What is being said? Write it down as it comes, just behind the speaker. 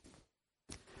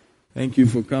Thank you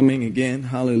for coming again.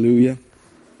 Hallelujah.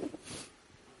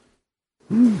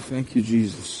 Thank you,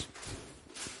 Jesus.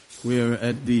 We are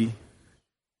at the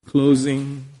closing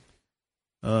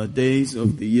days of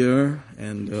the year,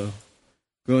 and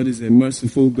God is a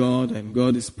merciful God, and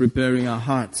God is preparing our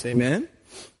hearts. Amen.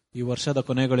 ಈ ವರ್ಷದ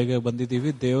ಕೊನೆಗಳಿಗೆ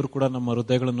ಬಂದಿದ್ದೀವಿ. ದೇವರು ಕೂಡ ನಮ್ಮ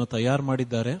ಹೃದಯಗಳನ್ನು ತಯಾರು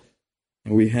ಮಾಡಿದ್ದಾರೆ.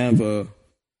 And we have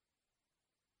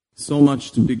so much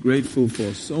to be grateful for,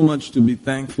 so much to be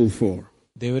thankful for.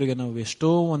 ದೇವರಿಗೆ ನಾವು ಎಷ್ಟೋ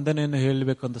ವಂದನೆಯನ್ನು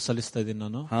ಹೇಳಬೇಕು ಅಂತ ಸಲ್ಲಿಸ್ತಾ ಇದ್ದೀನಿ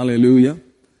ನಾನು. Hallelujah.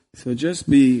 So just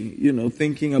be,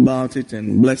 thinking about it and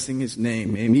blessing His name.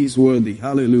 And He's worthy.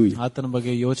 Hallelujah. ಆತನ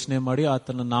ಬಗ್ಗೆ ಯೋಚನೆ ಮಾಡಿ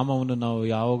ಆತನ ನಾಮವನ್ನು ನಾವು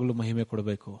ಯಾವಾಗಲೂ ಮಹಿಮೆ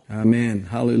ಕೊಡಬೇಕು. Amen.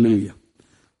 Hallelujah.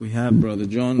 We have Brother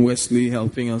John Wesley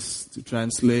helping us to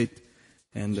translate.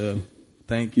 And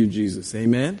thank you, Jesus.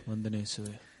 Amen. ವಂದನೆ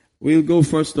ಯೇಸುವೇ. We'll go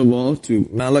first of all to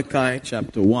Malachi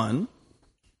chapter 1.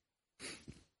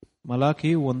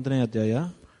 Malachi 1ನೇ ಅಧ್ಯಾಯ.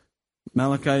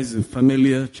 Malachi is a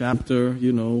familiar chapter,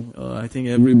 I think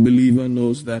every believer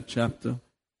knows that chapter.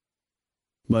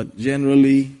 But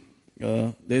generally,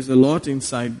 there's a lot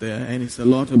inside there, and it's a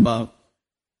lot about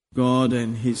God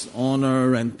and His honor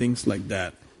and things like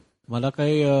that.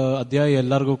 Malachi ಅಧ್ಯಾಯ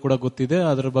ಎಲ್ಲರಿಗೂ ಕೂಡ ಗೊತ್ತಿದೆ.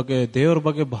 ಅದರ ಬಗ್ಗೆ ದೇವರ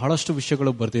ಬಗ್ಗೆ ಬಹಳಷ್ಟು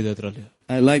ವಿಷಯಗಳು ಬರ್ತಿದೆ ಅದರಲ್ಲಿ.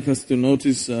 I like us to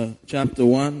notice chapter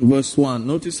 1, verse 1.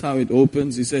 Notice how it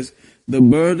opens. It says, "The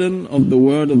burden of the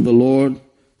word of the Lord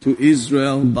to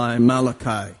Israel by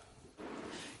Malachi."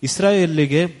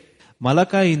 ಇಸ್ರಾಯೇಲಿಗೆ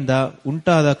ಮಲಕಾಯಿಂದ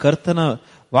ಉಂಟಾದ ಕರ್ತನ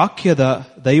ವಾಕ್ಯದ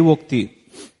ದೈವೋಕ್ತಿ.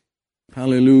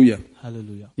 Hallelujah.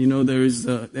 Hallelujah.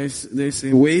 There's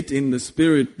a weight in the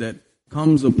spirit that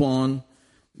comes upon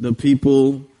the people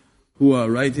who are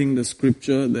writing the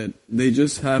scripture that they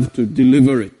just have to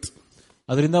deliver it.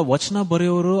 ಅದರಿಂದ ವಚನ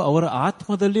ಬರೆಯೋರು ಅವರ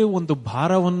ಆತ್ಮದಲ್ಲಿ ಒಂದು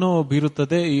ಭಾರವನ್ನು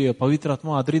ಬೀರುತ್ತದೆ ಈ ಪವಿತ್ರ ಆತ್ಮ.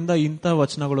 ಅದರಿಂದ ಇಂಥ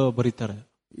ವಚನಗಳು ಬರೀತಾರೆ.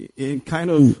 Kind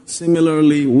of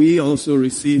similarly, we also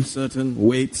receive certain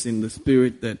weights in the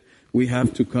spirit that we have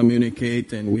to communicate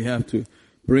and we have to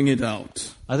bring it out.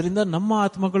 ಅದರಿಂದ ನಮ್ಮ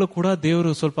ಆತ್ಮಗಳು ಕೂಡ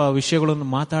ದೇವರು ಸ್ವಲ್ಪ ವಿಷಯಗಳನ್ನು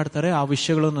ಮಾತಾಡ್ತಾರೆ. ಆ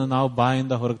ವಿಷಯಗಳನ್ನು ನಾವು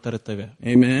ಬಾಯಿಂದ ಹೊರಗೆ ತರುತ್ತೇವೆ.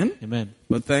 Amen. Amen.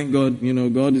 But thank God,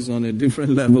 God is on a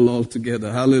different level altogether.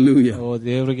 Hallelujah.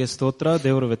 ದೇವರಿಗೆ ಸ್ತೋತ್ರ.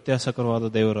 ದೇವರು ವ್ಯತ್ಯಾಸಕರವಾದ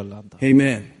ದೇವರಲ್ಲ ಅಂತ.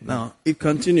 Amen. Now, it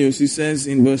continues. He says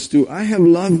in verse 2, "I have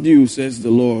loved you, says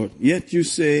the Lord. Yet you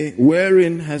say,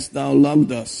 wherein hast thou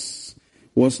loved us?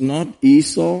 Was not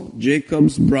Esau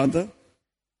Jacob's brother?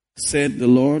 Said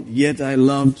the Lord, yet I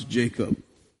loved Jacob."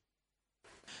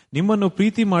 ನಿಮ್ಮನ್ನು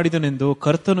ಪ್ರೀತಿ ಮಾಡಿದನೆಂದು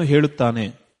ಕರ್ತನು ಹೇಳುತ್ತಾನೆ.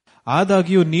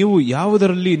 ಆದಾಗ್ಯೂ ನೀವು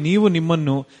ಯಾವುದರಲ್ಲಿ ನೀವು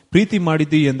ನಿಮ್ಮನ್ನು ಪ್ರೀತಿ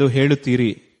ಮಾಡಿದಿ ಎಂದು ಹೇಳುತ್ತೀರಿ.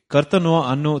 ಕರ್ತನು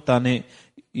ಅನ್ನುತ್ತಾನೆ,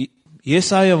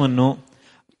 ಏಸಾಯವನ್ನು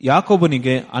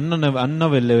ಯಾಕೋಬನಿಗೆ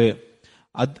ಅನ್ನವೆಲ್ಲವೇ?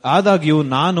 ಆದಾಗ್ಯೂ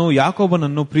ನಾನು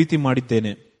ಯಾಕೋಬನನ್ನು ಪ್ರೀತಿ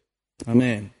ಮಾಡಿದ್ದೇನೆ.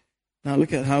 Amen. Now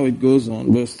look at how it goes on,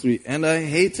 verse 3. "And I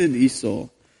hated Esau,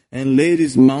 and laid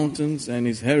his mountains and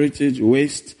his heritage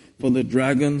waste for the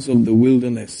dragons of the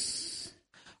wilderness."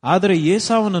 ಆದರೆ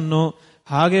ಏಸಾವನನ್ನು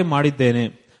ಹಾಗೆ ಮಾಡಿದ್ದೇನೆ.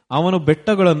 ಅವನು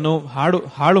ಬೆಟ್ಟಗಳನ್ನು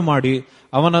ಹಾಳು ಮಾಡಿ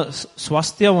ಅವನ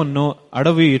ಸ್ವಾಸ್ಥ್ಯವನ್ನು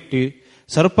ಅಡವಿ ಇಟ್ಟು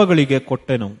ಸರ್ಪಗಳಿಗೆ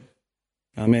ಕೊಟ್ಟೆನು.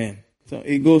 Amen. So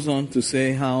it goes on to say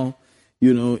how,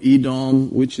 Edom,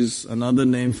 which is another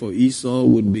name for Esau,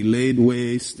 would be laid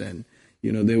waste, and,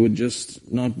 they would just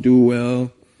not do well.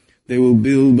 They will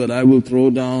build, but I will throw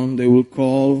down. They will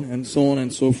call, and so on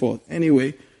and so forth. Anyway,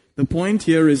 the point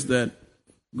here is that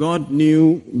God knew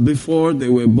before they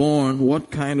were born what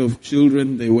kind of children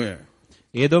they were.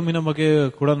 ಏದೋಮಿನ ಬಗ್ಗೆ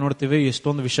ಕೂಡ ನೋಡ್ತೀವಿ.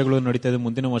 ಎಷ್ಟೊಂದು ವಿಷಯಗಳು ನಡೀತಾ ಇದೆ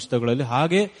ಮುಂದಿನ ವರ್ಷಗಳಲ್ಲಿ.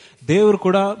 ಹಾಗೆ ದೇವರು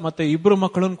ಕೂಡ ಮತ್ತೆ ಇಬ್ರು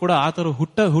ಮಕ್ಕಳನ್ನು ಕೂಡ ಆತರ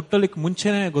ಹುಟ್ಟಲಿಕ್ಕೆ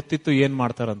ಮುಂಚೆನೆ ಗೊತ್ತಿತ್ತು ಏನ್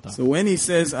ಮಾಡ್ತಾರಂತ. So when he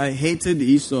says I hated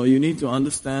Esau, you need to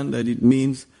understand that it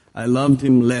means I loved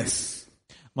him less.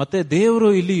 ಮತ್ತೆ ದೇವರು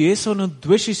ಇಲ್ಲಿ ಏಸವನ್ನು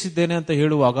ದ್ವೇಷಿಸಿದ್ದೇನೆ ಅಂತ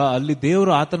ಹೇಳುವಾಗ ಅಲ್ಲಿ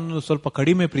ದೇವರು ಆತನನ್ನು ಸ್ವಲ್ಪ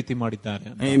ಕಡಿಮೆ ಪ್ರೀತಿ ಮಾಡಿದ್ದಾನೆ.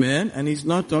 Amen. And he's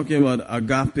not talking about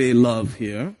agape love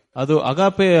here. ಅದು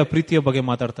ಅಗಾಪೆ ಪ್ರೀತಿಯ ಬಗ್ಗೆ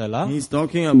ಮಾತಾಡ್ತಾ ಇಲ್ಲ. He's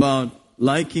talking about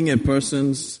liking a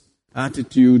person's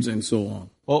attitudes and so on.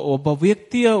 ಒಬ್ಬ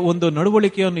ವ್ಯಕ್ತಿಯ ಒಂದು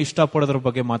ನಡವಳಿಕೆಯನ್ನು ಇಷ್ಟಪಡೋದ್ರ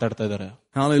ಬಗ್ಗೆ ಮಾತಾಡ್ತಾ ಇದ್ದಾರೆ.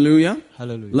 Hallelujah.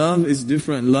 Hallelujah. Love is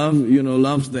different. Love,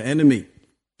 loves the enemy.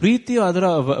 ಪ್ರೀತಿ ಅದರ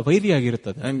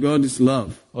ವೈರಿಯಾಗಿರುತ್ತದೆ. And God is love.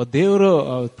 ದೇವರು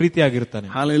ಪ್ರೀತಿಯಾಗಿರ್ತಾನೆ.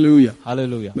 Hallelujah.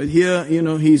 Hallelujah. But here,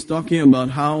 he's talking about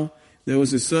how there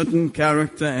was a certain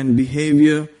character and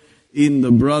behavior in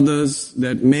the brothers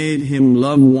that made him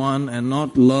love one and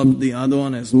not love the other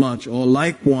one as much, or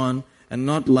like one and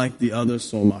not like the other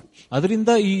so much. ಅದರಿಂದ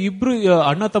ಈ ಇಬ್ರು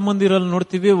ಅಣ್ಣ ತಮ್ಮಂದಿರಲ್ಲಿ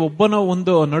ನೋಡ್ತೀವಿ, ಒಬ್ಬನ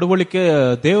ಒಂದು ನಡವಳಿಕೆ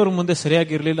ದೇವರ ಮುಂದೆ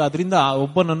ಸರಿಯಾಗಿರ್ಲಿಲ್ಲ, ಅದರಿಂದ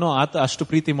ಒಬ್ಬನನ್ನು ಆತ ಅಷ್ಟು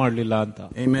ಪ್ರೀತಿ ಮಾಡಲಿಲ್ಲ ಅಂತ.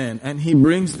 Amen. And he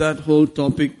brings that whole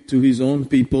topic to his own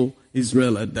people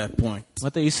Israel at that point.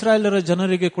 ಮತ್ತೆ ಇಸ್ರಾಯೇಲರ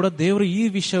ಜನರಿಗೆ ಕೂಡ ದೇವರು ಈ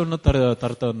ವಿಷಯವನ್ನು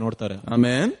ತರ್ತಾ ನೋಡ್ತಾರೆ.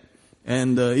 Amen.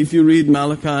 And if you read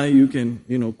Malachi, you can,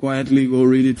 quietly go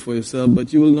read it for yourself. But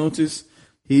you will notice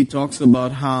he talks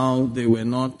about how they were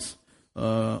not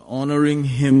honoring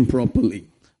him properly.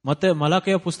 ಮತ್ತೆ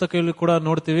ಮಲಾಖಿಯ ಪುಸ್ತಕದಲ್ಲಿ ಕೂಡ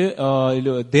ನೋಡ್ತೀವಿ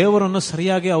ಇಲ್ಲಿ ದೇವರನ್ನು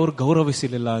ಸರಿಯಾಗಿ ಅವರು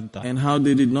ಗೌರವಿಸಲಿಲ್ಲ ಅಂತ. And how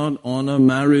they did not honor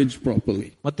marriage properly.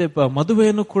 ಮತ್ತೆ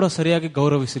ಮದುವೆಯನ್ನು ಕೂಡ ಸರಿಯಾಗಿ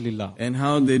ಗೌರವಿಸಲಿಲ್ಲ. And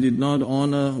how they did not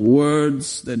honor words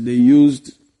that they used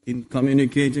in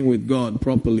communicating with God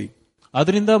properly.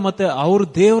 ಅದರಿಂದ ಮತ್ತೆ ಅವರು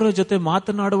ದೇವರ ಜೊತೆ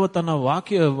ಮಾತನಾಡುವ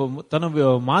ತನ್ನ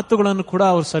ಮಾತುಗಳನ್ನು ಕೂಡ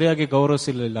ಅವರು ಸರಿಯಾಗಿ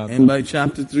ಗೌರವಿಸಲಿಲ್ಲ. And by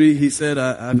chapter 3 he said,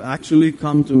 I've actually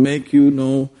come to make you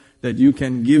know that you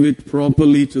can give it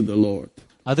properly to the Lord.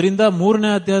 ಅದರಿಂದ 3ನೇ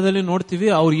ಅಧ್ಯಾಯದಲ್ಲಿ ನೋಡ್ತೀವಿ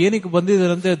ಅವ್ರು ಏನಕ್ಕೆ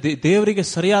ಬಂದಿದ್ದಾರೆ ಅಂದ್ರೆ ದೇವರಿಗೆ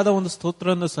ಸರಿಯಾದ ಒಂದು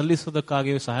ಸ್ತೋತ್ರವನ್ನು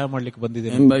ಸಲ್ಲಿಸೋದಕ್ಕಾಗಿ ಸಹಾಯ ಮಾಡ್ಲಿಕ್ಕೆ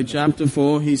ಬಂದಿದ್ದಾರೆ. And by chapter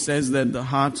 4 he says that the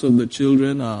hearts of the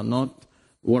children are not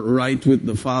right with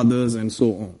the fathers and so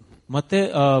on. ಮತ್ತೆ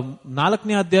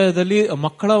 4ನೇ ಅಧ್ಯಾಯದಲ್ಲಿ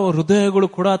ಮಕ್ಕಳ ಹೃದಯಗಳು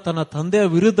ಕೂಡ ತನ್ನ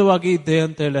ತಂದೆಯ ವಿರುದ್ಧವಾಗಿ ಇದೆ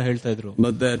ಅಂತ ಹೇಳ್ತಾ ಇದ್ರು.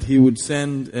 But that he would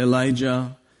send Elijah,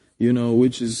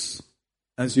 which is,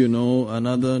 as you know,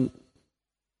 another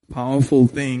powerful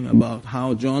thing about how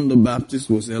John the Baptist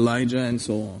was Elijah and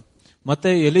so on. ಮತ್ತೆ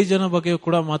ಎಲಿಜನ ಬಗ್ಗೆ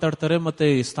ಕೂಡ ಮಾತಾಡ್ತಾರೆ, ಮತ್ತೆ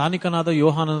ಸ್ಥಾನಿಕನಾದ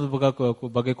ಯೋಹಾನನ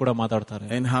ಬಗ್ಗೆ ಕೂಡ ಮಾತಾಡ್ತಾರೆ.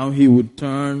 And how he would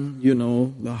turn,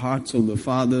 the hearts of the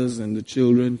fathers and the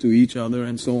children to each other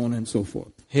and so on and so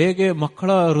forth. ಹೇಗೆ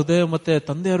ಮಕ್ಕಳ ಹೃದಯ ಮತ್ತೆ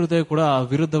ತಂದೆಯ ಹೃದಯ ಕೂಡ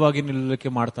ವಿರುದ್ಧವಾಗಿ ನಿಲ್ಲಲಿಕ್ಕೆ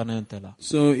ಮಾಡ್ತಾನೆ ಅಂತೆಲ್ಲ.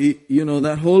 So,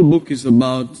 that whole book is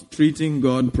about treating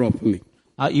God properly.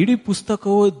 ಆ ಇಡೀ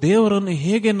ಪುಸ್ತಕವು ದೇವರನ್ನು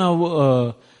ಹೇಗೆ ನಾವು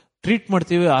ಟ್ರೀಟ್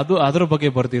ಮಾಡ್ತೀವಿ ಅದರ ಬಗ್ಗೆ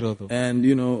ಬರ್ದಿರೋದು. And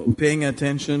paying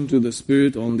attention to the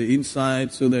spirit on the inside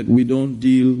so that we don't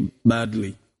deal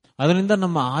badly. ಅದರಿಂದ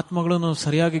ನಮ್ಮ ಆತ್ಮಗಳನ್ನು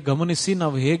ಸರಿಯಾಗಿ ಗಮನಿಸಿ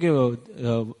ನಾವು ಹೇಗೆ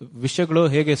ವಿಷಯಗಳು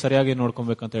ಹೇಗೆ ಸರಿಯಾಗಿ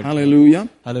ನೋಡ್ಕೊಬೇಕಂತ ಹೇಳಿ. Hallelujah.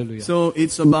 Hallelujah. So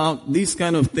it's about these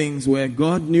kind of things where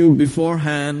God knew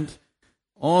beforehand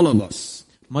all of us.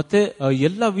 ಮತ್ತೆ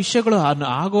ಎಲ್ಲ ವಿಷಯಗಳು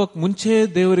ಆಗೋಕ್ ಮುಂಚೆ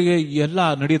ದೇವರಿಗೆ ಎಲ್ಲ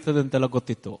ನಡೆಯುತ್ತದೆ ಅಂತೆಲ್ಲ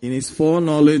ಗೊತ್ತಿತ್ತು. In his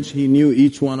foreknowledge he knew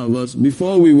each one of us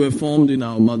before we were formed in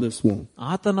our mother's womb.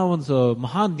 ಆತನ ಒಂದು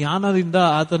ಮಹಾ ಜ್ಞಾನದಿಂದ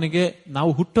ಆತನಿಗೆ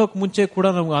ನಾವು ಹುಟ್ಟೋಕ್ ಮುಂಚೆ ಕೂಡ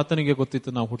ನಮ್ಗೆ ಆತನಿಗೆ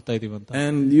ಗೊತ್ತಿತ್ತು ನಾವು ಹುಟ್ಟತಾ ಇದೀವಿ ಅಂತ.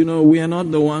 And we are not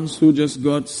the ones who just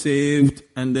got saved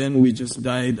and then we just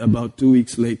died about 2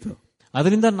 weeks later.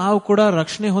 ಅದರಿಂದ ನಾವು ಕೂಡ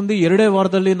ರಕ್ಷಣೆ ಹೊಂದಿ 2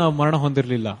 ವಾರದಲ್ಲಿ ನಾವು ಮರಣ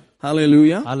ಹೊಂದಿರಲಿಲ್ಲ.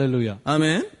 Hallelujah. Hallelujah.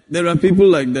 Amen. There are people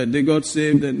like that. They got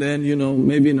saved and then,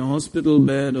 maybe in a hospital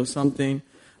bed or something,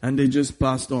 and they just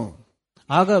passed on.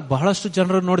 ಆಗ ಬಹಳಷ್ಟು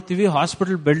ಜನರು ನೋಡ್ತೀವಿ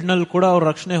ಹಾಸ್ಪಿಟಲ್ ಬೆಡ್ ನಲ್ಲಿ ಕೂಡ ಅವ್ರ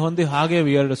ರಕ್ಷಣೆ ಹೊಂದಿ ಹಾಗೆ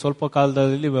ಸ್ವಲ್ಪ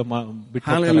ಕಾಲದಲ್ಲಿ ಬಿಟ್ಟು.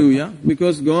 Hallelujah.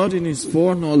 Because God in his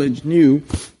foreknowledge knew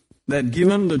that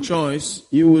given the choice,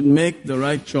 you would make the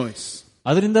right choice.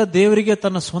 ಅದರಿಂದ ದೇವರಿಗೆ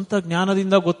ತನ್ನ ಸ್ವಂತ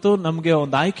ಜ್ಞಾನದಿಂದ ಗೊತ್ತು ನಮ್ಗೆ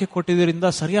ಒಂದು ಆಯ್ಕೆ ಕೊಟ್ಟಿದ್ದರಿಂದ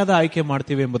ಸರಿಯಾದ ಆಯ್ಕೆ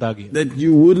ಮಾಡ್ತೀವಿ ಎಂಬುದಾಗಿ. That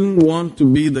you wouldn't want to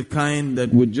be the kind that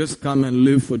would just come and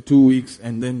live for 2 weeks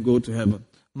and then go to heaven.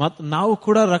 ನಾವು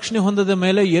ಕೂಡ ರಕ್ಷಣೆ ಹೊಂದದ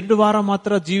ಮೇಲೆ 2 ವಾರ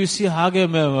ಮಾತ್ರ ಜೀವಿಸಿ ಹಾಗೆ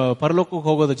ಪರಲೋಕಕ್ಕೆ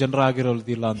ಹೋಗೋದು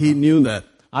ಜನರಾಗಿರೋದಿಲ್ಲ. He knew that.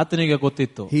 ಆತನಿಗೆ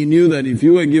ಗೊತ್ತಿತ್ತು. He knew that if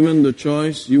you were given the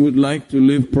choice, you would like to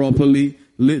live properly,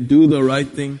 do the right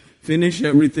thing, finish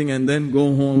everything and then go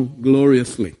home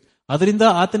gloriously. ಅದರಿಂದ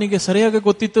ಆತನಿಗೆ ಸರಿಯಾಗಿ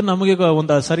ಗೊತ್ತಿತ್ತು ನಮಗೆ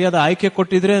ಒಂದು ಸರಿಯಾದ ಆಯ್ಕೆ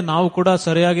ಕೊಟ್ಟಿದ್ರೆ ನಾವು ಕೂಡ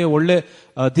ಸರಿಯಾಗಿ ಒಳ್ಳೆ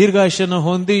ದೀರ್ಘಾಯುಷ್ಯನ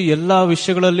ಹೊಂದಿ ಎಲ್ಲಾ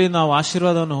ವಿಷಯಗಳಲ್ಲಿ ನಾವು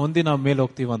ಆಶೀರ್ವಾದವನ್ನು ಹೊಂದಿ ನಾವು ಮೇಲೆ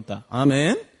ಹೋಗ್ತೀವಂತ.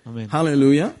 Amen. Amen.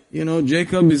 Hallelujah.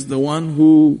 Jacob is the one who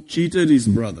cheated his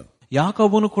brother.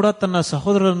 ಯಾಕೋಬನು ಕೂಡ ತನ್ನ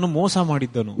ಸಹೋದರನನ್ನು ಮೋಸ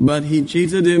ಮಾಡಿದ್ದನು. But he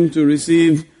cheated him to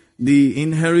receive the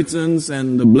inheritance and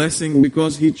the blessing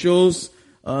because he chose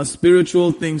spiritual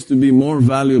things to be more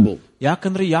valuable.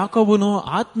 ಯಾಕಂದ್ರೆ ಯಾಕೋಬನು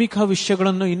ಆತ್ಮಿಕ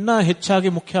ವಿಷಯಗಳನ್ನು ಇನ್ನ ಹೆಚ್ಚಾಗಿ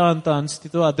ಮುಖ್ಯ ಅಂತ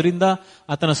ಅನಿಸ್ತಿತ್ತು, ಅದರಿಂದ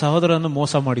ಆತನ ಸಹೋದರನ್ನು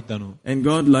ಮೋಸ ಮಾಡಿದ್ದನು. And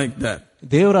God liked that.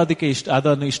 ದೇವರು ಅದಕ್ಕೆ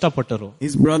ಅದನ್ನು ಇಷ್ಟಪಟ್ಟರು.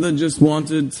 His brother just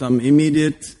wanted some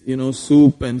immediate,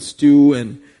 soup and stew and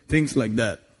things like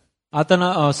that. ಆತನ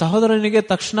ಸಹೋದರನಿಗೆ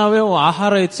ತಕ್ಷಣವೇ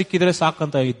ಆಹಾರ ಸಿಕ್ಕಿದ್ರೆ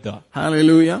ಸಾಕಂತ ಇದ್ದ.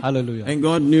 Hallelujah. Hallelujah. And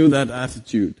God knew that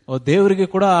attitude. ದೇವರಿಗೆ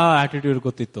ಕೂಡ ಆ ಆಟಿಟ್ಯೂಡ್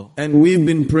ಗೊತ್ತಿತ್ತು. And we've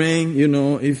been praying,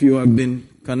 if you have been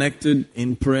connected in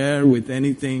prayer with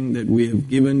anything that we have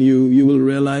given you, you will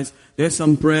realize there's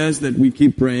some prayers that we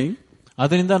keep praying.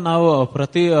 ಅದರಿಂದ ನಾವು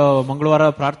ಪ್ರತಿ ಮಂಗಳವಾರ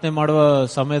ಪ್ರಾರ್ಥನೆ ಮಾಡುವ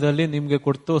ಸಮಯದಲ್ಲಿ ನಿಮ್ಗೆ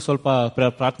ಕೊಟ್ಟು ಸ್ವಲ್ಪ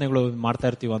ಪ್ರಾರ್ಥನೆಗಳು ಮಾಡ್ತಾ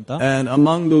ಇರ್ತೀವಂತ. And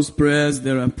among those prayers,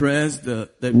 there are prayers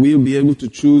that we'll be able to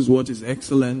choose what is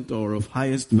excellent or of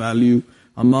highest value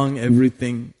among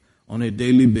everything on a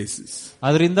daily basis.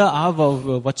 ಅದರಿಂದ ಆ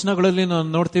ವಚನಗಳಲ್ಲಿ ನಾವು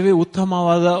ನೋಡ್ತೀವಿ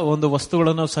ಉತ್ತಮವಾದ ಒಂದು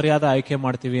ವಸ್ತುಗಳನ್ನು ಸರಿಯಾದ ಆಯ್ಕೆ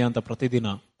ಮಾಡ್ತೀವಿ ಅಂತ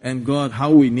ಪ್ರತಿದಿನ. And God, how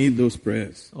we need those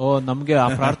prayers. ನಮ್ಗೆ ಆ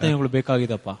ಪ್ರಾರ್ಥನೆಗಳು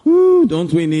ಬೇಕಾಗಿದಪ್ಪ.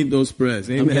 Don't we need those prayers?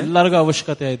 Amen. ಎಲ್ಲರಿಗೂ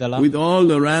ಅವಶ್ಯಕತೆ ಇದಲ್ಲ. With all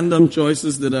the random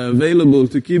choices that are available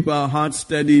to keep our hearts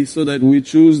steady so that we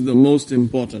choose the most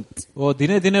important.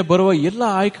 ದಿನೇ ದಿನೇ ಬರುವ ಎಲ್ಲ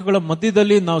ಆಯ್ಕೆಗಳ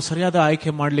ಮಧ್ಯದಲ್ಲಿ ನಾವು ಸರಿಯಾದ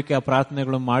ಆಯ್ಕೆ ಮಾಡ್ಲಿಕ್ಕೆ ಆ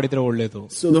ಪ್ರಾರ್ಥನೆಗಳು ಮಾಡಿದ್ರೆ ಒಳ್ಳೇದು.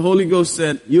 So the Holy Ghost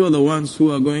said, you are the ones who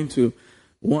are going to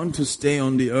want to stay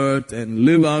on the earth and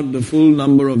live out the full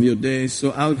number of your days. So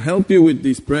I'll help you with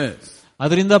these prayers.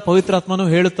 ಅದರಿಂದ ಪವಿತ್ರಾತ್ಮನು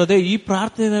ಹೇಳುತ್ತದೆ, ಈ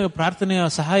ಪ್ರಾರ್ಥನೆಯ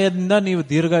ಸಹಾಯದಿಂದ ನೀವು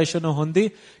ದೀರ್ಘಾಯುಷ್ಯವನ್ನು ಹೊಂದಿ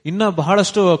ಇನ್ನ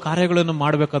ಬಹಳಷ್ಟು ಕಾರ್ಯಗಳನ್ನು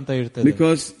ಮಾಡಬೇಕಂತ ಹೇಳ್ತದೆ.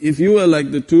 Because if you were like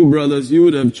the two brothers, you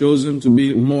would have chosen to be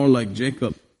more like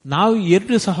Jacob. ನಾವು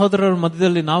ಎರಡು ಸಹೋದರರ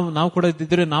ಮಧ್ಯದಲ್ಲಿ ನಾವು ಕೂಡ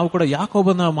ಇದ್ದಿದ್ರೆ ನಾವು ಕೂಡ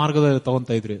ಯಾಕೋಬನ ಮಾರ್ಗದಲ್ಲಿ ತಗೊಂತ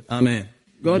ಇದ್ರಿ. Amen.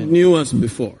 God knew us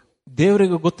before.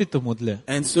 ದೇವರಿಗೆ ಗೊತ್ತಿತ್ತು ಮೊದಲೇ.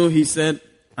 And so he said,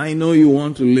 I know you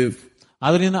want to live.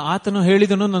 ಆದ್ರಿಂದ ಆತನು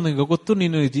ಹೇಳಿದನು, ನನಗೆ ಗೊತ್ತು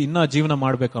ನೀನು ಇನ್ನ ಜೀವನ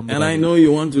ಮಾಡ್ಬೇಕಂತ. And I know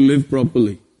you want to live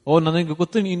properly. ನನಗೆ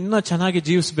ಗೊತ್ತು ನೀನ್ ಇನ್ನ ಚೆನ್ನಾಗಿ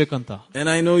ಜೀವಿಸಬೇಕಂತ. And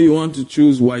I know you want to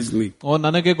choose wisely.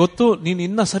 ನನಗೆ ಗೊತ್ತು ನೀನ್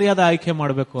ಇನ್ನ ಸರಿಯಾದ ಆಯ್ಕೆ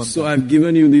ಮಾಡಬೇಕು ಅಂತ. So I've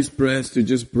given you these prayers to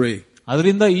just pray.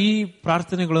 ಅದರಿಂದ ಈ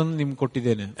ಪ್ರಾರ್ಥನೆಗಳನ್ನು ನಿಮ್ಗೆ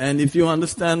ಕೊಟ್ಟಿದ್ದೇನೆ. And if you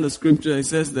understand the scripture, it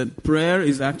says that prayer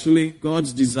is actually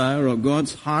God's desire or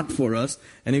God's heart for us.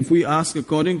 And if we ask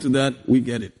according to that, we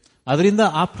get it. ಅದರಿಂದ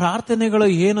ಆ ಪ್ರಾರ್ಥನೆಗಳು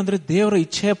ಏನಂದ್ರೆ ದೇವರ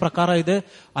ಇಚ್ಛೆಯ ಪ್ರಕಾರ ಇದೆ.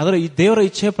 ಅದರ ಈ ದೇವರ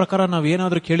ಇಚ್ಛೆಯ ಪ್ರಕಾರ ನಾವ್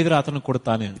ಏನಾದ್ರೂ ಕೇಳಿದ್ರೆ ಆತನು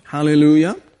ಕೊಡ್ತಾನೆ.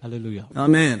 Hallelujah. Hallelujah.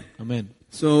 Amen. Amen.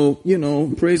 So,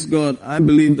 praise God. I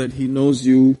believe that he knows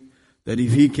you, that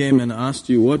if he came and asked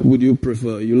you, what would you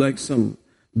prefer? You like some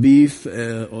beef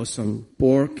or some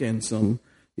pork and some,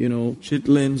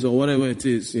 chitlins or whatever it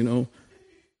is,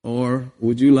 or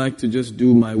would you like to just do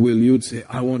my will? You'd say,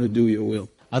 I want to do your will.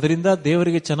 ಅದರಿಂದ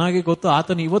ದೇವರಿಗೆ ಚೆನ್ನಾಗಿ ಗೊತ್ತು.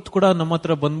 ಆತನು ಇವತ್ತು ಕೂಡ ನಮ್ಮ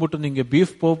ಹತ್ರ ಬಂದ್ಬಿಟ್ಟು ನಿಂಗೆ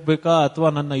ಬೀಫ್ ಹೋಗ್ಬೇಕಾ ಅಥವಾ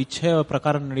ನನ್ನ ಇಚ್ಛೆಯ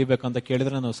ಪ್ರಕಾರ ನಡಿಬೇಕಂತ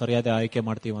ಕೇಳಿದ್ರೆ ನಾವು ಸರಿಯಾದ ಆಯ್ಕೆ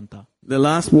ಮಾಡ್ತೀವಂತ. The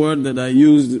last word that I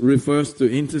used refers to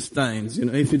intestines.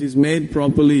 If it is made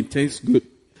properly, it tastes good.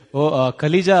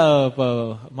 ಕಲಿಜ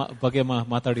ಬಗ್ಗೆ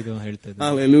ಮಾತಾಡಿದ ಹೇಳ್ತಾ ಇದ್ದೆ.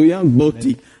 Hallelujah.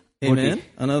 Boti. Amen.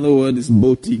 Another word is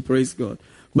boti. Praise God.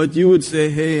 But you would say,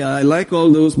 hey, I like all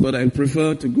those, but I prefer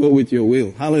to go with your will.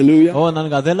 Hallelujah.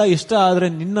 ನನಗೆ ಅದೆಲ್ಲ ಇಷ್ಟ, ಆದ್ರೆ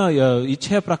ನಿನ್ನ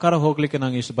ಇಚ್ಛೆಯ ಪ್ರಕಾರ ಹೋಗ್ಲಿಕ್ಕೆ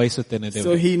ನಾನು ಇಷ್ಟ ಬಯಸುತ್ತೇನೆ.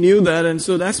 So he knew that, and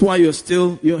so that's why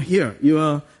you're here. You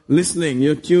are listening,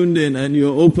 you're tuned in, and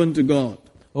you're open to God.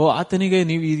 ಆತನಿಗೆ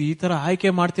ನೀವು ಈ ತರ ಆಯ್ಕೆ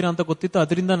ಮಾಡ್ತೀರಾ ಅಂತ ಗೊತ್ತಿತ್ತು.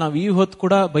 ಅದರಿಂದ ನಾವು ಈ ಹೊತ್ತು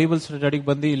ಕೂಡ ಬೈಬಲ್ ಸ್ಟಡಿಗೆ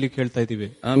ಬಂದು ಇಲ್ಲಿ ಕೇಳ್ತಾ ಇದೀವಿ.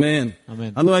 Amen.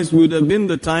 Amen. Otherwise we would have been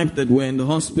the type that were in the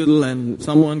hospital and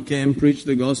someone came, preached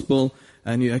the gospel,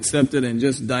 and you accepted and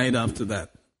just died after that.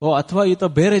 ಅಥವಾ ಈತ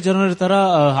ಬೇರೆ ಜನರ ತರ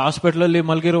ಹಾಸ್ಪಿಟಲ್ ಅಲ್ಲಿ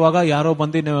ಮಲಗಿರುವಾಗ ಯಾರೋ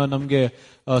ಬಂದು ನಮ್ಗೆ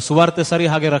ಸುವಾರ್ತೆ ಸರಿ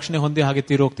ಹಾಗೆ ರಕ್ಷಣೆ ಹೊಂದಿ ಹಾಗೆ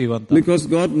ತೀರೋಗ್ತೀವಿ ಅಂತ. Because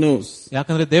God knows.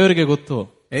 ಯಾಕಂದ್ರೆ ದೇವರಿಗೆ ಗೊತ್ತು.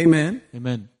 Amen.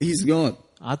 Amen. He's God.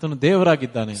 ಆತನು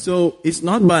ದೇವರಾಗಿದ್ದಾನೆ. So it's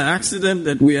not by accident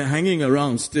that we are hanging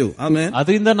around still. Amen.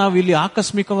 ಅದರಿಂದ ನಾವು ಇಲ್ಲಿ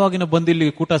ಆಕಸ್ಮಿಕವಾಗಿ ಬಂದು ಇಲ್ಲಿ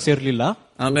ಕೂಟ ಸೇರ್ಲಿಲ್ಲ.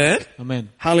 Amen. Amen.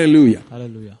 Hallelujah.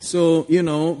 Hallelujah. So,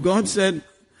 God said,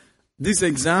 this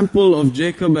example of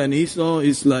Jacob and Esau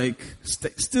is like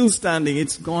still standing.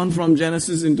 It's gone from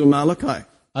Genesis into Malachi.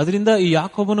 ಅದರಿಂದ ಈ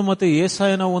ಯಾಕೋಬನು ಮತ್ತೆ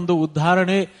ಏಸಾಯನ ಒಂದು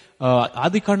ಉದಾಹರಣೆ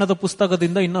ಆದಿಕಾಂಡದ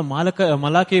ಪುಸ್ತಕದಿಂದ ಇನ್ನ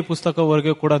ಮಲಾಕಿ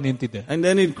ಪುಸ್ತಕವರೆಗೆ ಕೂಡ ನಿಂತಿದೆ. And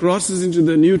then it crosses into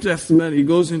the New Testament. It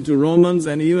goes into Romans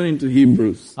and even into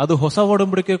Hebrews. ಅದು ಹೊಸ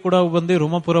ಒಡಂಬಡಿಕೆ ಕೂಡ ಬಂದು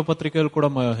ರೋಮಪುರ ಪತ್ರಿಕೆಯಲ್ಲಿ ಕೂಡ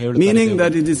ಹೇಳುತ್ತೆ. Meaning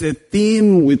that it is a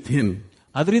theme with him.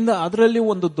 ಅದರಿಂದ ಅದರಲ್ಲಿ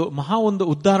ಒಂದು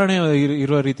ಉದಾಹರಣೆ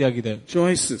ಇರುವ ರೀತಿಯಾಗಿದೆ.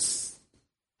 Choices.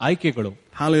 ಆಯ್ಕೆಗಳು.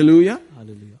 Hallelujah.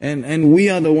 Hallelujah. And we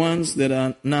are the ones that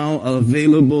are now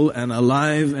available and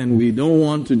alive, and we don't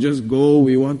want to just go.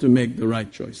 We want to make the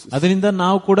right choices. ಅದರಿಂದ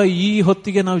ನಾವು ಕೂಡ ಈ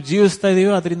ಹೊತ್ತಿಗೆ ನಾವು ಜೀವಿಸ್ತಾ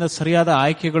ಇದೀವಿ. ಅದರಿಂದ ಸರಿಯಾದ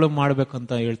ಆಯ್ಕೆಗಳು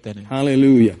ಮಾಡಬೇಕಂತ ಹೇಳ್ತೇನೆ.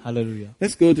 Hallelujah. Hallelujah.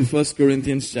 Let's go to 1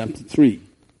 Corinthians chapter 3.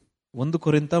 1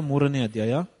 ಕೊರಿಂಥ 3ನೇ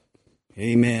ಅಧ್ಯಾಯ.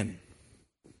 Amen.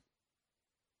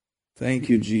 Thank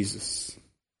you, Jesus.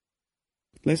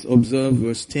 Let's observe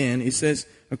verse 10. It says,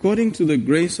 according to the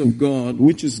grace of God,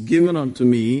 which is given unto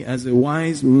me as a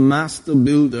wise master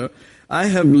builder, I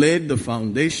have laid the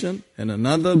foundation, and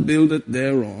another buildeth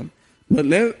thereon. But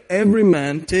let every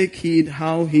man take heed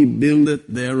how he buildeth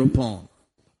thereupon.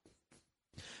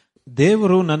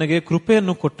 ದೇವರು ನನಗೆ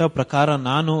ಕೃಪೆಯನ್ನು ಕೊಟ್ಟ ಪ್ರಕಾರ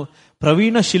ನಾನು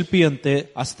ಪ್ರವೀಣ ಶಿಲ್ಪಿಯಂತೆ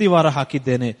ಅಸ್ತಿವಾರ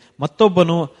ಹಾಕಿದ್ದೇನೆ.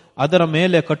 ಮತ್ತೊಬ್ಬನು ಅದರ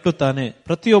ಮೇಲೆ ಕಟ್ಟುತ್ತಾನೆ.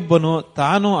 ಪ್ರತಿಯೊಬ್ಬನು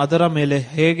ತಾನು ಅದರ ಮೇಲೆ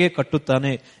ಹೇಗೆ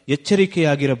ಕಟ್ಟುತ್ತಾನೆ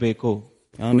ಎಚ್ಚರಿಕೆಯಾಗಿರಬೇಕು.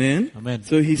 Amen. Amen.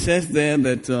 So he says there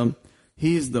that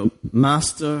he is the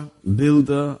master,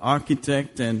 builder,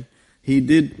 architect, and he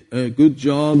did a good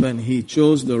job and he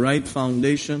chose the right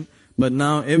foundation. But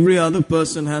now every other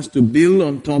person has to build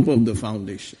on top of the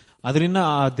foundation. ಅದರಿಂದ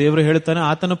ದೇವರು ಹೇಳ್ತಾನೆ,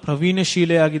 ಆತನು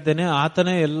ಪ್ರವೀಣಶೀಲೆಯಾಗಿದ್ದಾನೆ,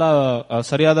 ಆತನೇ ಎಲ್ಲ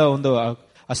ಸರಿಯಾದ ಒಂದು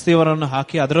ಅಸ್ಥಿವಾರವನ್ನು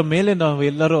ಹಾಕಿ ಅದರ ಮೇಲೆ ನಾವು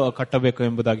ಎಲ್ಲರೂ ಕಟ್ಟಬೇಕು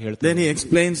ಎಂಬುದಾಗಿ ಹೇಳ್ತಾನೆ. Then he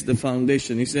explains the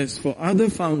foundation. He says, for other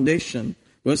foundation,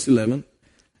 verse 11,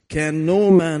 can no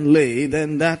man lay than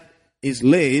that is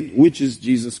laid, which is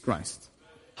Jesus Christ.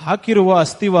 ಹಾಕಿರುವ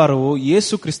ಅಸ್ಥಿವಾರವು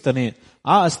ಯೇಸು ಕ್ರಿಸ್ತನೇ.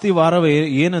 ಆ ಅಸ್ಥಿವಾರವೇ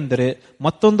ಏನೆಂದರೆ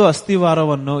ಮತ್ತೊಂದು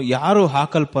ಅಸ್ಥಿವಾರವನ್ನು ಯಾರು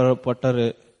ಹಾಕಲ್ಪಟ್ಟರೆ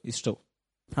ಇಷ್ಟವು.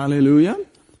 Hallelujah.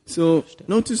 So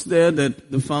notice there that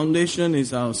the foundation is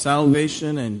our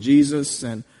salvation and Jesus,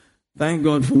 and thank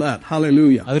God for that.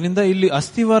 Hallelujah. ಅದರಿಂದ ಇಲ್ಲಿ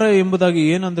ಅಸ್ಥಿವಾರ ಎಂಬುದಾಗಿ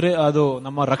ಏನಂದ್ರೆ ಅದು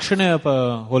ನಮ್ಮ ರಕ್ಷಣೆ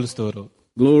ಹೋಲಿಸುವವರು.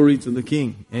 Glory to the King.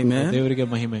 Amen. ದೇವರಿಗೆ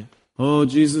ಮಹಿಮೆ. oh,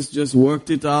 Jesus just worked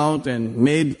it out and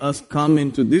made us come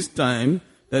into this time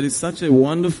that is such a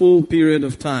wonderful period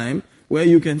of time where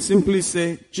you can simply say,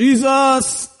 Jesus,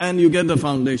 and you get the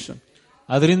foundation.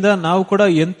 ಅದರಿಂದ ನಾವು ಕೂಡ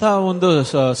ಎಂತ ಒಂದು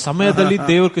ಸಮಯದಲ್ಲಿ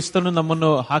ದೇವರು ಕ್ರಿಸ್ತನು ನಮ್ಮನ್ನು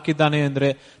ಹಾಕಿದ್ದಾನೆ ಅಂದ್ರೆ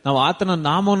ನಾವು ಆತನ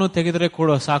ನಾಮವನ್ನು ತೆಗೆದರೆ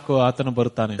ಕೂಡ ಸಾಕು, ಆತನು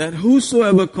ಬರುತ್ತಾನೆ. That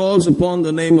whosoever calls upon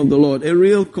the name of the Lord, a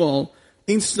real call,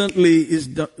 instantly is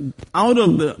out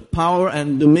of the power and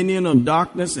dominion of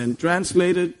darkness and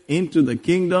translated into the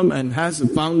kingdom and has a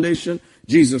foundation,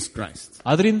 Jesus Christ.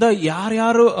 ಅದರಿಂದ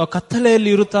ಯಾರ್ಯಾರು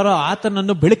ಕತ್ತಲೆಯಲ್ಲಿ ಇರುತ್ತಾರೋ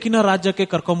ಆತನನ್ನು ಬೆಳಕಿನ ರಾಜ್ಯಕ್ಕೆ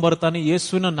ಕರ್ಕೊಂಡ್ ಬರ್ತಾನೆ,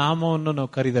 ಯೇಸುವಿನ ನಾಮವನ್ನು ನಾವು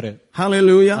ಕರೆದರೆ.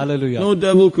 Hallelujah. Hallelujah. No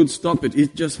devil could stop it.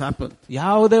 It just happened.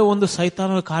 ಯಾವುದೇ ಒಂದು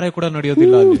ಸೈತಾನನ ಕಾರ್ಯ ಕೂಡ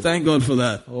ನಡೆಯೋದಿಲ್ಲ. Thank God for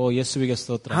that. ಓ ಯೇಸುವಿಗೆ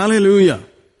ಸ್ತೋತ್ರ. Hallelujah.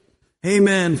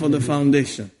 Amen for the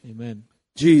foundation. Amen.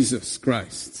 Jesus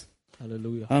Christ.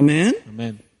 Hallelujah. Amen.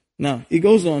 Amen. Now, he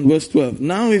goes on, verse 12.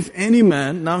 Now if any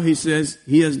man, now he says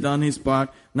he has done his part,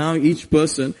 now each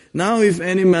person, now if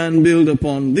any man build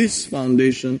upon this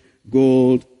foundation,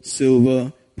 gold, silver,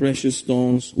 precious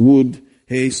stones, wood,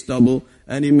 hay, stubble,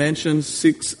 and he mentions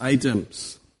 6 items.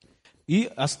 ಈ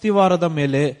ಅಸ್ತಿವಾರದ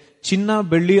ಮೇಲೆ ಚಿನ್ನ,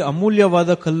 ಬೆಳ್ಳಿ,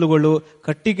 ಅಮೂಲ್ಯವಾದ ಕಲ್ಲುಗಳು,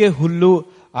 ಕಟ್ಟಿಗೆ, ಹುಲ್ಲು,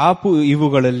 app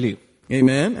ಇವುಗಳಲ್ಲಿ.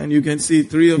 Amen. And you can see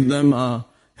 3 of them are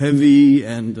heavy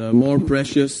and more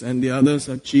precious, and the others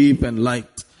are cheap and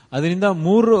light. ಅದರಿಂದ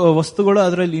 3 ವಸ್ತುಗಳು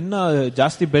ಅದರಲ್ಲಿ ಇನ್ನ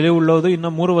ಜಾಸ್ತಿ ಬೆಲೆ ಉಳ್ಳೋದು, ಇನ್ನ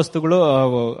 3 ವಸ್ತುಗಳು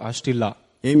ಅಷ್ಟಿಲ್ಲ.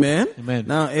 Amen. Amen.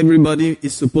 Now everybody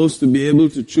is supposed to be able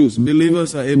to choose.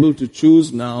 Believers are able to choose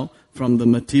now from the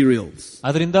materials.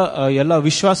 ಅದರಿಂದ ಎಲ್ಲ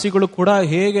ವಿಶ್ವಾಸಿಗಳು ಕೂಡ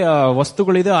ಹೇಗೆ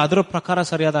ವಸ್ತುಗಳಿದೆ ಅದರ ಪ್ರಕಾರ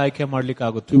ಸರಿಯಾದ ಆಯ್ಕೆ ಮಾಡ್ಲಿಕ್ಕೆ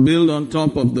ಆಗುತ್ತೆ. To build on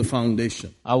top of the foundation.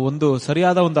 ಆ ಒಂದು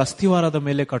ಸರಿಯಾದ ಒಂದು ಅಸ್ತಿವಾರದ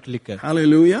ಮೇಲೆ ಕಟ್ಟಲಿಕ್ಕೆ.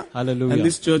 Hallelujah. Hallelujah. And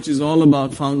this church is all about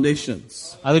foundations.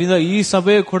 ಅದರಿಂದ ಈ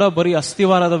ಸಭೆ ಕೂಡ ಬರೀ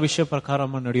ಅಸ್ತಿವಾರದ ವಿಷಯ ಪ್ರಕಾರ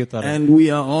ನಡೆಯುತ್ತಾರೆ. And we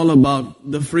are all about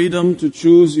the freedom to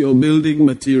choose your building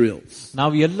materials.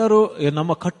 ನಾವು ಎಲ್ಲರೂ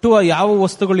ನಮ್ಮ ಕಟ್ಟುವ ಯಾವ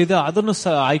ವಸ್ತುಗಳಿದೆ ಅದನ್ನು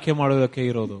ಆಯ್ಕೆ ಮಾಡೋದಕ್ಕೆ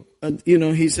ಇರೋದು.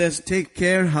 He says, take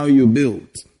care how you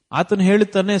build. ಆತನು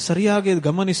ಹೇಳುತ್ತಾನೆ, ಸರಿಯಾಗಿ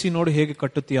ಗಮನಿಸಿ ನೋಡಿ ಹೇಗೆ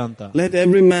ಕಟ್ಟುತ್ತೀಯಾ ಅಂತ. Let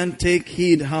every man take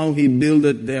heed how he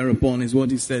buildeth thereupon, is what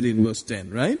he said in verse 10,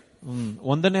 right?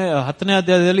 10ನೇ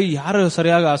ಅಧ್ಯಾಯದಲ್ಲಿ ಯಾರು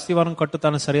ಸರಿಯಾಗಿ ಅಸ್ತಿವಾರವನ್ನು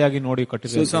ಕಟ್ಟುತ್ತಾನೆ ಸರಿಯಾಗಿ ನೋಡಿ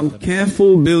ಕಟ್ಟಿದ್ದಾರೆ. So some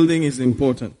careful building is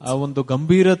important. ಆ ಒಂದು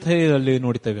ಗಂಭೀರತೆಯಲ್ಲಿ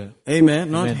ನೋಡ್ತೇವೆ. Amen.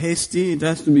 Not hasty. It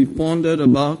has to be pondered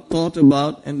about, thought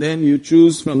about, and then you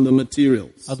choose from the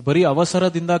materials. ಅದು ಬರೀ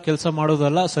ಅವಸರದಿಂದ ಕೆಲಸ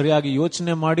ಮಾಡೋದಲ್ಲ, ಸರಿಯಾಗಿ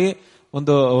ಯೋಚನೆ ಮಾಡಿ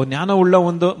ಒಂದು ಜ್ಞಾನವುಳ್ಳ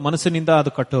ಒಂದು ಮನಸ್ಸಿನಿಂದ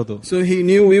ಅದು ಕಟ್ಟೋದು. So he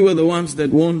knew we were the ones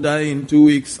that won't die in 2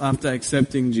 weeks after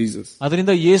accepting Jesus.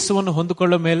 ಅದರಿಂದ ಯೇಸುವನ್ನು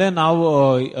ಹೊಂದಿಕೊಳ್ಳೋ ಮೇಲೆ ನಾವು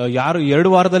ಯಾರು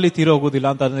 2 ವಾರದಲ್ಲಿ ತೀರೋಗುವುದಿಲ್ಲ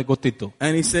ಅಂತ ಅದಕ್ಕೆ ಗೊತ್ತಿತ್ತು.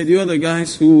 And he said, you are the guys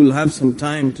who will have some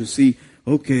time to see,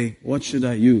 okay, what should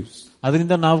I use?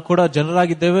 ಅದರಿಂದ ನಾವು ಕೂಡ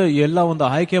ಜನರಾಗಿದ್ದೇವೆ, ಎಲ್ಲ ಒಂದು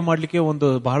ಆಯ್ಕೆ ಮಾಡ್ಲಿಕ್ಕೆ ಒಂದು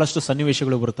ಬಹಳಷ್ಟು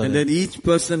ಸನ್ನಿವೇಶಗಳು ಬರುತ್ತವೆ. And that each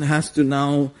person has to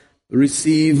now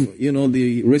receive, the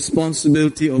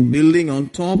responsibility of building on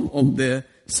top of their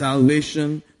salvation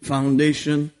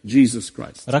foundation, Jesus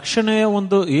Christ. ರಕ್ಷಣೆಯ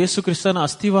ಒಂದು ಯೇಸು ಕ್ರಿಸ್ತನ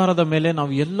ಅಸ್ತಿವಾರದ ಮೇಲೆ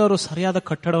ನಾವು ಎಲ್ಲರೂ ಸರಿಯಾದ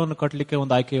ಕಟ್ಟಡವನ್ನು ಕಟ್ಟಲಿಕ್ಕೆ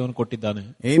ಒಂದು ಆಯ್ಕೆಯನ್ನು ಕೊಟ್ಟಿದ್ದಾನೆ.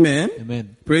 Amen. Amen.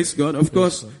 Praise God. Of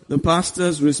course, the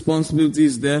pastor's responsibility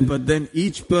is there, but then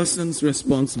each person's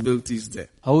responsibility is there.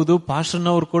 ಹೌದು,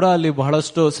 ಪಾಸ್ಟರ್ನವರು ಕೂಡ ಅಲ್ಲಿ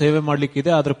ಬಹಳಷ್ಟು ಸೇವೆ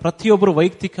ಮಾಡ್ಲಿಕ್ಕಿದೆ, ಆದ್ರೆ ಪ್ರತಿಯೊಬ್ಬರು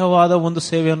ವೈಯಕ್ತಿಕವಾದ ಒಂದು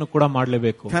ಸೇವೆಯನ್ನು ಕೂಡ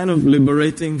ಮಾಡಲೇಬೇಕು. Kind of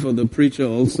liberating for the preacher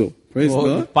also. Praise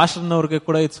God. ಪಾಸ್ಟರ್ನವರಿಗೆ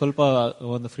ಕೂಡ ಇದು ಸ್ವಲ್ಪ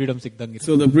ಒಂದು freedom ಸಿಕ್ದಂಗೆ.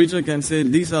 So the preacher can say,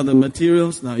 these are the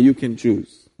materials, now you can choose.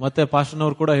 ಮತ್ತೆ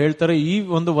ಪಾಸ್ಟರ್ನವರು ಕೂಡ ಹೇಳ್ತಾರೆ, ಈ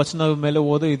ಒಂದು ವಚನದ ಮೇಲೆ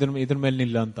ಓದು, ಇದ್ರ ಮೇಲೆ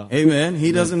ನಿಲ್ಲ ಅಂತ. Amen. He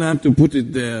doesn't have to put it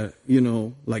there,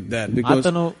 like that, because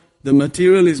the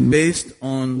material is based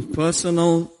on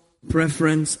personal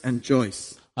preference and choice.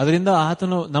 ಅದರಿಂದ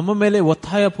ಆತನು ನಮ್ಮ ಮೇಲೆ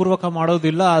ಒತ್ತಾಯ ಪೂರ್ವಕ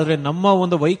ಮಾಡೋದಿಲ್ಲ, ಆದ್ರೆ ನಮ್ಮ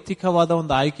ಒಂದು ವೈಯಕ್ತಿಕವಾದ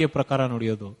ಒಂದು ಆಯ್ಕೆಯ ಪ್ರಕಾರ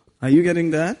ನಡೆಯೋದು. Are you getting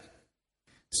that?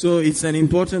 So it's an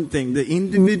important thing. The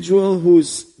individual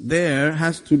who's there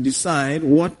has to decide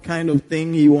what kind of thing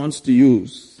he wants to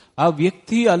use. ಆ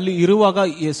ವ್ಯಕ್ತಿ ಅಲ್ಲಿ ಇರುವಾಗ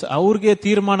ಅವ್ರಿಗೆ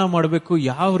ತೀರ್ಮಾನ ಮಾಡಬೇಕು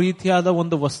ಯಾವ ರೀತಿಯಾದ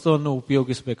ಒಂದು ವಸ್ತುವನ್ನು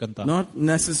ಉಪಯೋಗಿಸಬೇಕಂತ. Not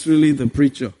necessarily the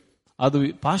preacher. ಅದು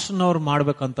ಪಾಸ್ಟರ್ನವರು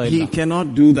ಮಾಡ್ಬೇಕಂತ ಇಲ್ಲ. He cannot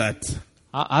do that.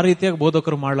 ಆ ರೀತಿಯಾಗಿ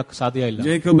ಬೋಧಕರು ಮಾಡ್ಲಿಕ್ಕೆ ಸಾಧ್ಯ ಇಲ್ಲ.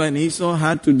 Jacob and Esau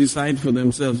had to decide for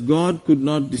themselves. God could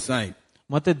not decide.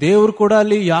 ಮತ್ತೆ ದೇವರು ಕೂಡ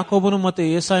ಅಲ್ಲಿ ಯಾಕೋಬನು ಮತ್ತೆ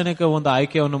ಏಸಾಯನಿಗೆ ಒಂದು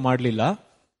ಆಯ್ಕೆಯನ್ನು ಮಾಡಲಿಲ್ಲ.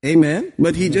 Amen.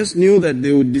 But he just knew that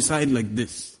they would decide like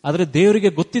this. ಆದ್ರೆ ದೇವರಿಗೆ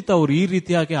ಗೊತ್ತಿತ್ತು ಅವರು ಈ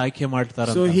ರೀತಿಯಾಗಿ ಆಯ್ಕೆ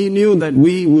ಮಾಡ್ತಾರೆ. So he knew that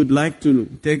we would like to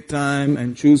take time and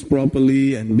choose properly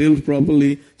and build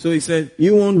properly. So he said,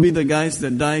 you won't be the guys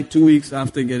that die 2 weeks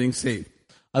after getting saved.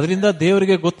 ಅದರಿಂದ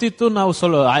ದೇವರಿಗೆ ಗೊತ್ತಿತ್ತು ನಾವು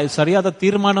ಸರಿಯಾದ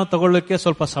ತೀರ್ಮಾನ ತಗೊಳ್ಳಕ್ಕೆ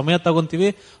ಸ್ವಲ್ಪ ಸಮಯ ತಗೊಂತೀವಿ,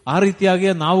 ಆ ರೀತಿಯಾಗಿ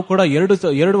ನಾವು ಕೂಡ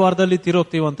 2 ವಾರದಲ್ಲಿ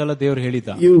ತೀರೋಗ್ತೀವಿ ಅಂತೆಲ್ಲ ದೇವರು ಹೇಳಿದ.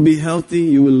 You will be healthy,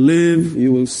 you will live,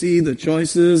 you will see the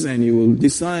choices and you will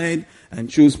decide and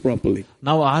choose properly.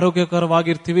 ನಾವು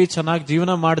ಆರೋಗ್ಯಕರವಾಗಿರ್ತೀವಿ, ಚೆನ್ನಾಗಿ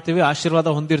ಜೀವನ ಮಾಡ್ತೀವಿ, ಆಶೀರ್ವಾದ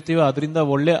ಹೊಂದಿರ್ತೀವಿ, ಅದರಿಂದ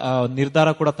ಒಳ್ಳೆ ನಿರ್ಧಾರ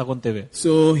ಕೂಡ ತಗೊಂತೇವೆ.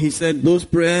 So he said those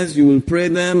prayers, you will pray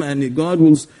them and God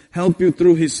will help you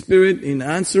through his spirit in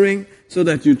answering so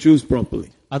that you choose properly.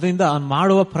 ಅದರಿಂದ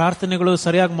ಮಾಡುವ ಪ್ರಾರ್ಥನೆಗಳು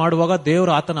ಸರಿಯಾಗಿ ಮಾಡುವಾಗ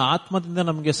ದೇವರು ಆತನ ಆತ್ಮದಿಂದ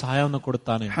ನಮಗೆ ಸಹಾಯವನ್ನು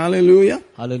ಕೊಡುತ್ತಾನೆ. Hallelujah.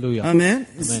 Hallelujah. Amen.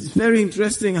 It's very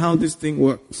interesting how this thing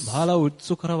works. ಬಹಳ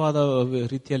ಉತ್ಸುಕರವಾದ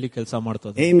ರೀತಿಯಲ್ಲಿ ಕೆಲಸ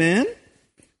ಮಾಡ್ತದೆ. Amen.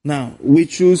 Now, we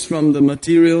choose from the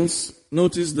materials.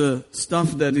 Notice the stuff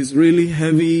that is really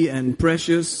heavy and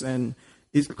precious and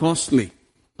is costly.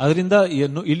 ಅದರಿಂದ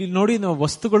ಇಲ್ಲಿ ನೋಡಿ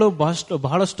ವಸ್ತುಗಳು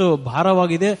ಬಹಳಷ್ಟು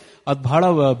ಭಾರವಾಗಿದೆ, ಅದು ಬಹಳ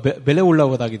ಬೆಲೆ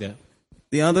ಉಳ್ಳವಾಗಿದೆ.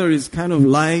 The other is kind of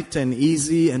light and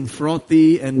easy and frothy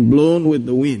and blown with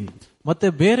the wind. ಮತ್ತೆ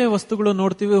ಬೇರೆ ವಸ್ತುಗಳು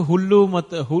ನೋಡ್ತೀವಿ, ಹುಲ್ಲು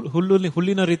ಮತ್ತೆ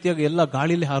ಹುಲ್ಲಿನ ರೀತಿಯಾಗಿ ಎಲ್ಲ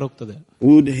ಗಾಳಿಲಿ ಹಾರೋಗ್ತದೆ.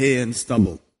 Wood, hay and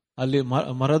stubble. ಅಲ್ಲಿ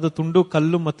ಮರದ ತುಂಡು,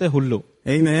 ಕಲ್ಲು ಮತ್ತೆ ಹುಲ್ಲು.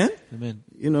 Amen. Amen.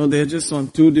 You know, they're just on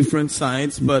two different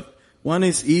sides, but one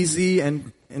is easy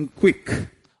and quick.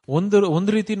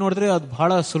 ಒಂದು ರೀತಿ ನೋಡಿದ್ರೆ ಅದು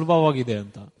ಬಹಳ ಸುಲಭವಾಗಿದೆ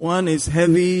ಅಂತ. One is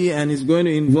heavy and is going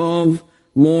to involve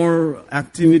more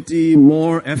activity,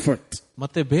 more effort.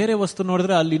 ಮತ್ತೆ ಬೇರೆ ವಸ್ತು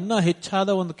ನೋಡಿದ್ರೆ ಅಲ್ಲಿ ಇನ್ನ ಹೆಚ್ಚಾದ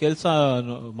ಒಂದು ಕೆಲಸ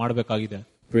ಮಾಡಬೇಕಾಗಿದೆ.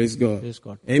 Praise God. Praise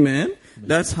God. Amen.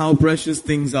 That's how precious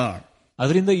things are.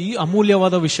 ಅದರಿಂದ ಈ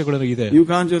ಅಮೂಲ್ಯವಾದ ವಿಷಯಗಳು ಇದೆ. You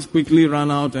can't just quickly run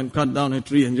out and cut down a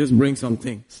tree and just bring some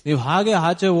things. ನೀವು ಹಾಗೆ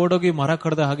ಆಚೆ ಓಡೋಗಿ ಮರ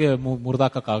ಕಡ್ದ ಹಾಗೆ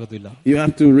ಮುರಿದಾಕಕ್ಕೆ ಆಗೋದಿಲ್ಲ. You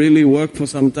have to really work for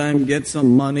some time, get some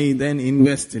money, then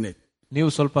invest in it. ನೀವು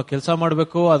ಸ್ವಲ್ಪ ಕೆಲಸ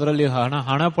ಮಾಡಬೇಕು, ಅದರಲ್ಲಿ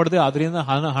ಹಣ ಪಡೆದು ಅದರಿಂದ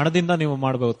ಹಣದಿಂದ ನೀವು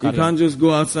ಮಾಡಬೇಕು. You can't just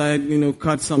go outside,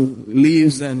 cut some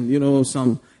leaves and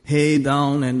some hay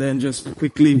down and then just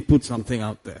quickly put something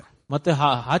out there. ಮತ್ತೆ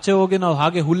ಆಚೆ ಹೋಗಿ ನಾವು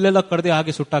ಹಾಗೆ ಹುಲ್ಲೆಲ್ಲ ಕಡ್ದು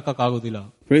ಹಾಗೆ ಸುಟ್ಟಾಕಕ್ಕೆ ಆಗೋದಿಲ್ಲ.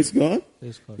 Praise God.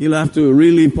 You'll have to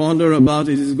really ponder about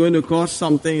it. It's going to cost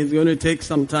something. It's going to take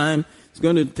some time. It's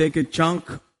going to take a chunk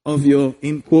of your,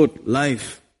 in quote, life.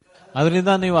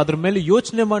 ಅದರಿಂದ ನೀವು ಅದ್ರ ಮೇಲೆ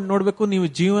ಯೋಚನೆ ಮಾಡಿ ನೋಡ್ಬೇಕು, ನೀವು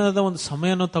ಜೀವನದ ಒಂದು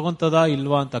ಸಮಯನ ತಗೊಂತದ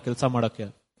ಇಲ್ವಾ ಅಂತ ಕೆಲಸ ಮಾಡಕ್ಕೆ.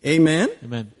 Amen.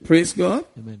 Amen. Praise God.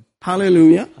 Amen.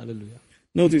 Hallelujah. Hallelujah.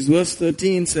 Notice verse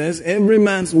 13 says, every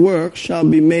man's work shall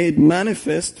be made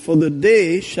manifest, for the day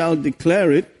shall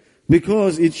declare it,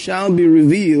 because it shall be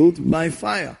revealed by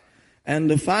fire. And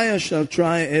the fire shall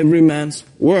try every man's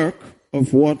work of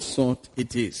what sort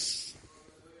it is.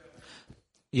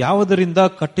 ಯಾವುದರಿಂದ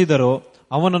ಕಟ್ಟಿದರೋ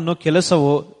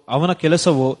ಅವನ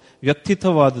ಕೆಲಸವು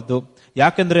ವ್ಯಕ್ತಿತ್ವವಾದದ್ದು.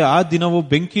 ಯಾಕೆಂದ್ರೆ ಆ ದಿನವು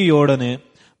ಬೆಂಕಿಯೊಡನೆ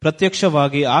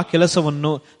ಪ್ರತ್ಯಕ್ಷವಾಗಿ ಆ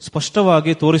ಕೆಲಸವನ್ನು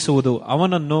ಸ್ಪಷ್ಟವಾಗಿ ತೋರಿಸುವುದು.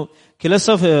 ಅವನನ್ನು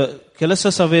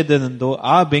ಕೆಲಸವೆಂದು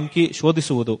ಆ ಬೆಂಕಿ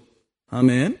ಶೋಧಿಸುವುದು.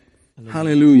 Amen.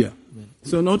 Hallelujah.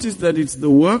 So notice that it's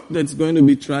the work that's going to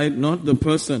be tried, not the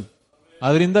person.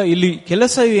 ಅದರಿಂದ ಇಲ್ಲಿ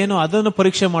ಕೆಲಸ ಏನು ಅದನ್ನು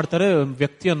ಪರೀಕ್ಷೆ ಮಾಡ್ತಾರೆ,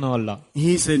 ವ್ಯಕ್ತಿಯನ್ನು ಅಲ್ಲ.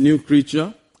 He is a new creature.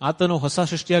 ಆತನು ಹೊಸ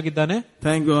ಸೃಷ್ಟಿಯಾಗಿದ್ದಾನೆ.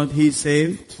 Thank God he is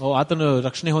saved. ಆತನು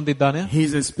ರಕ್ಷಣೆ ಹೊಂದಿದ್ದಾನೆ. He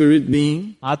is a spirit being.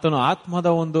 ಆತನು ಆತ್ಮದ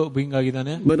ಒಂದು ಬೀಯಿಂಗ್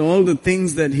ಆಗಿದ್ದಾನೆ. But all the things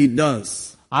that he does,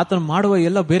 ಆತನು ಮಾಡುವ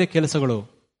ಎಲ್ಲ ಬೇರೆ ಕೆಲಸಗಳು,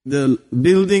 the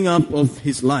building up of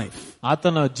his life,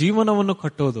 ಆತನ ಜೀವನವನ್ನು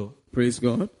ಕಟ್ಟೋದು. Praise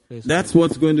God. That's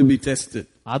what's going to be tested.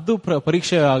 ಅದು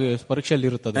ಪರೀಕ್ಷೆಯಲ್ಲಿ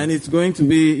ಇರುತ್ತದೆ. And it's going to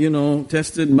be,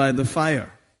 tested by the fire.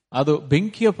 ಅದು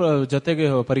ಬೆಂಕಿಯ ಜೊತೆಗೆ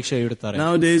ಪರೀಕ್ಷೆ ಇಡುತ್ತಾರೆ.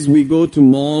 Nowadays we go to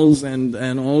malls and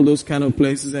all those kind of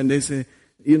places and they say,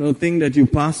 thing that you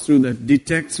pass through that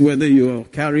detects whether you are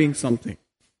carrying something.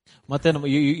 ಮತ್ತೆ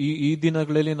ಈ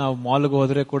ದಿನಗಳಲ್ಲಿ ನಾವು ಮಾಲ್ಗೆ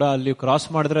ಹೋದ್ರೆ ಕೂಡ ಅಲ್ಲಿ ಕ್ರಾಸ್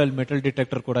ಮಾಡಿದ್ರೆ ಅಲ್ಲಿ ಮೆಟಲ್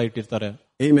ಡಿಟೆಕ್ಟರ್ ಕೂಡ ಇಟ್ಟಿರ್ತಾರೆ.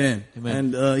 Amen. And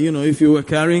if you were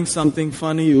carrying something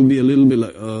funny, you'll be a little bit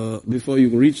like before you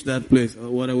reach that place,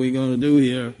 what are we going to do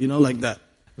here, like that.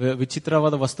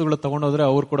 ವಿಚಿತ್ರವಾದ ವಸ್ತುಗಳು ತಗೊಂಡೋದ್ರೆ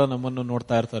ಅವ್ರು ಕೂಡ ನಮ್ಮನ್ನು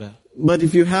ನೋಡ್ತಾ ಇರ್ತಾರೆ. But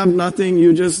if you have nothing,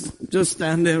 you just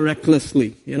stand there recklessly,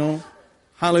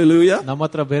 Hallelujah. ನಮ್ಮ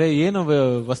ಹತ್ರ ಬೇರೆ ಏನು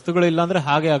ವಸ್ತುಗಳಿಲ್ಲ ಅಂದ್ರೆ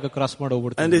ಹಾಗೆ ಕ್ರಾಸ್ ಮಾಡಿ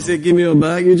ಹೋಗ್ಬಿಡ್ತಾರೆ. And they say, give me your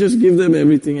bag. You just give them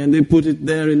everything and they put it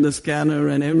there in the scanner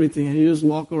and everything and you just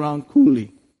walk around coolly.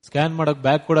 Scan ಮಾಡಕ್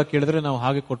bag ಕೂಡ ಕೇಳಿದ್ರೆ ನಾವು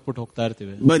ಹಾಗೆ ಕೊಟ್ಬಿಟ್ಟು ಹೋಗ್ತಾ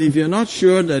ಇರ್ತೀವಿ. But if you're not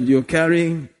sure that you're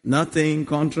carrying nothing,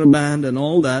 contraband and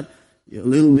all that, you're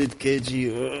a little bit cagey.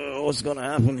 What's going to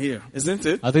happen here? Isn't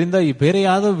it? ಅದರಿಂದ ಈ ಬೇರೆ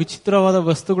ಯಾವ್ದೋ ವಿಚಿತ್ರವಾದ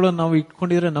ವಸ್ತುಗಳನ್ನು ನಾವು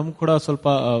ಇಟ್ಕೊಂಡಿದ್ರೆ ನಮ್ಗೆ ಕೂಡ ಸ್ವಲ್ಪ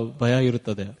ಭಯ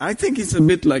ಇರುತ್ತದೆ. I think it's a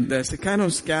bit like that. It's a kind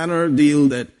of scanner deal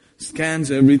that scans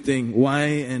everything, why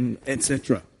and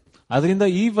etc. ಅದರಿಂದ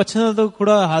ಈ ವಚನದ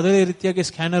ಕೂಡ ಅದೇ ರೀತಿಯಾಗಿ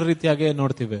ಸ್ಕ್ಯಾನರ್ ರೀತಿಯಾಗಿ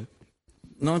ನೋಡ್ತೀವಿ.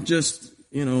 Not just,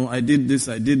 I did this,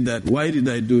 I did that. Why did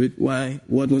I do it? Why?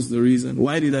 What was the reason?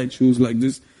 Why did I choose like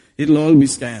this? It'll all be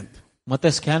scanned. ಮತ್ತೆ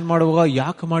scan ಮಾಡುವಾಗ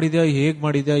ಯಾಕೆ ಮಾಡಿದ್ಯಾ, ಹೇಗ್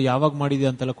ಮಾಡಿದ್ಯಾ, ಯಾವಾಗ ಮಾಡಿದ್ಯಾ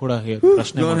ಅಂತೆಲ್ಲ ಕೂಡ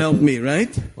ಪ್ರಶ್ನೆ. God help me,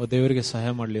 right? ದೇವರಿಗೆ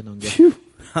ಸಹಾಯ ಮಾಡ್ಲಿ ನಮ್ಗೆ.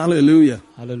 Hallelujah.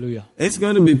 Hallelujah. It's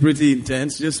going to be pretty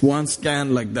intense, just one scan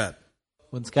like that.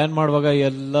 ಒಂದು ಸ್ಕ್ಯಾನ್ ಮಾಡುವಾಗ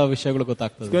ಎಲ್ಲಾ ವಿಷಯಗಳು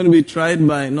ಗೊತ್ತಾಗ್ತದೆ. It's going to be tried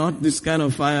by not this kind of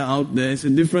fire out there. It's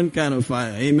a different kind of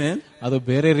fire. Amen. ಅದು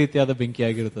ಬೇರೆ ರೀತಿಯಾದ ಬೆಂಕಿ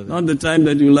ಆಗಿರುತ್ತದೆ. Not the time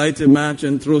that you light a match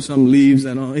and throw some leaves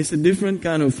and all. It's a different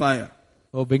kind of fire.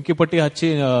 ಬೆಂಕಿ ಪಟ್ಟಿ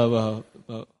ಹಚ್ಚಿ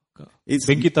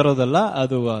ಬೆಂಕಿ ತರೋದಲ್ಲ,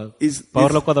 ಅದು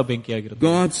ಪರಲೋಕದ ಬೆಂಕಿ ಆಗಿರುತ್ತೆ.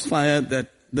 God's fire, that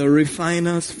the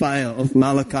refiner's fire of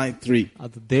Malachi 3.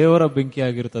 ಅದು ದೇವರ ಬೆಂಕಿ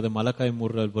ಆಗಿರುತ್ತದೆ. ಮಲಕಾಯಿ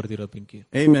 3ರಲ್ಲಿ ಬರೆದಿರೋ ಬೆಂಕಿ.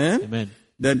 Amen. Amen.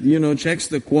 That, checks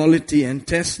the quality and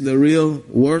tests the real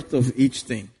worth of each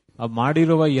thing.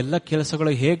 ಮಾಡಿರುವ ಎಲ್ಲ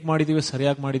ಕೆಲಸಗಳು ಹೇಗ್ ಮಾಡಿದೀವಿ,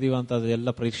 ಸರಿಯಾಗಿ ಮಾಡಿದೀವಿ ಅಂತ ಅದೆಲ್ಲ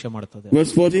ಪರೀಕ್ಷೆ ಮಾಡ್ತದೆ.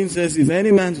 Verse 14 says, if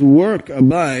any man's work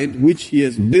abide, which he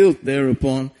has built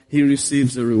thereupon, he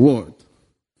receives a reward.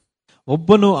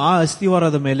 ಒಬ್ಬನು ಆ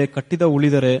ಅಸ್ತಿವಾರದ ಮೇಲೆ ಕಟ್ಟಿದ್ದು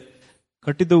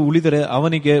ಉಳಿದರೆ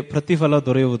ಅವನಿಗೆ ಪ್ರತಿಫಲ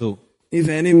ದೊರೆಯುವುದು. If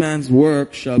any man's work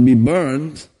shall be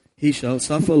burned, he shall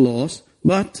suffer loss,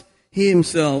 but he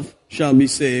himself shall be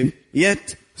saved, yet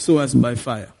so as by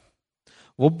fire.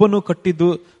 ಒಬ್ಬನು ಕಟ್ಟಿದ್ದು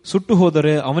ಸುಟ್ಟು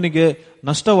ಹೋದರೆ ಅವನಿಗೆ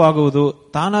ನಷ್ಟವಾಗುವುದು,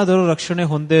 ತಾನಾದರೂ ರಕ್ಷಣೆ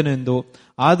ಹೊಂದೇನೆಂದು,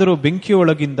 ಆದರೂ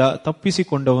ಬೆಂಕಿಯೊಳಗಿಂದ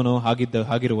ತಪ್ಪಿಸಿಕೊಂಡವನು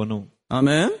ಆಗಿರುವನು.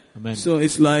 Amen. Amen. So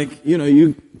it's like, you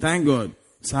thank God,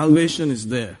 salvation is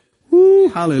there. Woo,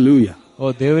 hallelujah.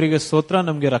 ಓ ದೇವರಿಗೆ ಸ್ತೋತ್ರ,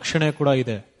 ನಮ್ಗೆ ರಕ್ಷಣೆ ಕೂಡ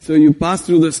ಇದೆ. So you pass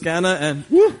through the scanner and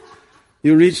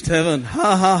you reached heaven.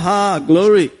 Ha ha ha,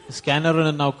 glory. Scanner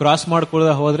ನಾವು ಕ್ರಾಸ್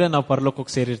ಮಾಡ್ಕೊಳ್ಳದೆ ಹೋದ್ರೆ ನಾವು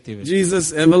ಪರಲೋಕಕ್ಕೆ ಸೇರಿರ್ತೀವಿ. Jesus'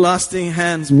 everlasting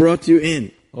hands brought you in.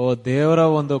 ಓ ದೇವರ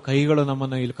ಒಂದು ಕೈಗಳು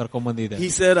ನಮ್ಮನ್ನ ಇಲ್ಲಿ ಕರ್ಕೊಂಡ್ ಬಂದಿದೆ. He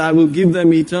said, I will give them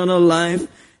eternal life.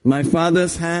 My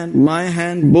Father's hand, my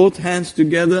hand, both hands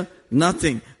together,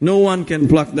 nothing. No one can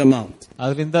pluck them out.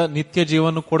 ಅದರಿಂದ ನಿತ್ಯ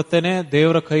ಜೀವನ ಕೊಡ್ತೇನೆ.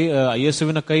 ದೇವರ ಕೈ,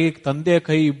 ಯೇಸುವಿನ ಕೈ, ತಂದೆಯ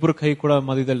ಕೈ, ಇಬ್ಬರು ಕೈ ಕೂಡ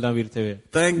ಮಧ್ಯದಲ್ಲಿ ನಾವಿರ್ತೇವೆ.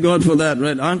 Thank God for that,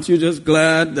 right? Aren't you just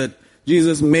glad that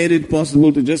Jesus made it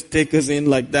possible to just take us in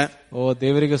like that? ಓ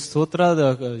ದೇವರಿಗೆ ಸ್ತೋತ್ರ,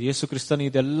 ಯೇಸು ಕ್ರಿಸ್ತನು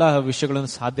ಇದೆಲ್ಲ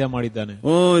ವಿಷಯಗಳನ್ನು ಸಾಧ್ಯ ಮಾಡಿದ್ದಾನೆ.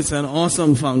 Oh, it's an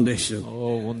awesome foundation. ಓ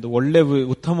ಒಂದು ಒಳ್ಳೆ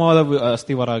ಉತ್ತಮವಾದ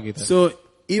ಅಸ್ತಿವಾರ ಆಗಿದೆ. So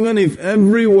even if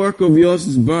every work of yours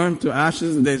is burned to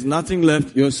ashes, there's nothing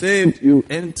left, you're saved, you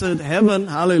entered heaven.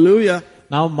 Hallelujah.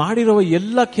 ನಾವು ಮಾಡಿರುವ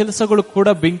ಎಲ್ಲ ಕೆಲಸಗಳು ಕೂಡ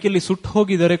ಬೆಂಕಿಯಲ್ಲಿ ಸುಟ್ಟು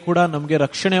ಹೋಗಿದರೆ ಕೂಡ ನಮಗೆ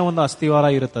ರಕ್ಷಣೆಯ ಒಂದು ಅಸ್ತಿವಾರ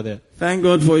ಇರುತ್ತದೆ. Thank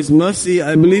God for His mercy.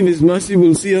 I believe His mercy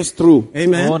will see us through.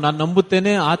 Amen. ಓ ನಾನು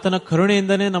ನಂಬುತ್ತೇನೆ, ಆತನ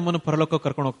ಕರುಣೆಯಿಂದನೇ ನಮ್ಮನ್ನು ಪರಲೋಕ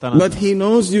ಕರ್ಕೊಂಡು ಹೋಗ್ತಾನೆ. But He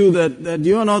knows you that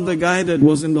you are not the guy that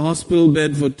was in the hospital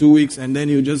bed for 2 weeks and then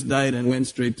you just died and went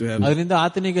straight to heaven. ಅದರಿಂದ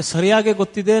ಆತನಿಗೆ ಸರಿಯಾಗಿ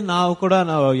ಗೊತ್ತಿದೆ, ನಾವು ಕೂಡ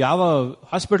ಯಾವ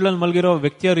ಹಾಸ್ಪಿಟಲ್ ಅಲ್ಲಿ ಮಲಗಿರೋ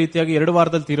ವ್ಯಕ್ತಿಯ ರೀತಿಯಾಗಿ 2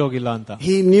 ವಾರದಲ್ಲಿ ತೀರೋಗಿಲ್ಲ ಅಂತ.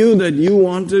 He knew that you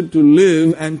wanted to live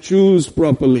and choose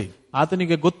properly.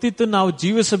 ಆತನಿಗೆ ಗೊತ್ತಿತ್ತು ನಾವು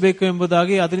ಜೀವಿಸಬೇಕು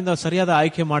ಎಂಬುದಾಗಿ, ಅದರಿಂದ ಸರಿಯಾದ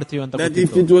ಆಯ್ಕೆ ಮಾಡ್ತೀವಿ ಅಂತ. That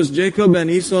if it was Jacob and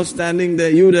Esau standing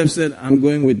there, you would have said, I'm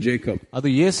going with Jacob. ಅದು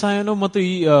ಏಸಾಯನು ಮತ್ತು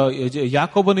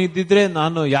ಯಾಕೋಬನು ಇದ್ದಿದ್ರೆ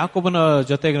ನಾನು ಯಾಕೋಬನ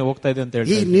ಜೊತೆಗೆ ಹೋಗ್ತಾ ಇದ್ದೆ ಅಂತ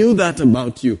ಹೇಳಿ. He knew that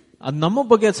about you. ಅದು ನಮ್ಮ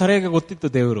ಬಗ್ಗೆ ಸರಿಯಾಗಿ ಗೊತ್ತಿತ್ತು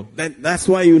ದೇವರು. That's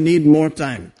why you need more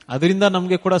time. ಅದರಿಂದ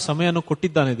ನಮ್ಗೆ ಕೂಡ ಸಮಯವನ್ನು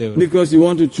ಕೊಟ್ಟಿದ್ದಾನೆ ದೇವರು. Because you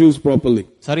want to choose properly.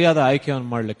 ಸರಿಯಾದ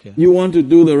ಆಯ್ಕೆಯನ್ನು ಮಾಡ್ಲಿಕ್ಕೆ. You want to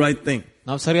do the right thing.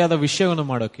 ನಾವು ಸರಿಯಾದ ವಿಷಯವನ್ನು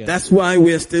ಮಾಡೋಕೆ. That's why we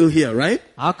are still here, right?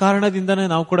 ಆ ಕಾರಣದಿಂದನೇ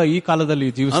ನಾವು ಕೂಡ ಈ ಕಾಲದಲ್ಲಿ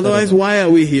ಜೀವಿಸ್ತಾ. Otherwise, why are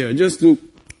we here? Just to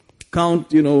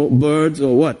count, birds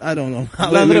or what? I don't know.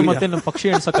 ಅಂದ್ರೆ ಮತ್ತೆ ನಮ್ಮ ಪಕ್ಷಿ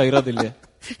ಎಣಿಸಕ ಇರೋದಿಲ್ಲ.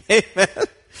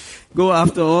 Go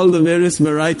after all the various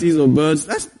varieties of birds.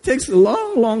 That takes a long,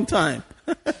 long time.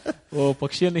 O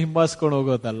ಪಕ್ಷಿಯನ್ನು ಹಿಂಬಾಲಿಸಿಕೊಂಡು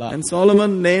ಹೋಗೋದಲ್ಲ. And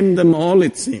Solomon named them all,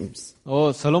 it seems. ಓ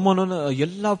ಸೊಲೊಮೋನನು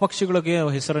ಎಲ್ಲಾ ಪಕ್ಷಿಗಳಿಗೆ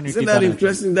ಹೆಸರನ್ನು ಇಟ್ಟಿದ್ದಾನೆ. Isn't that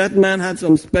interesting? That man had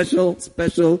some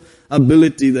special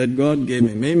ability that God gave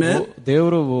him. Amen.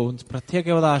 ದೇವರು ಒಂದು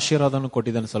ಪ್ರತ್ಯೇಕವಾದ ಆಶೀರ್ವಾದವನ್ನು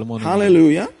ಕೊಟ್ಟಿದ್ದಾನೆ ಸೊಲೊಮೋನನಿಗೆ.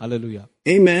 Hallelujah. Hallelujah.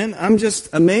 Amen. I'm just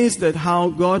amazed at how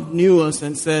God knew us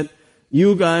and said,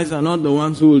 you guys are not the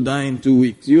ones who will die in 2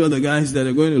 weeks. You are the guys that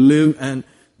are going to live and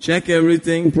check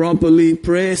everything properly,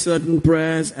 pray certain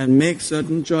prayers and make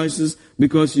certain choices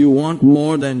because you want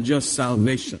more than just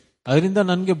salvation. ಅದರಿಂದ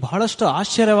ನನಗೆ ಬಹಳಷ್ಟು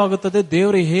ಆಶ್ಚರ್ಯವಾಗುತ್ತದೆ.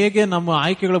 ದೇವರು ಹೇಗೆ ನಮ್ಮ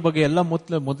ಆಯ್ಕೆಗಳ ಬಗ್ಗೆ ಎಲ್ಲ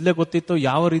ಮೊದಲೇ ಗೊತ್ತಿತ್ತು,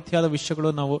 ಯಾವ ರೀತಿಯಾದ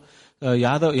ವಿಷಯಗಳು ನಾವು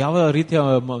ಯಾವ ರೀತಿಯ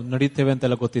ನಡೀತೇವೆ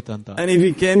ಅಂತೆಲ್ಲ ಗೊತ್ತಿತ್ತು ಅಂತ. And if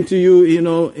He came to you,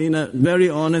 in a very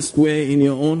honest way in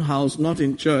your own house, not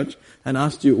in church, and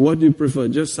asked you, what do you prefer,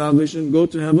 just salvation, go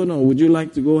to heaven, or would you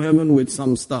like to go heaven with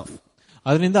some stuff?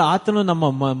 ಅದರಿಂದ ಆತನು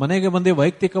ನಮ್ಮ ಮನೆಗೆ ಬಂದು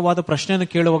ವೈಯಕ್ತಿಕವಾದ ಪ್ರಶ್ನೆಯನ್ನು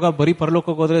ಕೇಳುವಾಗ ಬರೀ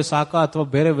ಪರಲೋಕಕ್ಕೆ ಹೋದ್ರೆ ಸಾಕಾ ಅಥವಾ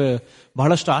ಬೇರೆ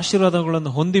ಬಹಳಷ್ಟು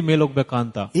ಆಶೀರ್ವಾದಗಳನ್ನು ಹೊಂದಿ ಮೇಲೋಗ್ಬೇಕಾ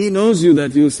ಅಂತ. He knows you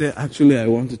that you say, actually I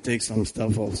want to take some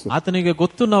stuff also. ಆತನಿಗೆ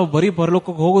ಗೊತ್ತು ನಾವು ಬರೀ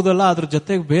ಪರಲೋಕಕ್ಕೆ ಹೋಗೋದಲ್ಲ, ಅದ್ರ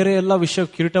ಜೊತೆಗೆ ಬೇರೆ ಎಲ್ಲ ವಿಷಯ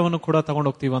ಕಿರೀಟವನ್ನು ಕೂಡ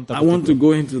ತಗೊಂಡು ಹೋಗ್ತೀವಿ ಅಂತ. I want to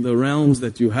go into the realms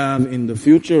that you have in the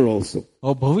future also.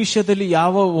 ಭವಿಷ್ಯದಲ್ಲಿ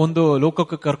ಯಾವ ಒಂದು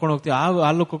ಲೋಕಕ್ಕೆ ಕರ್ಕೊಂಡು ಹೋಗ್ತೀವಿ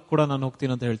ಆ ಲೋಕಕ್ಕೆ ಕೂಡ ನಾನು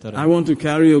ಹೋಗ್ತೀನಿ ಅಂತ ಹೇಳ್ತಾರೆ. I want to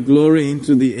carry your glory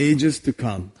into the ages to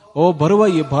come. ಓ ಬರುವ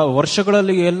ಈ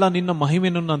ವರ್ಷಗಳಲ್ಲಿ ಎಲ್ಲ ನಿನ್ನ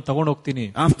ಮಹಿಮೆಯನ್ನು ನಾನು ತಗೊಂಡು ಹೋಗ್ತೀನಿ.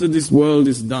 After this world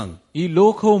is done, ಈ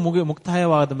ಲೋಕವು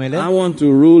ಮುಕ್ತಾಯವಾದ ಮೇಲೆ I want to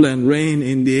rule and reign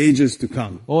in the ages to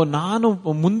come. ಓ ನಾನು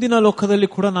ಮುಂದಿನ ಲೋಕದಲ್ಲಿ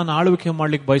ಕೂಡ ನಾನು ಆಳ್ವಿಕೆ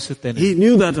ಮಾಡ್ಲಿಕ್ಕೆ ಬಯಸುತ್ತೇನೆ. He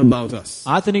knew that about us.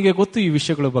 ಆತನಿಗೆ ಗೊತ್ತು ಈ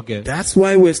ವಿಷಯಗಳ ಬಗ್ಗೆ. That's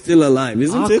why we're still alive,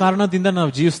 isn't it? ಆ ಕಾರಣದಿಂದ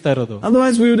ನಾವು ಜೀವಿಸ್ತಾ ಇರೋದು.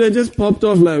 Otherwise we would have just popped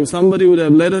off, like somebody would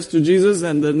have led us to Jesus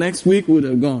and the next week would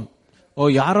have gone. ಓ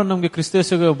ಯಾರೋ ನಮ್ಗೆ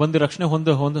ಕ್ರಿಸ್ತೇಶಗೆ ಬಂದು ರಕ್ಷಣೆ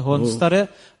ಹೊಂದಿಸ್ತಾರೆ,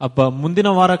 ಮುಂದಿನ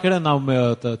ವಾರ ಕೆಳ ನಾವು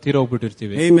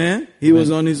ತೀರೋಗ್ಬಿಟ್ಟಿರ್ತೀವಿ. Amen. He was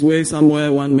on his way somewhere,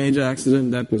 one major accident,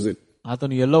 that was it.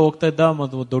 ಆತನು ಎಲ್ಲೋ ಹೋಗ್ತಾ ಇದ್ದ,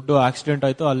 ಮತ್ತು ದೊಡ್ಡ ಆಕ್ಸಿಡೆಂಟ್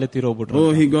ಆಯ್ತು, ಅಲ್ಲೇ ತೀರೋಗ್ಬಿಟ್ರು.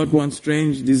 Oh, he got one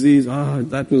strange disease.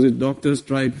 That was it. Doctors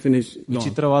tried, finished.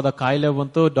 ವಿಚಿತ್ರವಾದ ಕಾಯಿಲೆ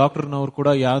ಬಂತು. ಡಾಕ್ಟರ್ನವರು ಕೂಡ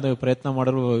ಯಾವುದೇ ಪ್ರಯತ್ನ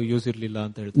ಮಾಡಲು ಯೂಸ್ ಇರ್ಲಿಲ್ಲ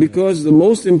ಅಂತ ಹೇಳ್ತಾರೆ. Because the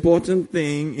most important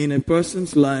thing in a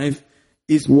person's life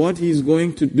is what he is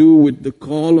going to do with the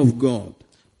call of God.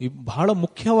 ಬಹಳ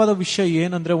ಮುಖ್ಯವಾದ ವಿಷಯ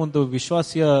ಏನಂದ್ರೆ, ಒಂದು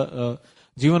ವಿಶ್ವಾಸಿಯ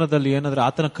ಜೀವನದಲ್ಲಿ ಏನಂದ್ರೆ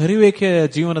ಆತನ ಕರಿವಿಕೆ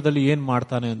ಜೀವನದಲ್ಲಿ ಏನ್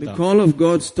ಮಾಡ್ತಾನೆ ಅಂತ. The call of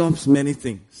God stops many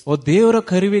things. ದೇವರ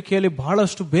ಕರಿವಿಕೆಯಲ್ಲಿ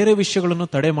ಬಹಳಷ್ಟು ಬೇರೆ ವಿಷಯಗಳನ್ನು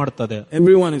ತಡೆ ಮಾಡುತ್ತದೆ.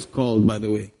 Everyone is called, by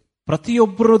the way.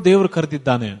 ಪ್ರತಿಯೊಬ್ಬರು ದೇವರು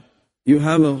ಕರೆದಿದ್ದಾನೆ. You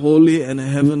have a holy and a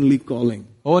heavenly calling.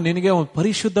 ನಿನಗೆ ಒಂದು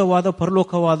ಪರಿಶುದ್ಧವಾದ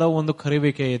ಪರಲೋಕವಾದ ಒಂದು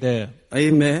ಕರಿವಿಕೆ ಇದೆ.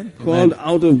 Amen. Called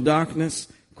out of darkness,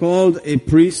 called a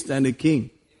priest and a king.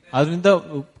 ಅದರಿಂದ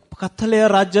ಕತ್ತಲೆಯ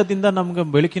ರಾಜ್ಯದಿಂದ ನಮ್ಗೆ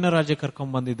ಬೆಳಕಿನ ರಾಜ್ಯ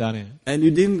ಕರ್ಕೊಂಡ್ ಬಂದಿದ್ದಾನೆ. And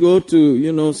you didn't go to,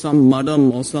 some madam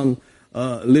or some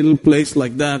little place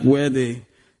like that where they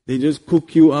just cook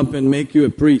you up and make you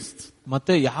a priest.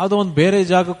 ಮತ್ತೆ ಯಾವ್ದೋ ಒಂದು ಬೇರೆ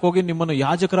ಜಾಗಕ್ಕೆ ಹೋಗಿ ನಿಮ್ಮನ್ನು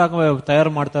ಯಾಜಕರಾಗ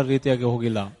ತಯಾರು ಮಾಡ್ತಾ ರೀತಿಯಾಗಿ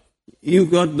ಹೋಗಿಲ್ಲ. You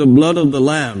got the blood of the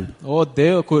lamb.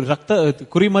 ರಕ್ತ,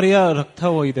 ಕುರಿಮರಿಯ ರಕ್ತ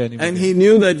ಇದೆ. And he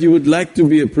knew that you would like to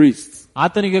be a priest.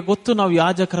 ಆತನಿಗೆ ಗೊತ್ತು ನಾವು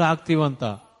ಯಾಜಕರ ಆಗ್ತೀವಂತ.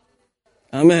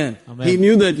 Amen. He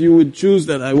knew that you would choose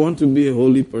that I want to be a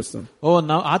holy person.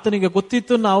 ಆತನಿಗೆ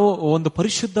ಗೊತ್ತಿತ್ತು ನಾವು ಒಂದು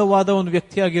ಪರಿಶುದ್ಧವಾದ ಒಂದು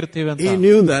ವ್ಯಕ್ತಿಯಾಗಿರ್ತೀವಿ ಅಂತ. He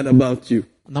knew that about you.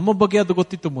 ನಮ್ಮ ಬಗ್ಗೆ ಅದು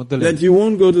ಗೊತ್ತಿತ್ತು ಮೊದಲೇ. That you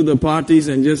won't go to the parties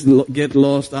and just get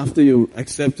lost after you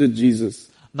accepted Jesus.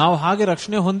 ನಾವು ಹಾಗೆ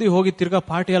ರಕ್ಷಣೆ ಹೊಂದಿ ಹೋಗಿ ತಿರ್ಗಾ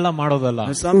ಪಾರ್ಟಿ ಎಲ್ಲ ಮಾಡೋದಲ್ಲ.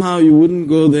 And somehow you wouldn't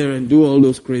go there and do all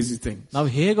those crazy things. ನಾವು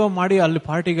ಹೇಗೋ ಮಾಡಿ ಅಲ್ಲಿ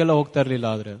ಪಾರ್ಟಿಗೆಲ್ಲ ಹೋಗ್ತಾ ಇರ್ಲಿಲ್ಲ.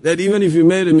 ಆದ್ರೆ that even if you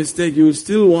made a mistake, you would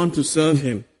still want to serve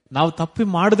him. ನಾವು ತಪ್ಪಿ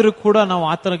ಮಾಡಿದ್ರು ಕೂಡ ನಾವು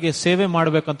ಆತನಿಗೆ ಸೇವೆ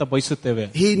ಮಾಡಬೇಕಂತ ಬಯಸುತ್ತೇವೆ.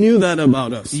 He knew that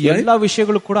about us. ಈ ಎಲ್ಲಾ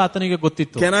ವಿಷಯಗಳು ಕೂಡ ಆತನಿಗೆ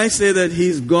ಗೊತ್ತಿತ್ತು. Can I say that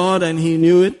he's God and he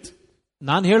knew it?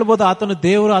 ನಾನು ಹೇಳ್ಬೋದು ಆತನು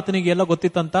ದೇವರು, ಆತನಿಗೆ ಎಲ್ಲ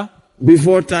ಗೊತ್ತಿತ್ತಂತ.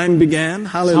 Before time began.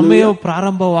 Hallelujah. ಸಮಯ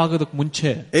ಪ್ರಾರಂಭವಾಗೋದಕ್ಕೆ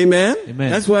ಮುಂಚೆ. Amen.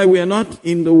 That's why we are not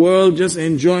in the world just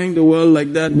enjoying the world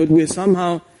like that, but we're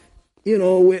somehow,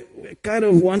 we're kind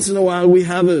of once in a while we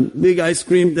have a big ice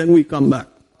cream, then we come back.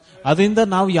 ಅದರಿಂದ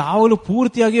ನಾವು ಯಾವಾಗಲೂ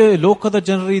ಪೂರ್ತಿಯಾಗಿ ಲೋಕದ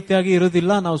ಜನರ ರೀತಿಯಾಗಿ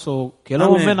ಇರೋದಿಲ್ಲ. ನಾವು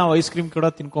ಕೆಲವೊಮ್ಮೆ ನಾವು ಐಸ್ ಕ್ರೀಮ್ ಕೂಡ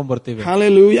ತಿನ್ಕೊಂಡ್ ಬರ್ತೀವಿ.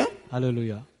 Hallelujah.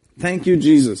 Hallelujah. Thank you,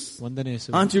 Jesus. ವಂದನೆ ಯೇಸು.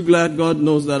 Aren't you glad God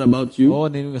knows that about you?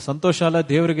 ನಿಮಗೆ ಸಂತೋಷ ಅಲ್ಲ,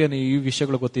 ದೇವರಿಗೆ ಈ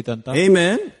ವಿಷಯಗಳು ಗೊತ್ತಿತ್ತಂತ.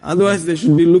 Amen. Otherwise they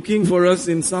should be looking for us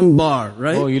in some bar,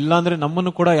 right? ಇಲ್ಲಾಂದ್ರೆ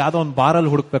ನಮ್ಮನ್ನು ಕೂಡ ಯಾವ್ದೋ ಒಂದು ಬಾರ್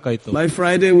ಅಲ್ಲಿ ಹುಡುಕ್ಬೇಕಾಯ್ತು. By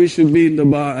Friday we should be in the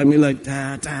bar. I mean, like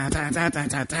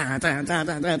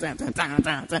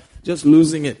just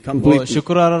losing it completely.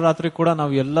 ಶುಕ್ರವಾರ ರಾತ್ರಿ ಕೂಡ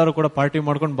ನಾವು ಎಲ್ಲರೂ ಕೂಡ ಪಾರ್ಟಿ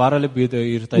ಮಾಡ್ಕೊಂಡು ಬಾರ್ ಅಲ್ಲಿ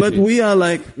ಇರ್ತಾ ಇದ್ವಿ. But we are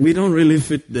like, we don't really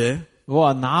fit there.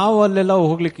 ನಾವು ಅಲ್ಲೆಲ್ಲ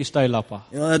ಹೋಗ್ಲಿಕ್ಕೆ ಇಷ್ಟ ಇಲ್ಲಪ್ಪ.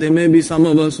 There may be some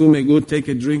of us who may go take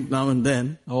a drink now and then.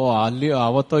 ಅಲ್ಲಿ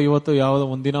ಅವತ್ತೋ ಇವತ್ತು ಯಾವ್ದೋ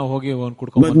ಒಂದಿನ ಹೋಗಿ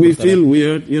ಕುಡ್ಕೊಂಡು. But we feel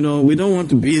weird, we don't want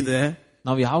to be there.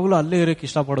 ನಾವು ಯಾವಾಗಲೂ ಅಲ್ಲೇ ಇರಕ್ಕೆ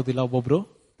ಇಷ್ಟ ಪಡೋದಿಲ್ಲ ಒಬ್ಬೊಬ್ರು.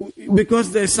 Because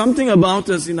there's something about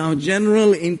us in our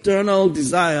general internal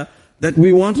desire that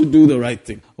we want to do the right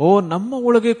thing. ನಮ್ಮ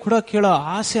ಒಳಗೆ ಕೂಡ ಕೇಳೋ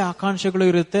ಆಸೆ ಆಕಾಂಕ್ಷೆಗಳು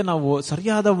ಇರುತ್ತೆ, ನಾವು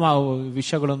ಸರಿಯಾದ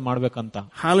ವಿಷಯಗಳನ್ನು ಮಾಡ್ಬೇಕಂತ.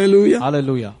 Hallelujah.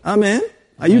 Hallelujah. Amen.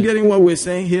 Are you getting what we're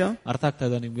saying here? ಅರ್ಥ ಆಗ್ತಾ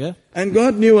ಇದೆ ನಿಮ್ಗೆ? And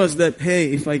God knew us that, hey,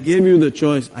 if I gave you the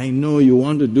choice, I know you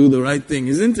want to do the right thing,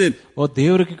 isn't it?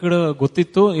 ದೇವರಿಗೆ ಕೂಡ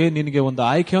ಗೊತ್ತಿತ್ತು, ನಿನಗೆ ಒಂದು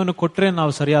ಆಯ್ಕೆಯನ್ನು ಕೊಟ್ರೆ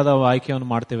ನಾವು ಸರಿಯಾದ ಆಯ್ಕೆಯನ್ನು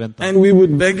ಮಾಡ್ತೇವೆ ಅಂತ. And we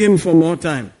would beg him for more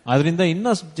time. ಅದರಿಂದ ಇನ್ನ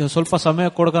ಸ್ವಲ್ಪ ಸಮಯ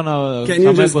ಕೊಡೋಣ. Can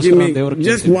you just give me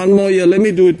just one more year? Let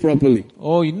me do it properly.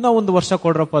 ಇನ್ನ ಒಂದು ವರ್ಷ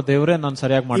ಕೊಡ್ರಪ್ಪ ದೇವರೇ, ನಾನು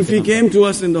ಸರಿಯಾಗಿ ಮಾಡ್ತೀನಿ. If he came to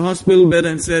us in the hospital bed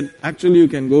and said, actually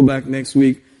you can go back next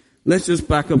week, let's just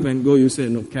pack up and go. You say,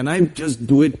 no, can I just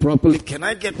do it properly? Can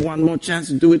I get one more chance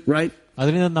to do it right?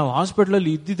 ಅದರಿಂದ ನಾವು hospital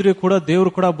ಅಲ್ಲಿ ಇದ್ದಿದ್ರೆ ಕೂಡ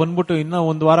ದೇವ್ರು ಕೂಡ ಬಂದ್ಬಿಟ್ಟು ಇನ್ನ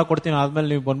ಒಂದು ವಾರ ಕೊಡ್ತೀನಿ, ಆದ್ಮೇಲೆ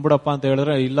ನೀವು ಬಂದ್ಬಿಡಪ್ಪ ಅಂತ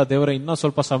ಹೇಳಿದ್ರೆ, ಇಲ್ಲ ದೇವರೇ ಇನ್ನೂ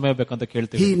ಸ್ವಲ್ಪ ಸಮಯ ಬೇಕಂತ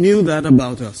ಕೇಳ್ತೀವಿ. He knew that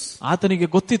about us. ಆತನಿಗೆ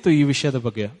ಗೊತ್ತಿತ್ತು ಈ ವಿಷಯದ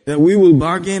ಬಗ್ಗೆ. That we will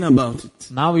bargain about it.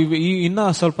 ನಾವು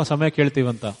ಇನ್ನ ಸ್ವಲ್ಪ ಸಮಯ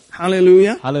ಕೇಳ್ತೀವಂತ.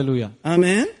 Hallelujah. Hallelujah.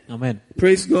 Amen. Amen.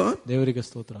 Praise God. ದೇವರಿಗೆ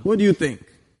ಸ್ತೋತ್ರ. What do you think?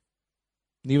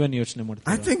 ನೀವೇನು ಯೋಚನೆ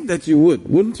ಮಾಡ್ತೀರಾ? I think that you would,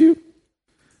 wouldn't you?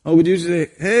 Or would you say,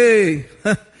 hey,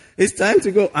 it's time to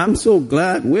go. I'm so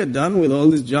glad we're done with all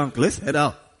this junk. Let's head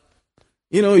out.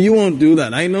 You won't do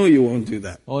that. I know you won't do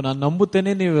that. ನಾನು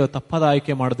ನಂಬುತ್ತೇನೆ ನೀವು ತಪ್ಪಾದ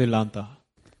ಆಯ್ಕೆ ಮಾಡೋದಿಲ್ಲ ಅಂತ.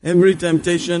 Every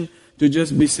temptation to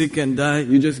just be sick and die,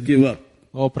 you just give up.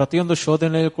 ಪ್ರತಿಯೊಂದು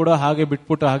ಶೋಧನೆ ಕೂಡ ಹಾಗೆ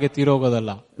ಬಿಟ್ಬಿಟ್ಟು ಹಾಗೆ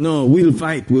ತೀರೋಗೋದಲ್ಲ. No, we'll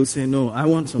fight. We'll say, no, I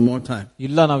want some more time.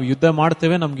 ಇಲ್ಲ, ನಾವು ಯುದ್ಧ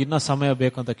ಮಾಡ್ತೇವೆ, ನಮ್ಗೆ ಇನ್ನ ಸಮಯ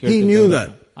ಬೇಕಂತ ಕೇಳ್ತೀವಿ. He knew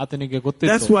that. ಆತನಿಗೆ ಗೊತ್ತಿತ್ತು.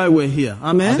 That's why we're here.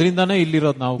 Amen. ಅದರಿಂದಾನೇ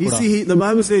ಇಲ್ಲಿರೋದು ನಾವು ಕೂಡ. You see, the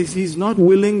Bible says he's not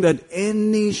willing that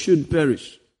any should perish.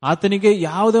 ಆತನಿಗೆ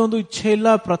ಯಾವುದೇ ಒಂದು ಇಚ್ಛೆ ಇಲ್ಲ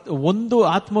ಒಂದು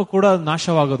ಆತ್ಮ ಕೂಡ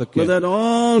ನಾಶವಾಗೋದಕ್ಕೆ. But that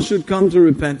all should come to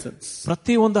repentance.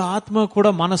 ಪ್ರತಿ ಒಂದು ಆತ್ಮ ಕೂಡ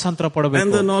ಮಾನಸಾಂತರ ಪಡಬೇಕು.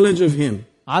 And the knowledge of him.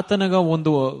 ಆತನಿಗೆ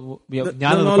ಒಂದು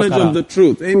ಜ್ಞಾನದ knowledge of the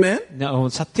truth. Amen.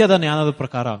 ಸತ್ಯದ ಜ್ಞಾನದ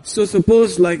ಪ್ರಕಾರ. So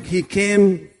suppose like he came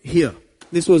here.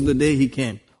 This was the day he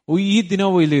came. ಈ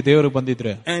ದಿನವೂ ಇಲ್ಲಿ ದೇವರು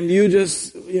ಬಂದಿದ್ರೆ. And you just,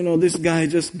 this guy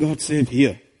just got saved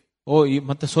here.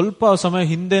 ಮತ್ತೆ ಸ್ವಲ್ಪ ಸಮಯ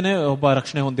ಹಿಂದೆನೆ ಒಬ್ಬ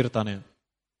ರಕ್ಷಣೆ ಹೊಂದಿರ್ತಾನೆ.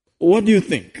 What do you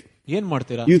think? ಏನ್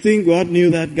ಮಾಡ್ತೀರಾ? You think God knew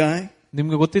that guy?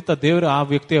 ನಿಮ್ಗೆ ಗೊತ್ತಿತ್ತ ದೇವರು ಆ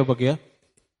ವ್ಯಕ್ತಿಯ ಬಗ್ಗೆ?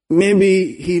 Maybe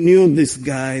he knew this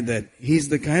guy, that he's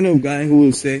the kind of guy who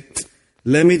will say,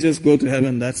 let me just go to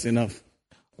heaven, that's enough.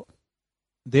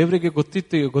 ದೇವರಿಗೆ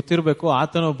ಗೊತ್ತಿರಬೇಕು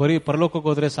ಆತನು ಬರೀ ಪರಲೋಕಕ್ಕೆ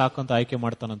ಹೋದ್ರೆ ಸಾಕಂತ ಆಯ್ಕೆ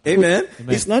ಮಾಡ್ತಾನಂತ. Amen.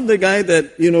 He's not the guy that,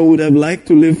 would have liked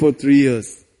to live for 3 years.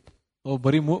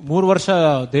 ಬರೀ 3 ವರ್ಷ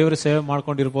ದೇವರ ಸೇವೆ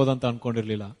ಮಾಡ್ಕೊಂಡಿರ್ಬೋದು ಅಂತ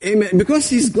ಅನ್ಕೊಂಡಿರ್ಲಿಲ್ಲ. Amen. Because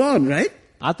he's God, right?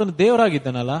 ಆತನು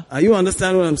ದೇವರಾಗಿದ್ದಾನಲ್ಲ. Are you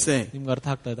understand what I'm saying? ನಿಮ್ಗೆ ಅರ್ಥ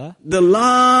ಆಗ್ತಾ ಇದಾ? The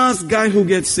last guy who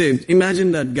gets saved,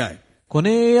 imagine that guy.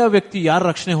 ಕೊನೆಯ ವ್ಯಕ್ತಿ ಯಾರು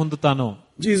ರಕ್ಷಣೆ ಹೊಂದುತ್ತಾನೋ,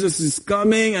 Jesus is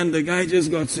coming and the guy just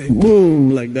got saved. Boom,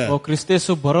 like that.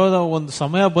 ಕ್ರಿಸ್ತೇಸು ಬರೋದ ಒಂದು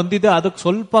ಸಮಯ ಬಂದಿದೆ, ಅದಕ್ಕೆ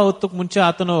ಸ್ವಲ್ಪ ಹೊತ್ತಕ್ಕೆ ಮುಂಚೆ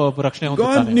ಆತನು ರಕ್ಷಣೆ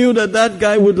ಹೊಂದುತ್ತಾನೆ. God knew that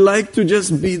guy would like to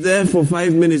just be there for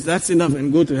 5 minutes. That's enough and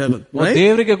go to heaven. Right?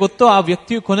 ದೇವರಿಗೆ ಗೊತ್ತು ಆ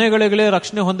ವ್ಯಕ್ತಿ ಕೊನೆಗಳಿಗೆ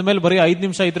ರಕ್ಷಣೆ ಹೊಂದ ಮೇಲೆ ಬರೀ 5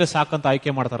 ನಿಮಿಷ ಇದ್ರೆ ಸಾಕಂತ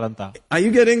ಆಯ್ಕೆ ಮಾಡ್ತಾರಂತ. Are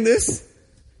you getting this?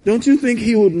 Don't you think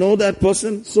he would know that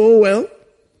person so well?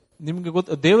 ನಿಮ್ಗೆ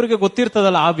ದೇವರಿಗೆ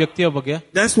ಗೊತ್ತಿರ್ತದಲ್ಲ ಆ ವ್ಯಕ್ತಿಯ ಬಗ್ಗೆ.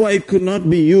 That's why it could not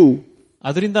be you.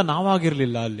 ಅದರಿಂದ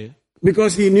ನಾವಾಗಿರ್ಲಿಲ್ಲ ಅಲ್ಲಿ.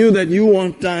 Because he knew that you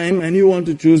want time and you want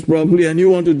to choose properly and you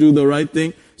want to do the right thing.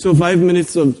 So 5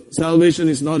 minutes of salvation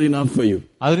is not enough for you.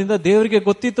 ಅದರಿಂದ ದೇವರಿಗೆ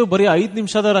ಗೊತ್ತಿತ್ತು ಬರೀ 5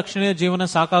 ನಿಮಿಷದ ರಕ್ಷಣೆ ಜೀವನ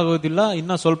ಸಾಕಾಗೋದಿಲ್ಲ,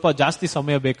 ಇನ್ನ ಸ್ವಲ್ಪ ಜಾಸ್ತಿ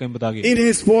ಸಮಯ ಬೇಕು ಎಂಬುದಾಗಿ. In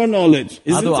his foreknowledge,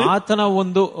 ಅದು ಆತನ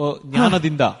ಒಂದು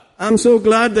ಜ್ಞಾನದಿಂದ. I'm so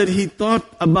glad that he thought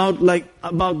about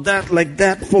that like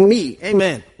that for me.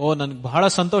 Amen. ನನಗೆ ಬಹಳ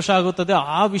ಸಂತೋಷ ಆಗುತ್ತದೆ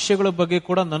ಆ ವಿಷಯಗಳ ಬಗ್ಗೆ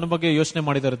ಕೂಡ ನನ್ನ ಬಗ್ಗೆ ಯೋಚನೆ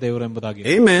ಮಾಡಿದ್ದಾರೆ ದೇವರು ಎಂಬುದಾಗಿ.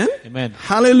 Amen. Amen.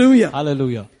 Hallelujah.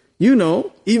 Hallelujah.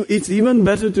 It's even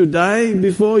better to die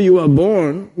before you are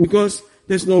born because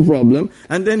there's no problem.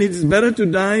 And then it is better to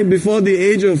die before the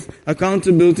age of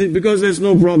accountability because there's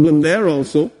no problem there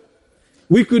also.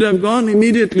 We could have gone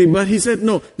immediately, but he said,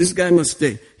 no, this guy must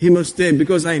stay. He must stay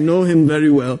because I know him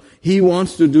very well. He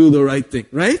wants to do the right thing,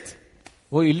 right?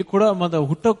 ಇಲ್ಲಿ ಕೂಡ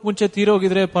ಹುಟ್ಟೋಕ್ ಮುಂಚೆ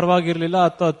ತೀರೋಗಿದ್ರೆ ಪರವಾಗಿರ್ಲಿಲ್ಲ,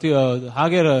 ಅಥವಾ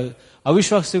ಹಾಗೆ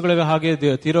ಅವಿಶ್ವಾಸಿಗಳಿಗೆ ಹಾಗೆ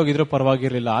ತೀರೋಗಿದ್ರೆ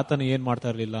ಪರವಾಗಿರ್ಲಿಲ್ಲ, ಆತನ ಏನ್ ಮಾಡ್ತಾ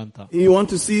ಇರ್ಲಿಲ್ಲ ಅಂತ. You want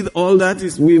to see all that?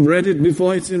 We've read it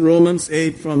before. It's in Romans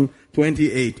 8 from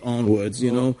 28 onwards.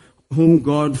 Whom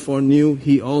God foreknew,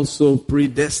 he also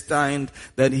predestined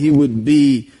that he would be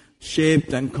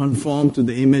shaped and conformed to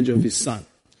the image of his son.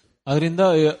 ಅದರಿಂದ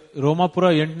ರೋಮಾಪುರ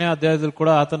 8ನೇ ಅಧ್ಯಾಯದಲ್ಲಿ ಕೂಡ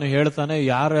ಆತನು ಹೇಳ್ತಾನೆ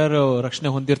ಯಾರ್ಯಾರು ರಕ್ಷಣೆ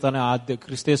ಹೊಂದಿರ್ತಾನೆ ಆ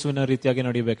ಕ್ರಿಸ್ತೇಸುವಿನ ರೀತಿಯಾಗಿ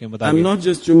ನಡಿಬೇಕೆಂಬುದಾಗಿ. I'm not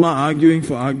just arguing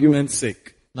for argument's sake.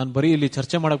 ನಾನು ಬರೀ ಇಲ್ಲಿ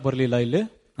ಚರ್ಚೆ ಮಾಡಕ್ ಬರ್ಲಿಲ್ಲ ಇಲ್ಲಿ.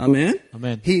 Amen.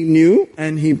 Amen. He knew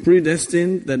and he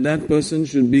predestined that person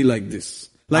should be like this,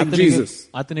 like Jesus.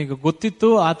 ಆತನಿಗೆ ಗೊತ್ತಿತ್ತು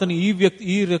ಆತನು ಈ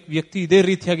ವ್ಯಕ್ತಿ ಇದೇ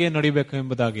ರೀತಿಯಾಗಿ ನಡಿಬೇಕು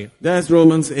ಎಂಬುದಾಗಿ. That's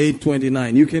Romans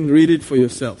 8:29. You can read it for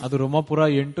yourself. ಅದು ರೋಮಾಪುರ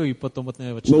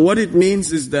 8:29ನೇ ವಚನ. But what it means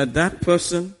is that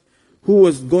person who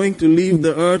was going to leave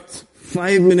the earth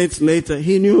 5 minutes later,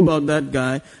 he knew about that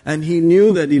guy and he knew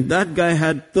that if that guy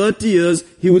had 30 years,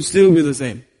 he would still be the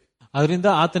same. ಅದರಿಂದ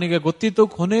ಆತನಿಗೆ ಗೊತ್ತಿತ್ತು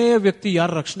ಕೊನೆಯ ವ್ಯಕ್ತಿ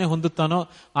ಯಾರು ರಕ್ಷಣೆ ಹೊಂದುತ್ತಾನೋ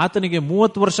ಆತನಿಗೆ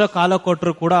 30 ವರ್ಷ ಕಾಲ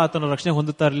ಕೊಟ್ಟರು ಕೂಡ ಆತನ ರಕ್ಷಣೆ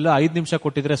ಹೊಂದುತ್ತಾ ಇರಲಿಲ್ಲ, 5 ನಿಮಿಷ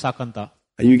ಕೊಟ್ಟಿದ್ರೆ ಸಾಕಂತ.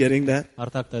 Are you getting that?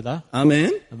 ಅರ್ಥ ಆಗ್ತಾ ಇದಾ? Amen.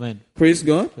 Amen. Praise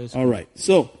God. All right.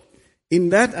 So, in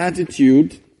that attitude,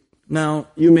 now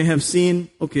you may have seen,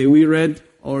 okay, we read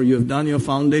or you have done your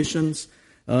foundations,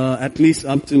 at least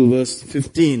up till verse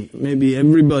 15. Maybe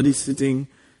everybody sitting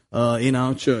in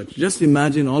our church. Just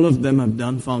imagine all of them have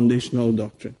done foundational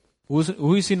doctrine.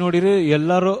 ಊಹಿಸಿ ನೋಡಿರಿ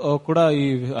ಎಲ್ಲರೂ ಕೂಡ ಈ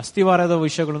ಅಸ್ಥಿವಾರದ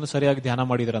ವಿಷಯಗಳನ್ನು ಸರಿಯಾಗಿ ಧ್ಯಾನ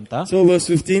ಮಾಡಿದ್ರಂತ. So verse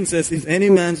 15 says, if any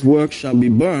man's work shall be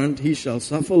burned, he shall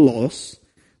suffer loss,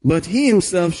 but he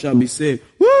himself shall be saved.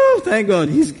 Woo! Thank God.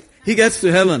 He gets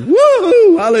to heaven. Woo!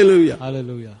 Hallelujah.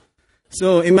 Hallelujah. So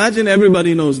imagine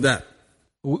everybody knows that.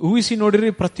 ಊಹಿಸಿ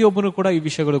ನೋಡಿರಿ ಪ್ರತಿಯೊಬ್ಬನು ಕೂಡ ಈ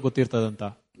ವಿಷಯಗಳು ಗೊತ್ತಿರ್ತದಂತ.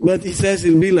 But he says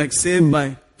he'll be like saved by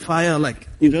fire, like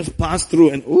you just pass through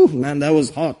and man, that was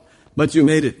hot, but you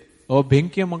made it.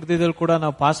 ಬೆಂಕಿಯ ಮಧ್ಯದಲ್ಲಿ ಕೂಡ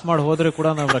ನಾವು ಪಾಸ್ ಮಾಡಿ ಹೋದ್ರೆ ಕೂಡ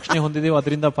ನಾವು ರಕ್ಷಣೆ ಹೊಂದಿದೀವಿ,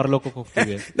 ಅದರಿಂದ ಪರಲೋಕಕ್ಕೆ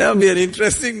ಹೋಗ್ತೀವಿ. That would be an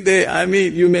interesting day. I mean,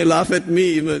 you may laugh at me.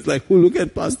 It's like, look at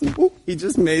Pastor. He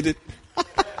just made it.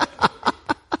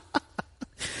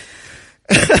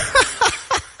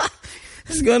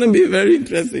 It's going to be very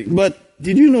interesting. But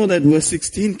did you know that verse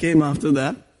 16 came after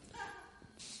that?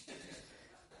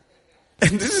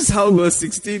 And this is how verse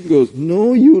 16 goes. Know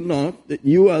you not that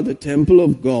you are the temple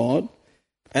of God,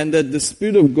 and that the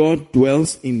Spirit of God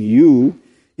dwells in you?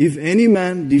 If any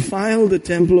man defile the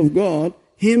temple of God,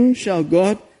 him shall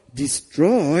God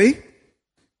destroy.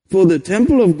 For the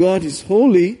temple of God is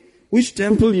holy, which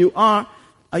temple you are.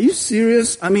 Are you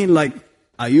serious? I mean,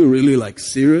 are you really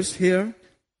serious here?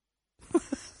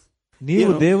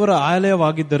 ನೀವು ದೇವರ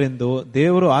ಆಲಯವಾಗಿದ್ದರೆಂದು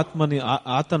ದೇವರು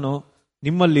ಆತನು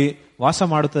ನಿಮ್ಮಲ್ಲಿ ವಾಸ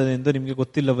ಮಾಡುತ್ತದೆ ಎಂದು ನಿಮಗೆ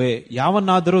ಗೊತ್ತಿಲ್ಲವೇ?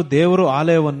 ಯಾವನ್ನಾದರೂ ದೇವರು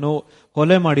ಆಲಯವನ್ನು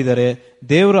ಹೊಲೆ ಮಾಡಿದರೆ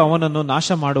ದೇವರು ಅವನನ್ನು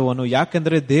ನಾಶ ಮಾಡುವನು.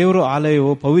 ಯಾಕೆಂದರೆ ದೇವರು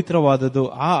ಆಲಯವು ಪವಿತ್ರವಾದದ್ದು,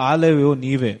 ಆ ಆಲಯವು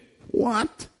ನೀವೇ.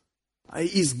 What?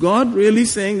 Is God really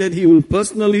saying that he will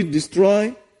personally destroy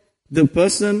the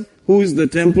person who is the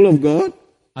temple of God?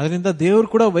 ಅದರಿಂದ ದೇವರು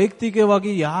ಕೂಡ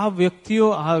ವೈಯಕ್ತಿಕವಾಗಿ ಯಾವ ವ್ಯಕ್ತಿಯೋ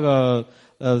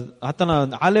ಆತನ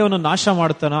ಆಲಯವನ್ನು ನಾಶ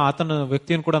ಮಾಡ್ತಾನ, ಆತನ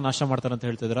ವ್ಯಕ್ತಿಯನ್ನು ಕೂಡ ನಾಶ ಮಾಡ್ತಾನ ಅಂತ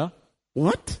ಹೇಳ್ತಿದ್ರ?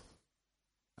 What?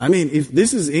 I mean, if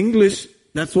this is English,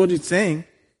 that's what it's saying.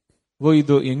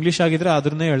 ಇದು ಇಂಗ್ಲಿಷ್ ಆಗಿದ್ರೆ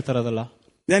ಅದನ್ನೇ ಹೇಳ್ತಾರದಲ್ಲ.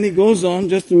 Then he goes on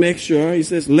just to make sure. He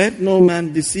says, let no man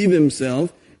deceive himself.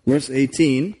 Verse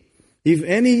 18. If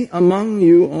any among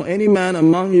you or any man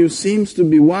among you seems to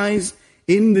be wise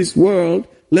in this world,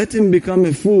 let him become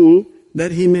a fool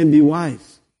that he may be wise.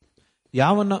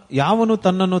 ಯಾವನು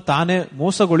ತನ್ನನ್ನು ತಾನೇ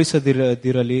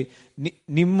ಮೋಸಗೊಳಿಸದಿರಲಿ,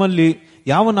 ನಿಮ್ಮಲ್ಲಿ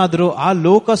ಯಾವನಾದರೂ ಆ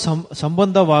ಲೋಕ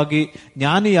ಸಂಬಂಧವಾಗಿ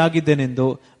ಜ್ಞಾನಿಯಾಗಿದ್ದೇನೆಂದು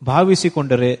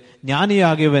ಭಾವಿಸಿಕೊಂಡರೆ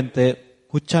ಜ್ಞಾನಿಯಾಗಿವೆಂತೆ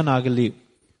ಹುಚ್ಚನಾಗಲಿ.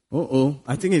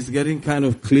 I think it's getting kind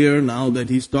of clear now that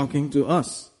he's talking to us.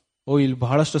 ಇಲ್ಲಿ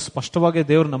ಬಹಳಷ್ಟು ಸ್ಪಷ್ಟವಾಗಿ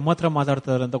ದೇವರು ನಮ್ಮ ಹತ್ರ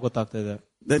ಮಾತಾಡ್ತಾರೆ ಅಂತ ಗೊತ್ತಾಗ್ತಾ ಇದೆ.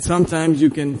 That sometimes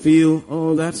you can feel,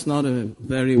 that's not a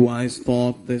very wise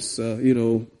thought. This,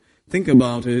 think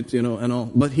about it, and all.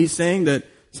 But he's saying that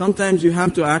sometimes you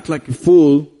have to act like a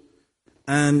fool,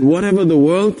 and whatever the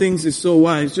world thinks is so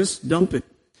wise, just dump it.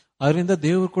 ಅದರಿಂದ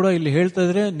ದೇವರು ಕೂಡ ಇಲ್ಲಿ ಹೇಳ್ತಾ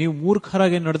ಇದ್ರೆ, ನೀವು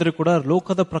ಮೂರ್ಖರಾಗಿ ನಡೆದ್ರೆ ಕೂಡ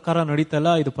ಲೋಕದ ಪ್ರಕಾರ ನಡೀತಾ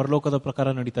ಇಲ್ಲ, ಇದು ಪರಲೋಕದ ಪ್ರಕಾರ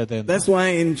ನಡೀತಾ ಇದೆ. That's why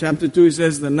in chapter 2 he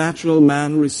says, the natural man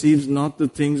receives not the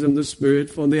things of the spirit,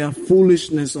 for they are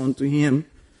foolishness unto him.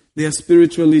 They are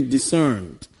spiritually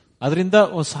discerned. ಅದರಿಂದ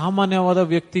ಸಾಮಾನ್ಯವಾದ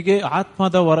ವ್ಯಕ್ತಿಗೆ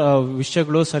ಆತ್ಮದ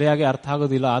ವಿಷಯಗಳು ಸರಿಯಾಗಿ ಅರ್ಥ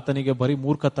ಆಗೋದಿಲ್ಲ, ಆತನಿಗೆ ಬರೀ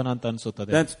ಮೂರ್ಖತನ ಅಂತ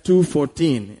ಅನ್ಸುತ್ತದೆ. That's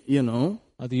 2:14,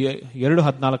 ಅದು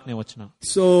 2:14 ವಚನ.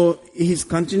 So he's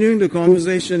continuing the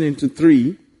conversation into 3.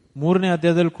 3ನೇ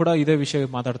ಅಧ್ಯಾಯದಲ್ಲಿ ಕೂಡ ಇದೇ ವಿಷಯ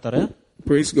ಮಾತಾಡ್ತಾರೆ.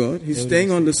 Praise God. He's staying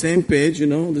on the same page,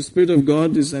 The Spirit of God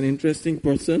is an interesting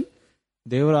person.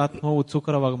 ದೇವರ ಆತ್ಮವು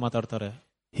ಉತ್ಸುಕರವಾಗಿ ಮಾತಾಡ್ತಾರೆ.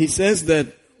 He says that,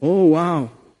 oh wow,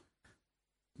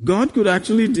 God could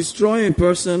actually destroy a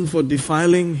person for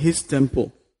defiling his temple.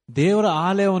 ದೇವರ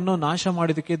ಆಲಯವನ್ನು ನಾಶ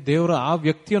ಮಾಡಿದಕ್ಕೆ ದೇವರ ಆ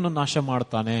ವ್ಯಕ್ತಿಯನ್ನು ನಾಶ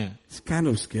ಮಾಡ್ತಾನೆ. It's kind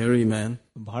of scary, man.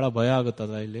 ಬಹಳ ಭಯ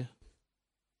ಆಗುತ್ತದ ಇಲ್ಲಿ.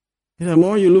 The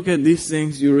more you look at these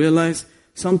things, you realize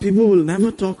some people will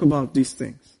never talk about these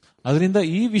things. ಅದರಿಂದ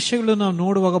ಈ ವಿಷಯಗಳು ನಾವು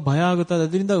ನೋಡುವಾಗ ಭಯ ಆಗುತ್ತದೆ.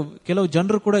 ಅದರಿಂದ ಕೆಲವು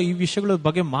ಜನರು ಕೂಡ ಈ ವಿಷಯಗಳ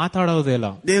ಬಗ್ಗೆ ಮಾತಾಡೋದೇ ಇಲ್ಲ.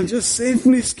 They'll just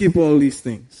safely skip all these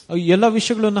things. ಎಲ್ಲ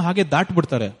ವಿಷಯಗಳನ್ನು ಹಾಗೆ ದಾಟ್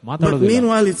ಬಿಡ್ತಾರೆ, ಮಾತಾಡೋದಿಲ್ಲ. But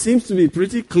meanwhile, it seems to be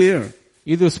pretty clear.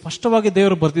 ಇದು ಸ್ಪಷ್ಟವಾಗಿ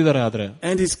ದೇವರು ಬರ್ತಿದ್ದಾರೆ. ಆದ್ರೆ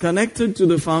and it's connected to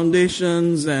the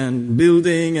foundations and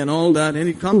building and all that, and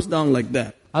it comes down like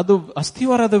that. ಅದು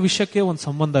ಅಸ್ಥಿವಾರದ ವಿಷಯಕ್ಕೆ ಒಂದು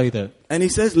ಸಂಬಂಧ ಇದೆ. And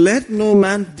he says, let no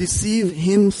man deceive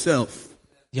himself.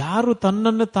 ಯಾರು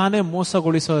ತನ್ನನ್ನು ತಾನೇ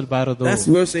ಮೋಸಗೊಳಿಸಬಾರದು. That's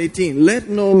verse 18. Let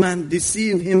no man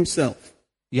deceive himself.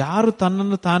 ಯಾರು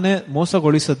ತನ್ನನ್ನು ತಾನೇ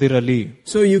ಮೋಸಗೊಳಿಸದಿರಲಿ.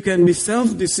 So you can be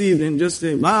self-deceived and just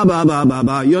say, ba ba ba ba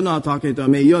ba, you're not talking to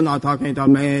me, you're not talking to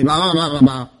me, ba ba ba ba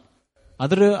ba.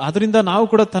 ಅದರಿಂದ ನಾವು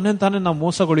ಕೂಡ ತಾನೇ ನಾವು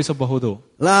ಮೋಸಗೊಳಿಸಬಹುದು.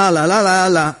 La la la la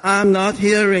la, I'm not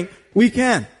hearing. We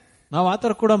can. ನಾವು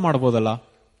ಆತರ ಕೂಡ ಮಾಡಬಹುದಲ್ಲ.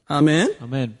 Amen.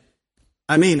 Amen.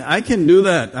 I mean, I can do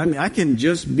that. I mean, I can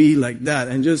just be like that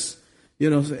and just,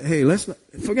 say, hey, let's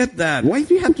forget that. Why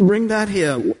do you have to bring that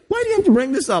here? Why do you have to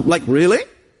bring this up? Like, really?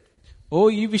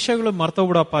 ಈ ವಿಷಯಗಳು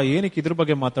ಮರ್ತೋಗ್ಬಿಡಪ್ಪ, ಏನಕ್ಕೆ ಇದ್ರ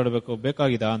ಬಗ್ಗೆ ಮಾತಾಡಬೇಕು,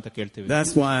 ಬೇಕಾಗಿದಾ ಅಂತ ಕೇಳ್ತೀವಿ.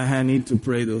 That's why I need to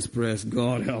pray those prayers.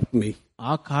 God help me.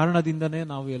 ಆ ಕಾರಣದಿಂದನೇ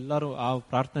ನಾವು ಎಲ್ಲರೂ ಆ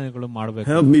ಪ್ರಾರ್ಥನೆಗಳು ಮಾಡಬೇಕು.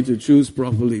 Help me to choose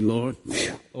properly, Lord.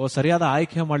 ಸರಿಯಾದ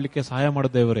ಆಯ್ಕೆ ಮಾಡ್ಲಿಕ್ಕೆ ಸಹಾಯ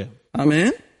ಮಾಡು ದೇವರೇ.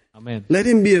 Amen. Amen. Let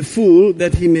him be a fool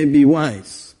that he may be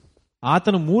wise.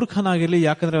 ಆತನು ಮೂರ್ಖನಾಗಿರಲಿ,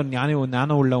 ಯಾಕಂದ್ರೆ ಜ್ಞಾನ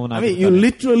ಉಳ್ಳವನಾಗಿರ್ತಾನೆ. You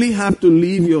literally have to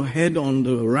leave your head on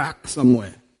the rack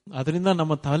somewhere. ಅದರಿಂದ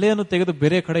ನಮ್ಮ ತಲೆಯನ್ನು ತೆಗೆದು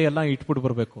ಬೇರೆ ಕಡೆ ಎಲ್ಲ ಇಟ್ಬಿಟ್ಟು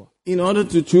ಬರಬೇಕು. In order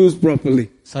to choose properly.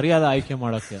 ಸರಿಯಾದ ಆಯ್ಕೆ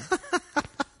ಮಾಡಕ್ಕೆ.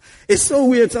 It's so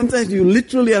weird. Sometimes you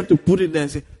literally have to put it there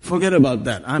and say, forget about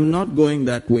that. I'm not going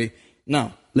that way. Now,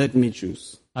 let me choose.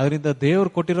 ಅದರಿಂದ ದೇವರು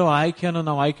ಕೊಟ್ಟಿರೋ ಆಯ್ಕೆಯನ್ನು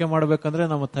ನಾವು ಆಯ್ಕೆ ಮಾಡಬೇಕಂದ್ರೆ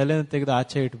ನಮ್ಮ ತಲೆಯನ್ನು ತೆಗೆದು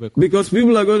ಆಚೆ ಇಟ್ಬೇಕು. Because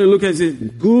people are going to look and say,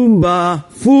 Goomba,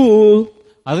 fool.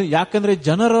 ಅದು ಯಾಕಂದ್ರೆ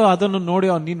ಜನರು ಅದನ್ನು ನೋಡಿ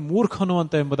ನೀನ್ ಮೂರ್ಖನು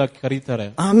ಅಂತ ಎಂಬುದಾಗಿ ಕರೀತಾರೆ.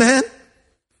 Amen.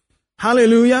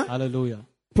 Hallelujah. Hallelujah.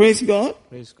 Praise God.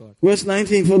 Praise God. Verse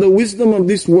 19, for the wisdom of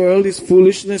this world is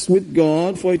foolishness with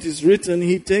God, for it is written,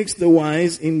 he takes the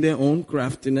wise in their own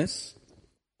craftiness.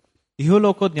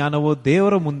 ಇಹಲೋಕ ಜ್ಞಾನವು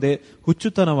ದೇವರ ಮುಂದೆ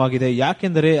ಹುಚ್ಚುತನವಾಗಿದೆ,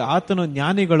 ಯಾಕೆಂದರೆ ಆತನು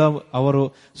ಜ್ಞಾನಿಗಳ ಅವರು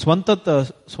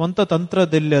ಸ್ವಂತ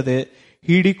ತಂತ್ರದಿಲ್ಲದೆ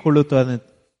ಹೀಡಿಕೊಳ್ಳುತ್ತಾನೆ.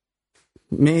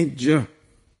 Major.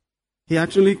 He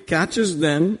actually catches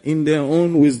them in their own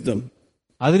wisdom.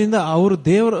 ಅದರಿಂದ ಅವರು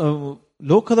ದೇವರ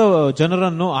ಲೋಕದ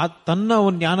ಜನರನ್ನು ತನ್ನ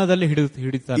ಒಂದು ಜ್ಞಾನದಲ್ಲಿ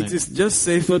ಹಿಡಿತಾನೆ. It is just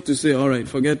safer to say, all right,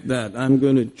 forget that. I'm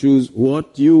going to choose what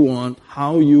you want,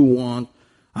 how you want.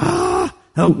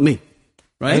 Help me.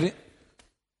 Right?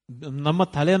 ನಮ್ಮ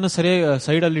ತಲೆಯನ್ನು ಸರಿಯಾಗಿ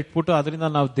ಸೈಡ್ ಅಲ್ಲಿ ಇಟ್ಬಿಟ್ಟು ಅದರಿಂದ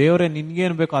ನಾವು ದೇವರೇ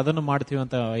ನಿನ್ಗೇನ್ ಬೇಕು ಅದನ್ನು ಮಾಡ್ತೀವಿ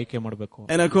ಅಂತ ಆಯ್ಕೆ ಮಾಡಬೇಕು.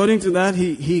 And according to that,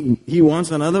 he wants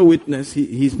another witness.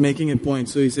 He's making a point.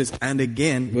 So he says, and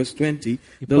again, verse 20,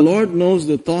 the Lord knows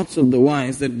the thoughts of the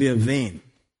wise that they are vain.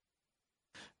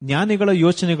 ಜ್ಞಾನಿಗಳ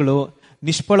ಯೋಚನೆಗಳು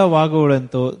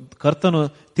ನಿಷ್ಫಲವಾಗುವಂತೂ ಕರ್ತನು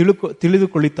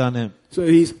ತಿಳಿದುಕೊಳ್ಳುತ್ತಾನೆ. So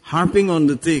he's harping on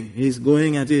the thing. He's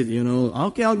going at it,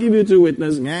 Okay, I'll give you 2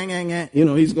 witnesses.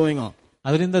 He's going on.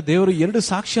 ಅದರಿಂದ ದೇವರು 2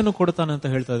 ಸಾಕ್ಷ್ಯವನ್ನು ಕೊಡ್ತಾನೆ ಅಂತ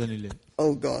ಹೇಳ್ತಾ ಇದ್ದಾನೆ ಇಲ್ಲಿ.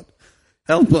 Oh God,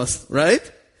 help us, right?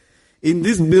 In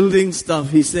this building stuff,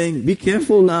 he's saying, be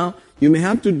careful now. You may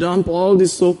have to dump all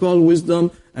this so-called wisdom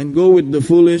and go with the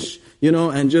foolish,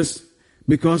 and just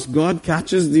because God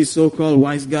catches these so-called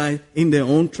wise guys in their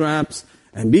own traps,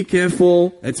 and be careful,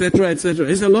 etc., etc.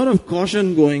 There's a lot of caution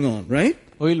going on, right?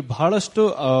 ಇಲ್ಲಿ ಬಹಳಷ್ಟು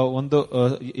ಒಂದು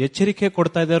ಎಚ್ಚರಿಕೆ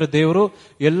ಕೊಡ್ತಾ ಇದ್ದಾರೆ ದೇವರು.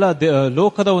 ಎಲ್ಲ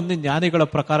ಲೋಕದ ಒಂದು ಜ್ಞಾನಿಗಳ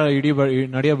ಪ್ರಕಾರ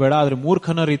ನಡೆಯಬೇಡ, ಆದ್ರೆ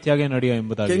ಮೂರ್ಖನ ರೀತಿಯಾಗಿ ನಡೆಯ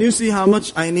ಎಂಬುದಾಗಿ. Can you see how much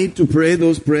I need to pray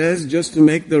those prayers just to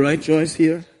make the right choice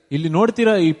here? ಇಲ್ಲಿ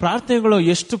ನೋಡ್ತೀರಾ ಈ ಪ್ರಾರ್ಥನೆಗಳು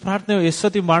ಎಷ್ಟು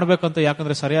ಸತಿ ಮಾಡ್ಬೇಕಂತ,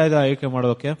 ಯಾಕಂದ್ರೆ ಸರಿಯಾದ ಆಯ್ಕೆ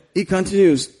ಮಾಡೋಕೆ. He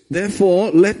continues, therefore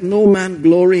let no man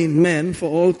glory in men, for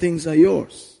all things are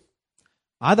yours.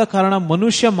 ಆದ ಕಾರಣ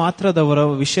ಮನುಷ್ಯ ಮಾತ್ರದವರ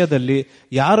ವಿಷಯದಲ್ಲಿ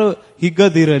ಯಾರು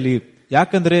ಹಿಗ್ಗದಿರಲಿ,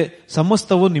 ಯಾಕಂದ್ರೆ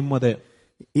ಸಮಸ್ತವು ನಿಮ್ಮದೇ.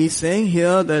 He's saying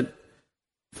here that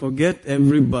forget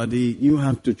everybody, you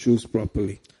have to choose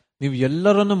properly. ನೀವು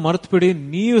ಎಲ್ಲರನ್ನು ಮರೆತು ಬಿಡಿ,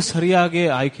 ನೀವು ಸರಿಯಾಗಿ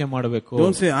ಆಯ್ಕೆ ಮಾಡಬೇಕು.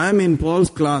 Don't say I'm in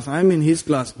Paul's class, I'm in his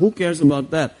class. Who cares about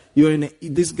that? You're in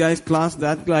this guy's class,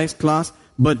 that guy's class,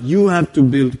 but you have to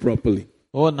build properly.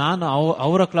 ನಾನು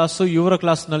ಅವರ ಕ್ಲಾಸು ಇವರ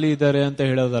ಕ್ಲಾಸ್ ನಲ್ಲಿ ಇದ್ದಾರೆ ಅಂತ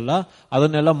ಹೇಳೋದಲ್ಲ,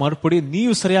 ಅದನ್ನೆಲ್ಲ ಮರ್ಪಡಿ,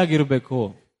 ನೀವು ಸರಿಯಾಗಿರ್ಬೇಕು.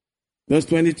 Verse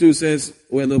 22 says,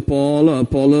 whether Paul or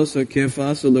Apollos or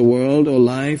Cephas or the world or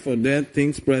life or death,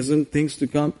 things present, things to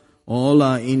come, all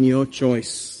are in your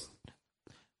choice.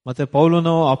 ಮತ್ತೆ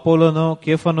ಪೌಲನೋ ಅಪೋಲನೋ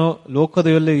ಕೇಫನೋ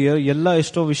ಲೋಕದಲ್ಲಿ ಎಲ್ಲ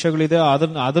ಎಷ್ಟೋ ವಿಷಯಗಳಿದೆ,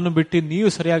 ಅದನ್ನು ಬಿಟ್ಟು ನೀವು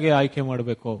ಸರಿಯಾಗಿ ಆಯ್ಕೆ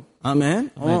ಮಾಡಬೇಕು. Amen.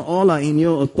 All are in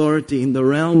your authority, in the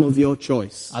realm of your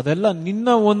choice. ಅದೆಲ್ಲ ನಿನ್ನ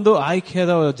ಒಂದು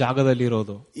ಆಯ್ಕೆಯಾದ ಜಾಗದಲ್ಲಿ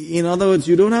ಇರೋದು. In other words,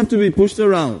 you don't have to be pushed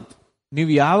around.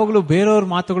 ನೀವು ಯಾವಾಗಲೂ ಬೇರೆಯವ್ರ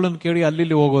ಮಾತುಗಳನ್ನು ಕೇಳಿ ಅಲ್ಲಿ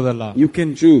ಹೋಗೋದಲ್ಲ. You can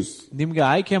choose. ನಿಮ್ಗೆ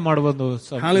ಆಯ್ಕೆ ಮಾಡಬಹುದು.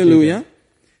 Hallelujah.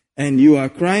 And you are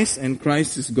Christ and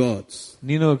Christ is God's.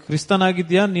 ನೀನು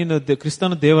ಕ್ರಿಸ್ತನಾಗಿದ್ಯಾ, ನೀನು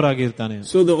ಕ್ರಿಸ್ತನ ದೇವರಾಗಿರ್ತಾನೆ.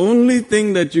 So the only thing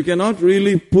that you cannot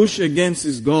really push against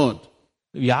is God.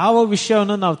 ಯಾವ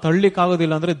ವಿಷಯವನ್ನು ನಾವು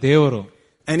ತಳ್ಳಿಕ್ಕಾಗೋದಿಲ್ಲ ಅಂದ್ರೆ ದೇವರು.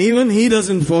 And even he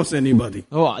doesn't force anybody.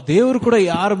 ದೇವರು ಕೂಡ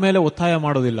ಯಾರ ಮೇಲೆ ಒತ್ತಾಯ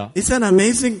ಮಾಡೋದಿಲ್ಲ. It's an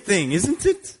amazing thing, isn't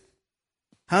it?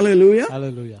 Hallelujah.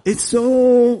 Hallelujah. It's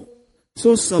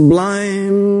so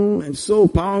sublime and so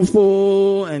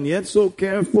powerful and yet so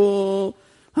careful.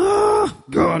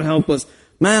 God help us.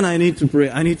 Man, I need to pray.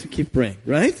 I need to keep praying,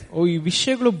 right? ಈ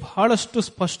ವಿಷಯಗಳು ಬಹಳಷ್ಟು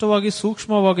ಸ್ಪಷ್ಟವಾಗಿ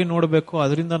ಸೂಕ್ಷ್ಮವಾಗಿ ನೋಡಬೇಕು,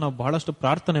 ಅದರಿಂದ ನಾವು ಬಹಳಷ್ಟು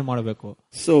ಪ್ರಾರ್ಥನೆ ಮಾಡಬೇಕು.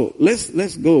 So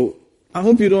let's go. I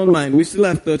hope you don't mind. We still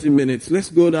have 30 minutes.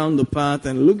 Let's go down the path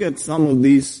and look at some of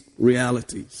these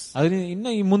realities. ಇನ್ನ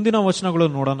ಈ ಮುಂದಿನ ವಚನಗಳು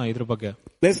ನೋಡೋಣ ಇದ್ರ ಬಗ್ಗೆ.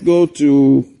 Let's go to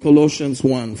Colossians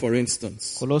 1, for instance.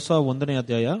 ಕೊಲೋಸ 1ನೇ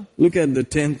ಅಧ್ಯಾಯ. Look at the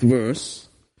 10th verse.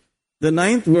 The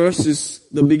 9th verse is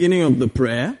the beginning of the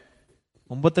prayer.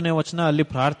 9ನೇ ವಚನ ಅಲ್ಲಿ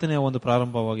ಪ್ರಾರ್ಥನೆಯ ಒಂದು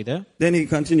ಪ್ರಾರಂಭವಾಗಿದೆ. Then he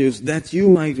continues, that you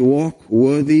might walk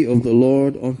worthy of the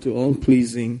Lord unto all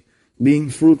pleasing, being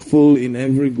fruitful in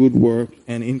every good work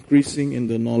and increasing in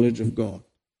the knowledge of God.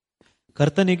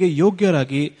 ಕರ್ತನಿಗೆ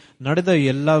ಯೋಗ್ಯರಾಗಿ ನಡೆದ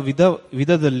ಎಲ್ಲ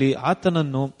ವಿಧದಲ್ಲಿ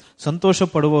ಆತನನ್ನು ಸಂತೋಷ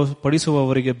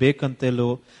ಪಡಿಸುವವರಿಗೆ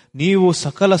ಬೇಕಂತಲೂ ನೀವು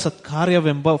ಸಕಲ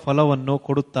ಸತ್ಕಾರ್ಯವೆಂಬ ಫಲವನ್ನು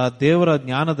ಕೊಡುತ್ತಾ ದೇವರ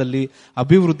ಜ್ಞಾನದಲ್ಲಿ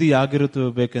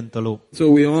ಅಭಿವೃದ್ಧಿಯಾಗಿರಬೇಕೆಂತಲೂ. So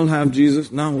we all have Jesus,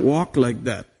 now walk like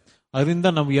that. ಅದರಿಂದ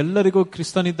ನಾವು ಎಲ್ಲರಿಗೂ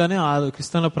ಕ್ರಿಸ್ತನಿದ್ದಾನೆ, ಆ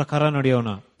ಕ್ರಿಸ್ತನ ಪ್ರಕಾರ ನಡೆಯೋಣ.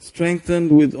 Strengthened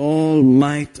with all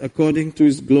might according to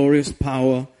his glorious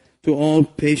power, to all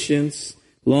patience,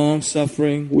 long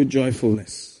suffering with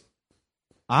joyfulness.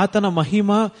 ಆತನ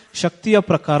ಮಹಿಮಾ ಶಕ್ತಿಯ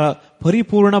ಪ್ರಕಾರ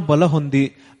ಪರಿಪೂರ್ಣ ಬಲ ಹೊಂದಿ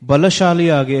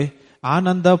ಬಲಶಾಲಿಯಾಗಿ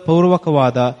ಆನಂದ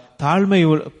ಪೂರ್ವಕವಾದ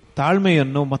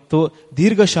ತಾಳ್ಮೆಯನ್ನು ಮತ್ತು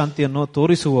ದೀರ್ಘ ಶಾಂತಿಯನ್ನು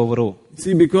ತೋರಿಸುವವರು.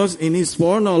 See, because in his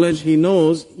foreknowledge he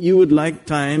knows you would like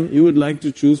time, you would like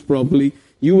to choose properly,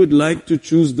 you would like to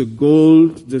choose the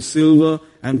gold, the silver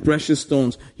and precious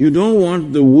stones. You don't want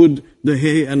the wood, the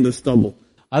hay and the stubble.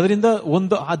 ಅದರಿಂದ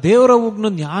ಒಂದು ಆ ದೇವರ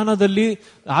ಜ್ಞಾನದಲ್ಲಿ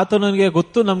ಆತನಿಗೆ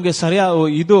ಗೊತ್ತು ನಮ್ಗೆ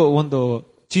ಇದು ಒಂದು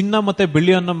ಚಿನ್ನ ಮತ್ತೆ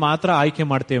ಬೆಳ್ಳಿಯನ್ನು ಮಾತ್ರ ಆಯ್ಕೆ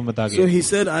ಮಾಡ್ತೇವೆ ಎಂಬುದಾಗಿ. So he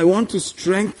said, I want to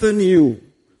strengthen you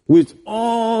with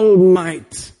all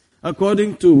might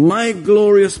according to my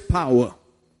glorious power.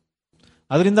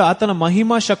 ಅದರಿಂದ ಆತನ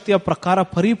ಮಹಿಮಾ ಶಕ್ತಿಯ ಪ್ರಕಾರ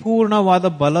ಪರಿಪೂರ್ಣವಾದ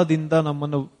ಬಲದಿಂದ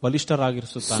ನಮ್ಮನ್ನು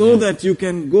ಬಲಿಷ್ಠರಾಗಿರಿಸುತ್ತಾನೆ. So that you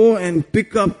can go and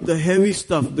pick up the heavy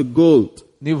stuff, the gold.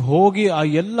 ನೀವು ಹೋಗಿ ಆ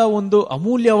ಎಲ್ಲ ಒಂದು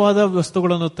ಅಮೂಲ್ಯವಾದ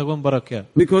ವಸ್ತುಗಳನ್ನು ತಗೊಂಡ್ಬರಕ್ಕೆ.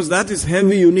 Because that is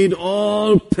heavy, you need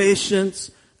all patience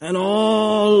and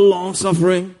all long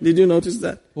suffering. Did you notice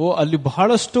that? ಅಲ್ಲಿ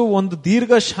ಬಹಳಷ್ಟು ಒಂದು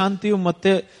ದೀರ್ಘ ಶಾಂತಿಯು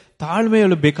ಮತ್ತೆ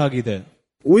ತಾಳ್ಮೆಯಳು ಬೇಕಾಗಿದೆ.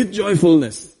 With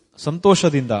joyfulness.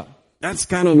 ಸಂತೋಷದಿಂದ. That's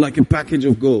kind of like a package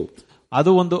of gold. ಅದು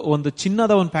ಒಂದು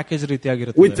ಚಿನ್ನದ ಒಂದು ಪ್ಯಾಕೇಜ್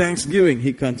ರೀತಿಯಾಗಿರುತ್ತೆ. With thanksgiving,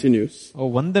 he continues.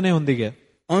 ವಂದನೆಯೊಂದಿಗೆ.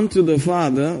 Unto the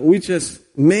Father, which has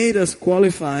made us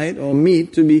qualified or meet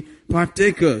to be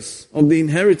partakers of the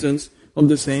inheritance of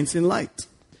the saints in light.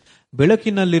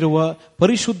 ಬೆಳಕಿನಲ್ಲಿರುವ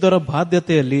ಪರಿಶುದ್ಧರ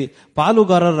ಬಾಧ್ಯತೆಯಲ್ಲಿ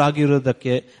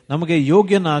ಪಾಲುಗಾರರಾಗಿರುವುದಕ್ಕೆ ನಮಗೆ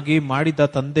ಯೋಗ್ಯನಾಗಿ ಮಾಡಿದ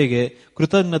ತಂದೆಗೆ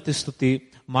ಕೃತಜ್ಞತೆ ಸ್ತುತಿ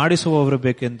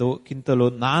ಮಾಡಿಸುವವರಬೇಕೆಂದು ಕಿಂತಲೂ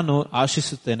ನಾನು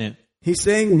ಆಶಿಸುತ್ತೇನೆ. He's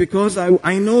saying, because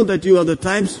I know that you are the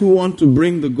types who want to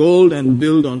bring the gold and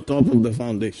build on top of the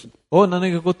foundation.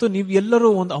 ನನಗೆ ಗೊತ್ತು ನೀವು ಎಲ್ಲರೂ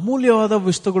ಒಂದು ಅಮೂಲ್ಯವಾದ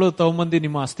ವಸ್ತುಗಳು ತಗೊಂಬಂದು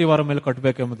ನಿಮ್ಮ ಅಸ್ಥಿವಾರ ಮೇಲೆ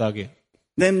ಕಟ್ಟಬೇಕೆಂಬುದಾಗಿ.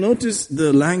 Then notice the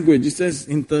language. It says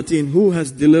in 13, who has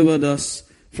delivered us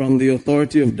from the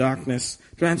authority of darkness,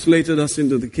 translated us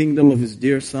into the kingdom of his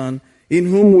dear Son, in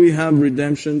whom we have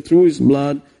redemption through his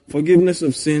blood, forgiveness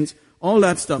of sins, all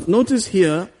that stuff. Notice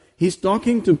here, he's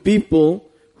talking to people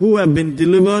who have been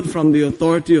delivered from the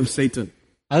authority of Satan.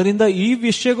 ಅದರಿಂದ ಈ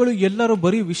ವಿಷಯಗಳು ಎಲ್ಲರೂ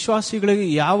ಬರೀ ವಿಶ್ವಾಸಿಗಳಿಗೆ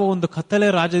ಯಾವ ಒಂದು ಕತ್ತಲೆ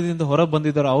ರಾಜ್ಯದಿಂದ ಹೊರ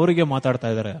ಬಂದಿದ್ದಾರೋ ಅವರಿಗೆ ಮಾತಾಡ್ತಾ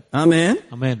ಇದ್ದಾರೆ. Amen.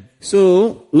 Amen. So,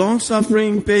 long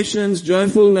suffering, patience,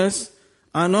 joyfulness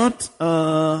are not,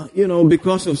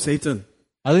 because of Satan.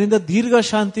 ಅದರಿಂದ ದೀರ್ಘ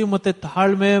ಶಾಂತಿ ಮತ್ತೆ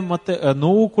ತಾಳ್ಮೆ ಮತ್ತೆ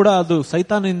ನೋವು ಕೂಡ ಅದು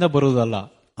ಸೈತಾನದಿಂದ ಬರುವುದಲ್ಲ.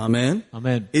 Amen.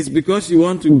 Amen. It's because you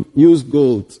want to use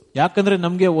gold. ಯಾಕಂದ್ರೆ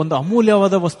ನಮ್ಗೆ ಒಂದು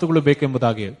ಅಮೂಲ್ಯವಾದ ವಸ್ತುಗಳು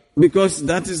ಬೇಕೆಂಬುದಾಗಿ. Because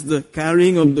that is the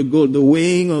carrying of the gold, the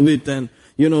weighing of it and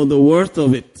the worth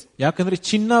of it. ಯಾಕಂದ್ರೆ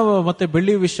ಚಿನ್ನ ಮತ್ತೆ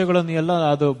ಬೆಳ್ಳಿ ವಿಷಯಗಳನ್ನು ಎಲ್ಲ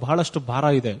ಅದು ಬಹಳಷ್ಟು ಭಾರ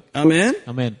ಇದೆ. Amen.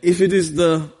 Amen. If it is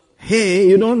the hay,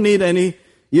 you don't need any,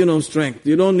 strength.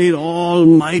 You don't need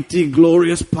almighty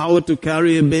glorious power to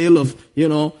carry a bale of,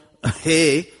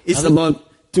 hay. It's about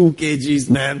 2 kgs,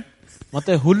 man.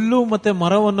 ಮತ್ತೆ ಹುಲ್ಲು ಮತ್ತೆ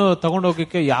ಮರವನ್ನು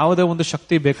ತಗೊಂಡೋಗಕ್ಕೆ ಯಾವುದೇ ಒಂದು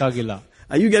ಶಕ್ತಿ ಬೇಕಾಗಿಲ್ಲ.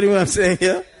 Are you getting what I'm saying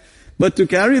here? But to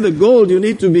carry the gold, you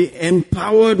need to be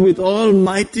empowered with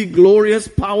almighty glorious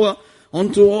power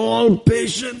unto all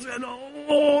patience and all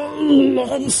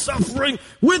long suffering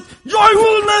with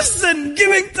joyfulness and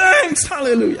giving thanks.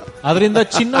 Hallelujah. ಅದರಿಂದ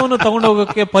ಚಿನ್ನವನ್ನು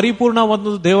ತಗೊಂಡೋಗಕ್ಕೆ ಪರಿಪೂರ್ಣ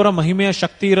ಒಂದು ದೇವರ ಮಹಿಮೆಯ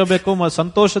ಶಕ್ತಿ ಇರಬೇಕು.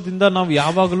 ಸಂತೋಷದಿಂದ ನಾವು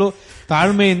ಯಾವಾಗಲೂ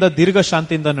ತಾಳ್ಮೆಯಿಂದ ದೀರ್ಘ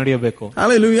ಶಾಂತಿಯಿಂದ ನಡೆಯಬೇಕು.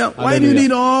 Hallelujah. Why do you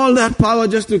need all that power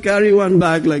just to carry one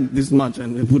bag like this much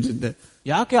and put it there?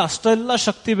 ಯಾಕೆ ಅಷ್ಟೆಲ್ಲ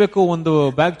ಶಕ್ತಿ ಬೇಕು ಒಂದು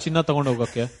ಬ್ಯಾಗ್ ಚಿನ್ನ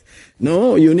ತಗೊಂಡೋಗಕ್ಕೆ? No,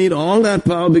 you need all that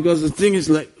power because the thing is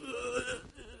like,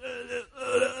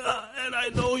 and I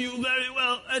know you very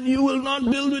well and you will not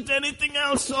build with anything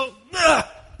else, so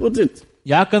put it.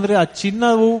 ಯಾಕಂದ್ರೆ ಆ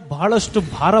ಚಿನ್ನವು ಬಹಳಷ್ಟು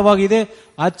ಭಾರವಾಗಿದೆ.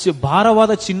 ಆ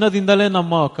ಭಾರವಾದ ಚಿನ್ನದಿಂದಲೇ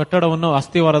ನಮ್ಮ ಕಟ್ಟಡವನ್ನು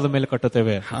ಅಸ್ಥಿವಾರದ ಮೇಲೆ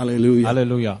ಕಟ್ಟುತ್ತೇವೆ. Hallelujah.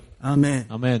 Hallelujah. Amen.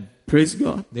 Amen. Praise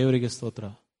God. ದೇವರಿಗೆ ಸ್ತೋತ್ರ.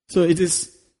 So it is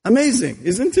amazing,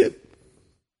 isn't it?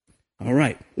 All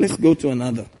right, let's go to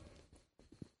another.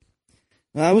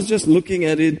 I was just looking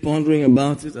at it, pondering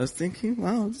about it. I was thinking,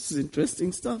 wow, this is interesting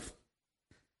stuff.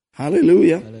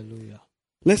 Hallelujah. Hallelujah.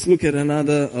 Let's look at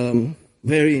another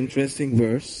very interesting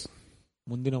verse.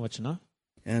 ಮುಂದಿನ ವಚನ.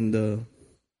 And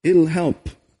it'll help.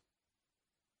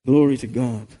 Glory to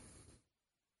God.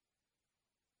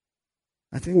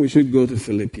 I think we should go to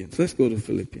Philippians. Let's go to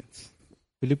Philippians.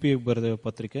 ಫಿಲಿಪ್ಪಿಗೆ ಬರೆದ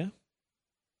ಪತ್ರಿಕೆ.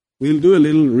 We'll do a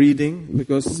little reading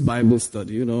because it's Bible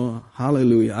study,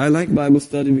 Hallelujah. I like Bible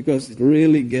study because it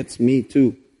really gets me too.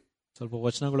 ಸ್ವಲ್ಪ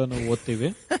ವಚನಗಳನ್ನು ಓದ್ತೀವಿ.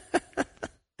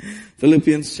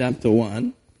 Philippians chapter 1.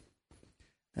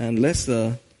 And let's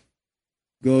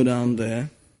go down there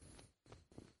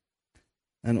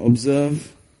and observe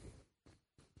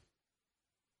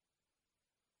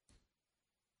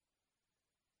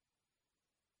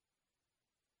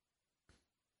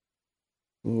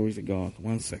glory to God.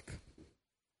 One sec.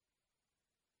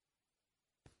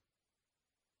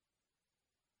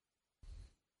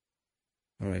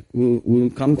 All right,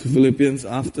 we'll come to Philippians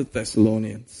after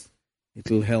Thessalonians.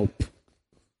 It'll help.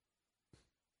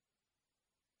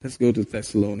 Let's go to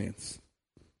Thessalonians.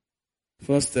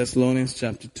 1 Thessalonians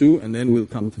chapter 2, and then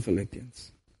we'll come to Philippians.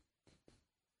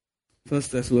 1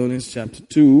 Thessalonians chapter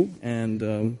 2, and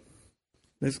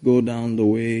let's go down the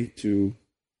way to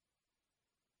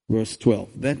verse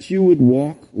 12. That you would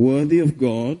walk worthy of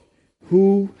God, who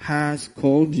has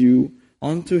called you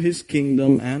unto his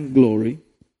kingdom and glory.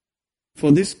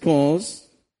 For this cause,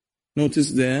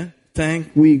 notice there, thank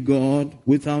we God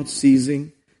without ceasing,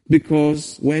 because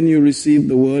when you received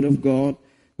the word of God,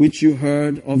 which you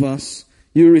heard of us,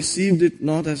 you received it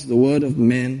not as the word of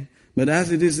men, but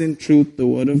as it is in truth the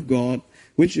word of God,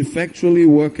 which effectually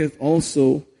worketh also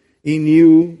in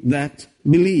you that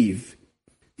believe.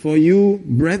 For you,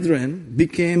 brethren,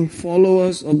 became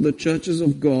followers of the churches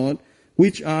of God,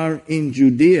 which are in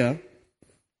Judea,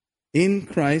 in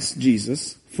Christ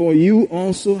Jesus, for you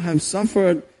also have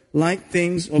suffered like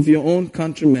things of your own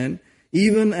countrymen,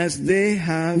 even as they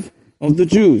have of the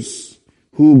Jews,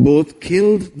 who both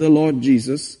killed the Lord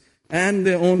Jesus and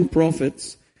their own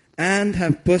prophets, and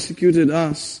have persecuted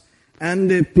us, and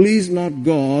they please not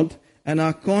God, and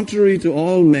are contrary to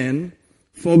all men,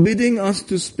 forbidding us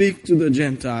to speak to the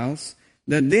Gentiles,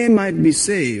 that they might be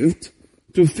saved,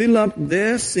 to fill up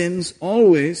their sins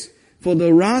always, for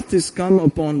the wrath is come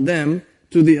upon them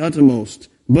to the uttermost.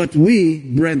 But we,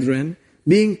 brethren,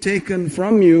 being taken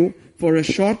from you for a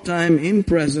short time in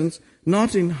presence,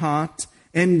 not in heart,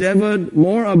 endeavored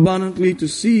more abundantly to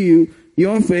see you,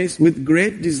 your face, with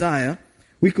great desire.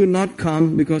 We could not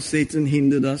come because Satan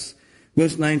hindered us.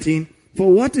 Verse 19,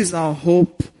 for what is our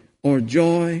hope or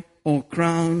joy or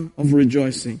crown of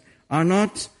rejoicing? Are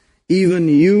not even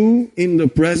you in the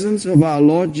presence of our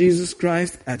Lord Jesus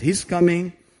Christ at his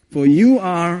coming? For you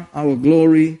are our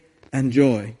glory and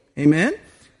joy. Amen?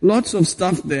 Lots of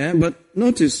stuff there, but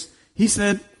notice, he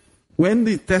said, when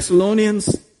the Thessalonians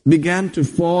began to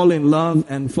fall in love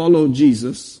and follow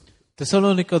Jesus,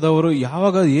 ಥೆಸಲೋನಿಕದವರು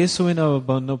ಯಾವಾಗ ಯೇಸುವಿನ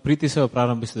ಪ್ರೀತಿಸ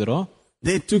ಪ್ರಾರಂಭಿಸಿದರೋ,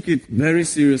 they took it very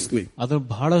seriously. ಅದನ್ನು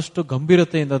ಬಹಳಷ್ಟು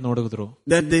ಗಂಭೀರತೆಯಿಂದ ನೋಡಿದ್ರು.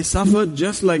 That they suffered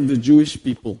just like the Jewish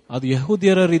people. ಅದು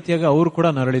ಯಹೂದ್ಯರ ರೀತಿಯಾಗಿ ಅವರು ಕೂಡ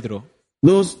ನರಳಿದ್ರು.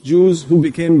 Those Jews who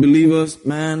became believers,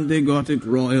 man, they got it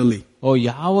royally.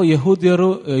 ಯಾವ ಯಹೂದ್ಯರು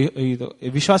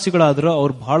ವಿಶ್ವಾಸಿಗಳಾದ್ರು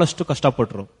ಅವ್ರು ಬಹಳಷ್ಟು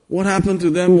ಕಷ್ಟಪಟ್ರು. What happened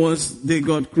to them was they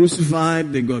got crucified,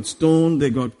 they got stoned,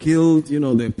 they got killed,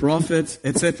 their prophets,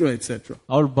 etc., etc.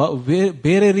 ಅವ್ರು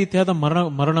ಬೇರೆ ರೀತಿಯಾದ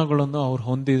ಮರಣಗಳನ್ನು ಅವ್ರು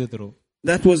ಹೊಂದಿದ್ರು.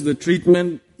 That was the treatment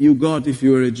you got if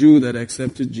you were a Jew that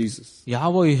accepted Jesus.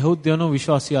 ಯಾವ ಯಹೂದ್ಯನೋ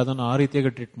ವಿಶ್ವಾಸಿ ಅದನ್ನು ಆ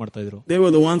ರೀತಿಯಾಗಿ treat ಮಾಡ್ತಾ ಇದ್ರು. They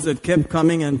were the ones that kept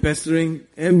coming and pestering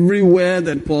everywhere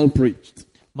that Paul preached.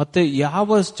 ಮತ್ತೆ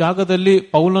ಯಾವ ಜಾಗದಲ್ಲಿ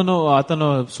ಪೌಲನು ಆತನು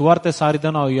ಸುವಾರ್ತೆ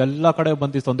ಸಾರಿದನೋ ಎಲ್ಲಾ ಕಡೆ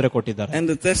ಬಂದು ತೊಂದರೆ ಕೊಟ್ಟಿದ್ದಾರೆ. And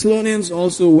the Thessalonians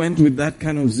also went with that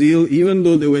kind of zeal, even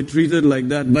though they were treated like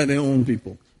that by their own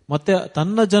people. ಮತ್ತೆ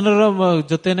ತನ್ನ ಜನರ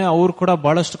ಜೊತೆನೆ ಅವರು ಕೂಡ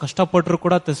ಬಹಳಷ್ಟು ಕಷ್ಟಪಟ್ಟರು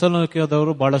ಕೂಡ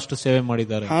ಥೆಸಲೋನಿಕದವರು ಬಹಳಷ್ಟು ಸೇವೆ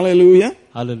ಮಾಡಿದ್ದಾರೆ. Hallelujah.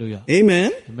 Hallelujah.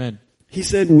 Amen. Amen. He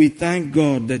said, we thank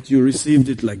God that you received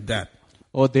it like that.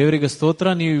 ಓ ದೇವರಿಗೆ ಸ್ತೋತ್ರ,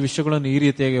 ನೀವು ಈ ವಿಷಯಗಳನ್ನು ಈ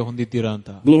ರೀತಿಯಾಗಿ ಹೊಂದಿದ್ದೀರಾ ಅಂತ.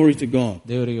 Glory to God.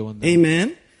 ದೇವರಿಗೆ ವಂದನೆ. Amen.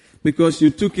 Because you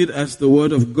took it as the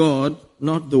word of God,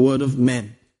 not the word of men.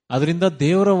 ಅದರಿಂದ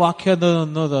ದೇವರ ವಾಕ್ಯದ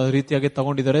ರೀತಿಯಾಗಿ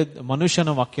ತಗೊಂಡಿದ್ದಾರೆ, ಮನುಷ್ಯನ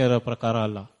ವಾಕ್ಯದ ಪ್ರಕಾರ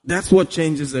ಅಲ್ಲ. That's what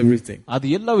changes everything. ಅದು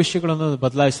ಎಲ್ಲ ವಿಷಯಗಳನ್ನು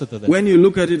ಬದಲಾಯಿಸುತ್ತದೆ. When you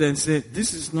look at it and say,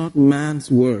 this is not man's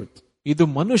word. ಇದು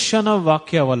ಮನುಷ್ಯನ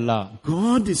ವಾಕ್ಯವಲ್ಲ.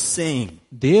 God is saying.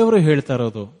 ದೇವರು ಹೇಳ್ತಾ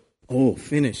ಇರೋದು. Oh,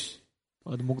 finish.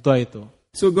 ಅದು ಮುಗ್ದಾಯಿತು.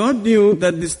 So God knew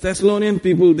that these Thessalonian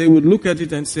people, they would look at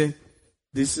it and say,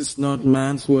 this is not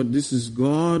man's word, this is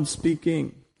God speaking.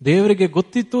 ದೇವರಿಗೆ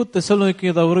ಗೊತ್ತಿತ್ತು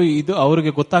ಥೆಸಲೋನಿಕದವರು ಇದು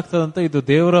ಅವರಿಗೆ ಗೊತ್ತಾಗ್ತದಂತ ಇದು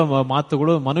ದೇವರ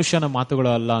ಮಾತುಗಳು ಮನುಷ್ಯನ ಮಾತುಗಳು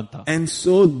ಅಲ್ಲ ಅಂತ. And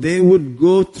so they would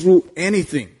go through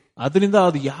anything. ಅದರಿಂದ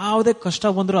ಅದು ಯಾವುದೇ ಕಷ್ಟ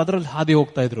ಬಂದ್ರು ಅದರಲ್ಲಿ ಹಾದಿ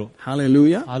ಹೋಗ್ತಾ ಇದ್ರು.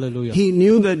 Hallelujah. Hallelujah. He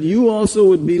knew that you also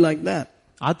would be like that.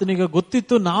 ಆತನಿಗೆ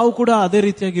ಗೊತ್ತಿತ್ತು ನಾವು ಕೂಡ ಅದೇ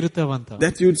ರೀತಿಯಾಗಿ ಇರ್ತೇವಂತ.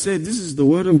 That you would say, this is the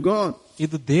word of God.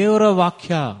 ಇದು ದೇವರ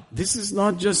ವಾಕ್ಯ. This is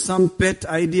not just some pet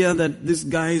idea that this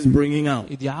guy is bringing out.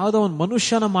 ಇದು ಯಾವುದೋ ಒಂದು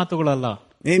ಮನುಷ್ಯನ ಮಾತುಗಳಲ್ಲ.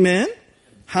 Amen.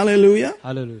 Hallelujah.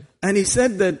 Hallelujah. And he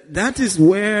said that is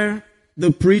where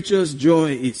the preacher's joy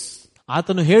is.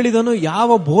 ಆತನು ಹೇಳಿದನು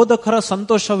ಯಾವ ಬೋಧಕರ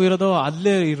ಸಂತೋಷವಿರೋದೋ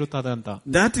ಅಲ್ಲೇ ಇರುತ್ತದೆ ಅಂತ.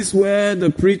 That is where the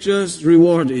preacher's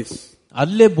reward is.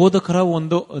 ಅಲ್ಲೇ ಬೋಧಕರ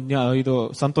ಒಂದು ಇದು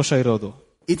ಸಂತೋಷ ಇರೋದು.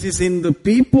 It is in the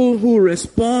people who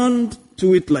respond to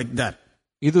it like that.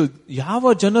 ಇದು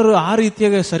ಯಾವ ಜನರು ಆ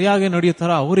ರೀತಿಯಾಗಿ ಸರಿಯಾಗಿ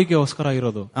ನಡೆಯುತ್ತಾರೋ ಅವರಿಗೋಸ್ಕರ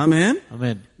ಇರೋದು. Amen.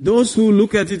 Amen. Those who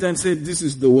look at it and say, this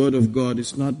is the word of God,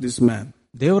 it's not this man.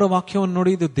 ದೇವರ ವಾಕ್ಯವನ್ನು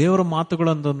ನೋಡಿ ಇದು ದೇವರ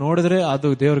ಮಾತುಗಳನ್ನು ನೋಡಿದ್ರೆ ಅದು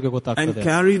ದೇವರಿಗೆ ಗೊತ್ತಾಗ್ತದೆ. And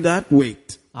carry that weight.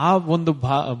 ಆ ಒಂದು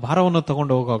ಭಾರವನ್ನು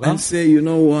ತಗೊಂಡು ಹೋಗುವಾಗ and say, you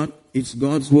know what, it's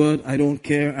God's word, I don't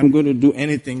care, I'm going to do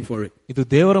anything for it. ಇದು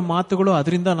ದೇವರ ಮಾತುಗಳು,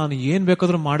 ಅದರಿಂದ ನಾನು ಏನ್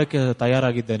ಬೇಕಾದ್ರೂ ಮಾಡಕ್ಕೆ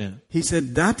ತಯಾರಾಗಿದ್ದೇನೆ. He said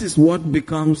that is what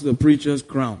becomes the preacher's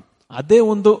crown. ಅದೇ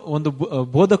ಒಂದು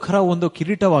ಬೋಧಕರ ಒಂದು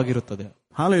ಕಿರೀಟವಾಗಿರುತ್ತದೆ.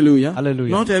 Hallelujah.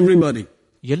 Hallelujah. Not everybody.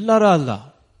 ಎಲ್ಲರ ಅಲ್ಲ.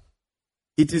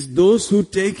 It is those who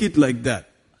take it like that.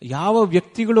 ಯಾವ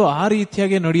ವ್ಯಕ್ತಿಗಳು ಆ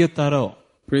ರೀತಿಯಾಗಿ ನಡೆಯುತ್ತಾರೋ.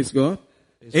 Praise God.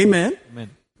 Amen. Amen.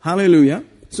 Hallelujah.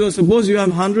 So suppose you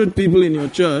have 100 people in your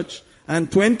church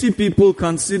and 20 people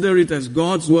consider it as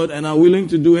God's word and are willing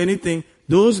to do anything.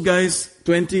 Those guys,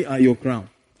 20 are your crown.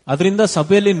 ಅದರಿಂದ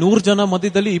ಸಭೆಯಲ್ಲಿ 100 ಜನ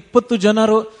ಮಧ್ಯದಲ್ಲಿ 20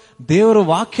 ಜನರು ದೇವರ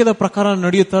ವಾಕ್ಯದ ಪ್ರಕಾರ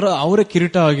ನಡೆಯುತ್ತಾರೋ ಅವರೇ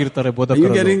ಕಿರೀಟ ಆಗಿರ್ತಾರೆ ಬೋಧಕರು. Are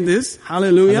you getting this?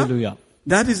 Hallelujah. Hallelujah.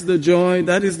 That is the joy,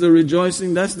 that is the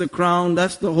rejoicing, that's the crown,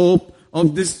 that's the hope of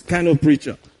this kind of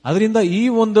preacher. ಅದರಿಂದ ಈ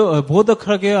ಒಂದು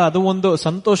ಬೋಧಕರಿಗೆ ಅದು ಒಂದು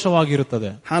ಸಂತೋಷವಾಗಿರುತ್ತದೆ.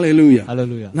 Hallelujah.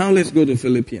 Hallelujah. Now let's go to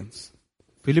Philippians.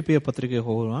 ಫಿಲಿಪಿಯ ಪತ್ರಿಕೆ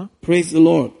ಹೋಗೋಣ. Praise the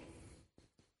Lord.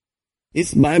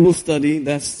 It's Bible study.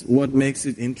 That's what makes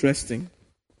it interesting.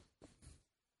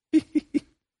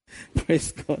 Praise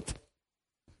God.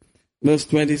 Verse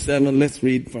 27, let's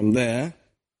read from there.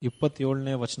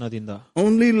 27ನೇ ವಚನದಿಂದ,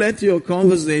 Only let your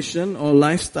conversation or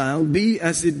lifestyle be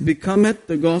as it becometh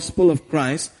the gospel of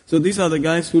Christ. So these are the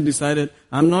guys who decided,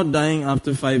 I'm not dying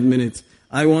after 5 minutes.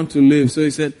 I want to live. So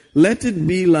he said, let it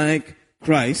be like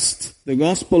Christ, the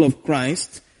gospel of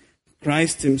Christ,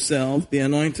 Christ himself, the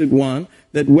anointed one,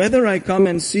 that whether I come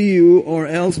and see you or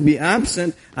else be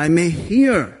absent, I may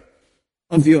hear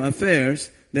of your affairs,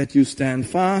 that you stand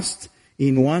fast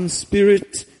in one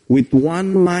spirit, with one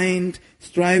mind,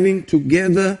 striving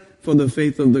together for the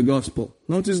faith of the gospel.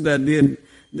 Notice that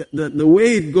the way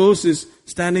it goes is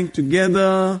standing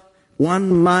together, one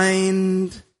mind,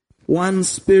 one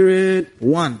spirit,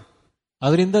 one.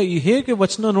 ಅದರಿಂದ ಈ ಹೇಗೆ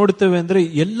ವಚನ ನೋಡುತ್ತೇವೆ ಅಂದ್ರೆ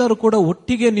ಎಲ್ಲರೂ ಕೂಡ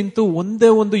ಒಟ್ಟಿಗೆ ನಿಂತು ಒಂದೇ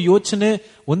ಒಂದು ಯೋಚನೆ,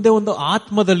 ಒಂದೇ ಒಂದು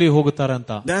ಆತ್ಮದಲ್ಲಿ ಹೋಗುತ್ತಾರೆ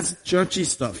ಅಂತ. That's churchy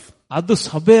stuff. ಅದು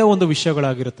ಸಭೆಯ ಒಂದು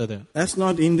ವಿಷಯಗಳಾಗಿರುತ್ತದೆ. That's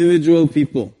not individual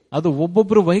people. ಅದು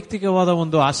ಒಬ್ಬೊಬ್ಬರು ವೈಯಕ್ತಿಕವಾದ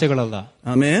ಒಂದು ಆಸೆಗಳಲ್ಲ.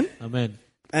 Amen. Amen.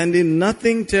 And in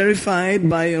nothing terrified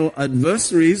by your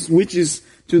adversaries, which is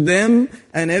to them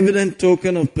an evident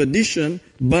token of perdition,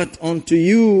 but unto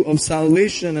you of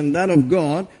salvation and that of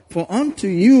God. For unto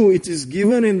you it is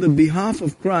given in the behalf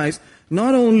of Christ,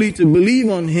 not only to believe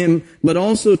on him, but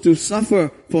also to suffer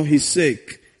for his sake,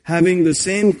 having the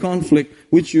same conflict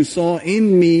which you saw in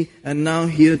me and now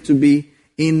here to be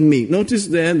in me. Notice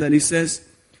there that he says,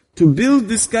 to build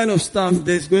this kind of stuff,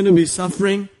 there's going to be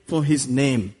suffering for his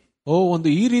name. ಒಂದು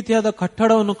ಈ ರೀತಿಯಾದ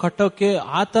ಕಟ್ಟಡವನ್ನು ಕಟ್ಟೋಕೆ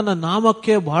ಆತನ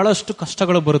ನಾಮಕ್ಕೆ ಬಹಳಷ್ಟು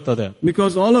ಕಷ್ಟಗಳು ಬರುತ್ತದೆ.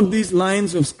 Because all of these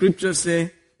lines of scripture say,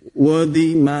 worthy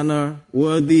manner,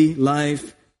 worthy life,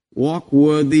 walk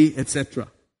worthy, etc.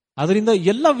 ಅದರಿಂದ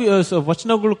ಎಲ್ಲ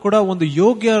ವಚನಗಳು ಕೂಡ ಒಂದು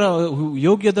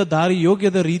ಯೋಗ್ಯದ ದಾರಿ,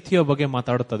 ಯೋಗ್ಯದ ರೀತಿಯ ಬಗ್ಗೆ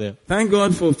ಮಾತಾಡುತ್ತದೆ. Thank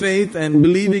God for faith and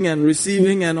believing and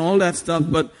receiving and all that stuff.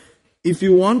 But if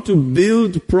you want to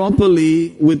build properly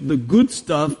with the good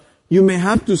stuff, you may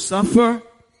have to suffer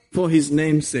for his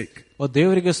name's sake.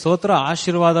 ದೇವರಿಗೆ ಸ್ತೋತ್ರ,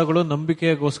 ಆಶೀರ್ವಾದಗಳು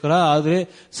ನಂಬಿಕೆಗೋಸ್ಕರ. ಆದ್ರೆ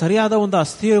ಸರಿಯಾದ ಒಂದು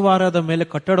ಅಸ್ಥಿವಾರದ ಮೇಲೆ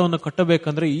ಕಟ್ಟಡವನ್ನು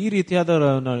ಕಟ್ಟಬೇಕಂದ್ರೆ ಈ ರೀತಿಯಾದ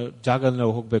ಜಾಗದಲ್ಲಿ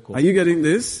ಹೋಗ್ಬೇಕು. Are you getting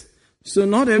this? So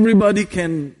not everybody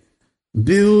can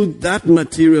build that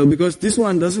material, because this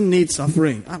one doesn't need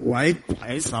suffering. Why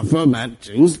suffer, man?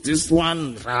 Choose this one.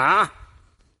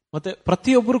 ಮತ್ತೆ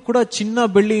ಪ್ರತಿಯೊಬ್ಬರು ಕೂಡ ಚಿನ್ನ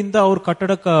ಬೆಳ್ಳಿಯಿಂದ ಅವ್ರ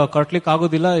ಕಟ್ಟಡ ಕಟ್ಲಿಕ್ಕೆ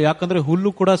ಆಗೋದಿಲ್ಲ. ಯಾಕಂದ್ರೆ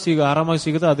ಹುಲ್ಲು ಕೂಡ ಆರಾಮಾಗಿ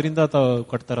ಸಿಗುತ್ತೆ, ಅದರಿಂದ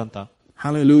ಕಟ್ತಾರಂತ.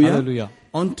 Hallelujah. Hallelujah.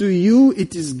 Unto you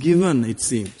it is given, it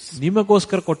seems.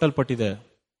 ನಿಮಗೋಸ್ಕರ ಕೊಟ್ಟಲ್ಪಟ್ಟಿದೆ.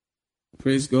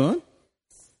 Praise God.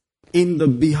 In the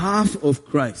behalf of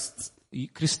Christ. ಈ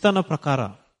ಕ್ರಿಸ್ತನ ಪ್ರಕಾರ.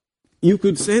 You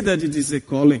could say that it is a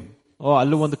calling.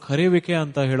 ಅಲ್ಲೂ ಒಂದು ಕರೆಯುವಿಕೆ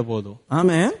ಅಂತ ಹೇಳ್ಬೋದು.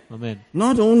 Amen. Amen.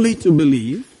 Not only to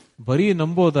believe, ಬರೀ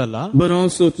ನಂಬೋದಲ್ಲ, but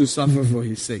also to suffer for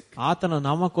his sake. ಆತನ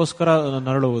ನಾಮಕ್ಕೋಸ್ಕರ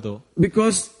ನರಳುವುದು.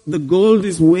 Because the gold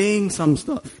is weighing some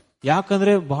stuff.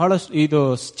 ಯಾಕಂದ್ರೆ ಬಹಳಷ್ಟು ಇದು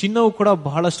ಚಿನ್ನವು ಕೂಡ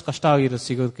ಬಹಳಷ್ಟು ಕಷ್ಟ ಆಗಿದೆ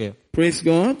ಸಿಗೋದಕ್ಕೆ. Praise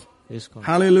God.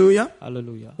 Hallelujah.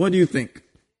 Hallelujah. What do you think?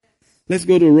 Let's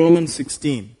go to Romans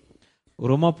 16.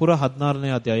 ರೋಮಾಪುರ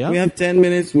 16ನೇ ಅಧ್ಯಾಯ. We have 10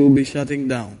 minutes, we'll be shutting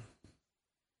down.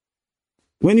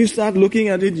 When you start looking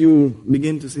at it, you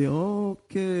begin to say,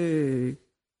 okay,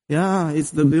 yeah,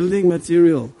 it's the building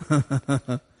material.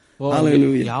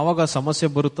 Hallelujah. ಯಾವಾಗ ಸಮಸ್ಯೆ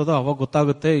ಬರುತ್ತದೋ ಅವಾಗ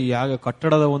ಗೊತ್ತಾಗುತ್ತೆ ಯಾವ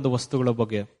ಕಟ್ಟಡದ ಒಂದು ವಸ್ತುಗಳ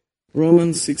ಬಗ್ಗೆ.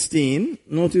 Romans 16,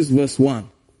 notice verse 1.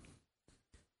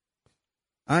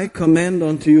 I commend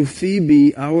unto you Phoebe,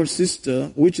 our sister,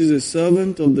 which is a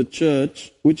servant of the church,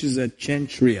 which is at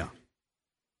Cenchrea.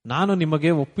 ನಾನು ನಿಮಗೆ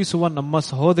ಒಪ್ಪಿಸುವ ನಮ್ಮ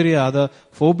ಸಹೋದರಿಯಾದ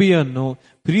ಫೋಬಿಯನ್ನು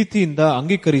ಪ್ರೀತಿಯಿಂದ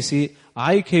ಅಂಗೀಕರಿಸಿ,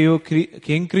 ಆಯ್ಕೆಯು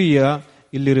ಕೆಂಕ್ರಿಯ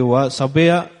ಇಲ್ಲಿರುವ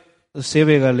ಸಭೆಯ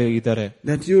ಸೇವೆಗಳಿದ್ದಾರೆ.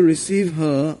 That you receive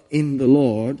her in the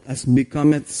Lord as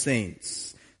becometh saints,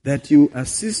 that you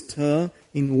assist her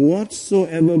in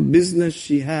whatsoever business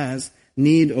she has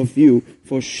need of you,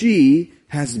 for she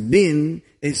has been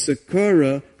a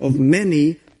succorer of many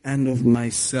and of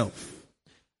myself.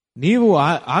 ನೀವು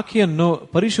ಆಕೆಯನ್ನು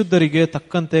ಪರಿಶುದ್ಧರಿಗೆ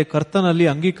ತಕ್ಕಂತೆ ಕರ್ತನಲ್ಲಿ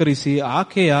ಅಂಗೀಕರಿಸಿ,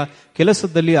 ಆಕೆಯ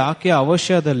ಕೆಲಸದಲ್ಲಿ, ಆಕೆಯ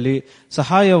ಅವಶ್ಯದಲ್ಲಿ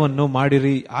ಸಹಾಯವನ್ನು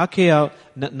ಮಾಡಿರಿ.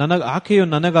 ಆಕೆಯು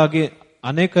ನನಗಾಗಿ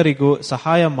ಅನೇಕರಿಗೂ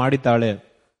ಸಹಾಯ ಮಾಡಿದ್ದಾಳೆ.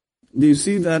 Do you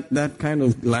see that kind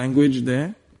of language there?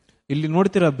 ಇಲ್ಲಿ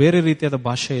ನೋಡ್ತೀರಾ ಬೇರೆ ರೀತಿಯಾದ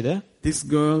ಭಾಷೆ ಇದೆ. This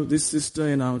girl, this sister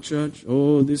in our church,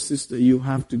 this sister, you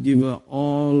have to give her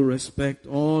all respect,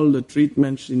 all the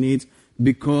treatment she needs,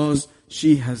 because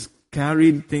she has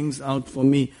carried things out for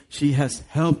me. She has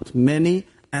helped many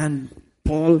and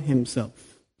Paul himself.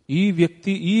 ಈ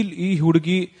ವ್ಯಕ್ತಿ, ಈ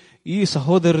ಹುಡುಗಿ, ಈ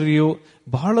ಸಹೋದರಿಯು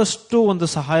ಬಹಳಷ್ಟು ಒಂದು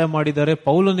ಸಹಾಯ ಮಾಡಿದ್ದಾರೆ,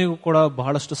 ಪೌಲನಿಗೂ ಕೂಡ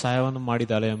ಬಹಳಷ್ಟು ಸಹಾಯವನ್ನು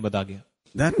ಮಾಡಿದ್ದಾಳೆ ಎಂಬುದಾಗಿ.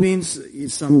 That means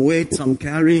some weight, some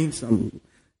carrying, some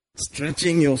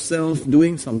stretching yourself,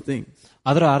 doing some things.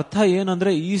 ಅದರ ಅರ್ಥ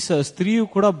ಏನಂದ್ರೆ ಈ ಸ್ತ್ರೀಯು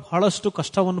ಕೂಡ ಬಹಳಷ್ಟು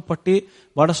ಕಷ್ಟವನ್ನು ಪಟ್ಟಿ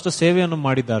ಬಹಳಷ್ಟು ಸೇವೆಯನ್ನು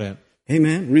ಮಾಡಿದ್ದಾರೆ.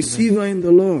 Amen. Receive her in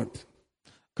the Lord.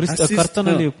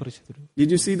 ಕರ್ತನಲ್ಲಿ. Did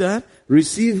you see that?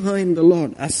 Receive her in the Lord.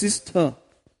 Assist her.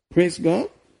 Praise God.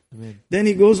 Amen. Then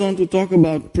he goes on to talk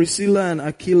about Priscilla and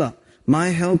Aquila, my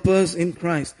helpers in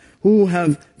Christ, who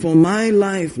have for my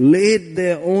life laid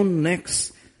their own necks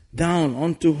down,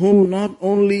 unto whom not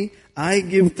only I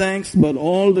give thanks, but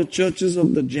all the churches of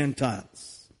the Gentiles.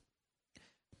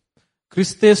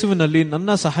 ಕ್ರಿಸ್ತೇಸುವಿನಲ್ಲಿ ನನ್ನ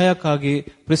ಸಹಾಯಕ್ಕಾಗಿ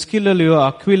ಪ್ರಿಸ್ಕಿಲ್ಲನೆಯೋ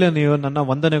ಅಕ್ವಿಲನೆಯೋ ನನ್ನ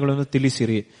ವಂದನೆಗಳನ್ನು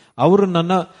ತಿಳಿಸಿರಿ. ಅವರು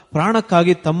ನನ್ನ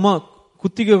ಪ್ರಾಣಕ್ಕಾಗಿ ತಮ್ಮ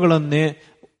ಕುತ್ತಿಗೆಗಳನ್ನೇ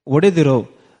ಒಡೆದಿರೋ,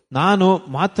 ನಾನು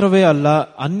ಮಾತ್ರವೇ ಅಲ್ಲ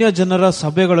ಅನ್ಯ ಜನರ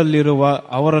ಸಭೆಗಳಲ್ಲಿರುವ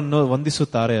ಅವರನ್ನು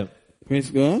ವಂದಿಸುತ್ತಾರೆ.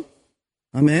 Praise God.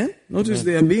 Amen. Notice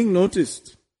they are being noticed.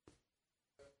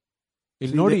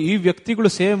 ಇಲ್ಲಿ ನೋಡಿ, ಈ ವ್ಯಕ್ತಿಗಳು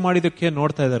ಸೇವೆ ಮಾಡಿದಕ್ಕೆ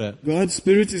ನೋಡ್ತಾ ಇದ್ದಾರೆ. God's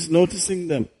Spirit is noticing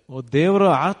them. ದೇವರ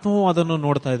ಆತ್ಮವು ಅದನ್ನು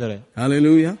ನೋಡ್ತಾ ಇದ್ದಾರೆ.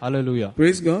 Hallelujah. Hallelujah.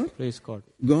 Praise God. Praise God.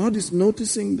 God is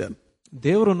noticing them.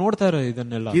 ದೇವರು ನೋಡ್ತಾ ಇದ್ದಾರೆ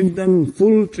ಇದನ್ನೆಲ್ಲ. Give them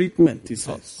full treatment, he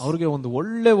says. ಅವ್ರಿಗೆ ಒಂದು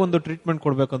ಒಳ್ಳೆ ಒಂದು ಟ್ರೀಟ್ಮೆಂಟ್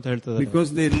ಕೊಡ್ಬೇಕಂತ ಹೇಳ್ತಾರೆ.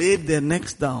 Because they laid their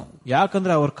necks down.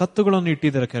 ಯಾಕಂದ್ರೆ ಅವ್ರ ಕತ್ತುಗಳನ್ನು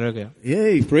ಇಟ್ಟಿದ್ದಾರೆ ಕೆಳಗೆ.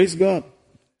 Yay, praise God.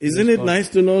 Isn't it nice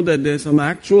to know that there's some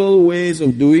actual ways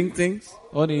of doing things?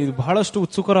 ಇದು ಬಹಳಷ್ಟು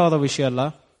ಉತ್ಸುಕರವಾದ ವಿಷಯ ಅಲ್ಲ.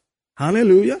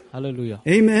 Hallelujah. Hallelujah.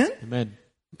 Amen. Amen.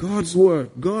 God's word,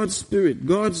 God's spirit,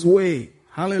 God's way.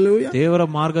 Hallelujah. ದೇವರ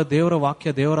ಮಾರ್ಗ, ದೇವರ ವಾಕ್ಯ,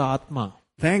 ದೇವರ ಆತ್ಮ.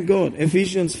 Thank God.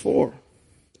 Ephesians 4.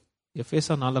 ಎಫೆಸ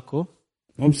 4.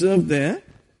 Observe there.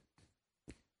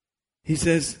 He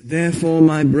says, therefore,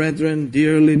 my brethren,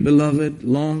 dearly beloved,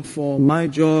 long for my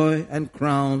joy and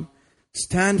crown,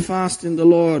 stand fast in the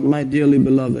Lord, my dearly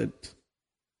beloved.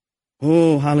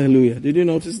 Oh, hallelujah. Did you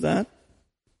notice that?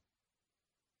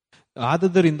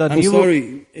 ಆದದರಿಂದ I'm sorry.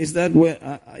 Is that where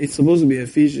it's supposed to be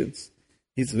Ephesians?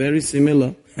 It's very similar.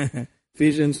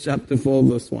 Ephesians chapter 4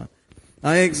 verse 1.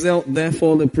 I exalt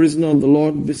therefore the prisoner of the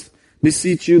Lord,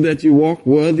 beseech you that you walk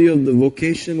worthy of the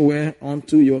vocation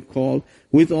whereunto you are called,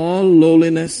 with all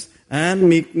lowliness and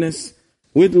meekness,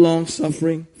 with long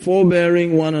suffering,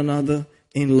 forbearing one another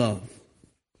in love.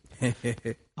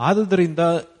 ಆದದರಿಂದ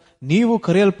ನೀವು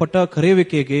ಕರೆಯಲ್ಪಟ್ಟ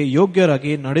ಕರೆಯುವಿಕೆಗೆ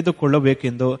ಯೋಗ್ಯರಾಗಿ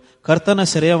ನಡೆದುಕೊಳ್ಳಬೇಕೆಂದು ಕರ್ತನ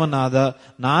ಸೆರೆಯವನಾದ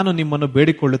ನಾನು ನಿಮ್ಮನ್ನು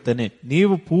ಬೇಡಿಕೊಳ್ಳುತ್ತೇನೆ.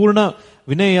 ನೀವು ಪೂರ್ಣ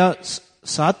ವಿನಯ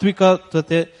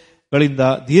ಸಾತ್ವಿಕತೆಗಳಿಂದ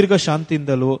ದೀರ್ಘ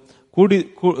ಶಾಂತಿಯಿಂದಲೂ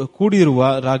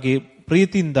ಕೂಡಿರುವರಾಗಿ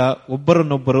ಪ್ರೀತಿಯಿಂದ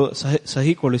ಒಬ್ಬರನ್ನೊಬ್ಬರು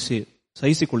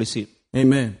ಸಹಿಸಿಕೊಳ್ಳಿಸಿ.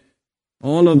 Amen.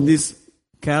 All of this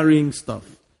carrying stuff.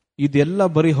 ಇದೆಲ್ಲ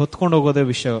ಬರೀ ಹೊತ್ಕೊಂಡು ಹೋಗೋದೇ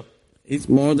ವಿಷಯ. It's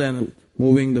more than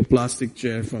moving the plastic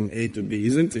chair from A to B,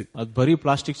 isn't it? ಅದು ಬರೀ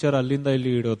ಪ್ಲಾಸ್ಟಿಕ್ ಚೇರ್ ಅಲ್ಲಿಂದ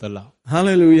ಇಲ್ಲಿ ಇಡೋದಲ್ಲ.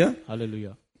 Hallelujah.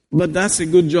 Hallelujah. But that's a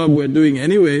good job we're doing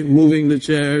anyway, moving the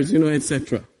chairs,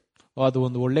 etc. ಅದು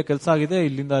ಒಂದು ಒಳ್ಳೆ ಕೆಲಸ ಆಗಿದೆ,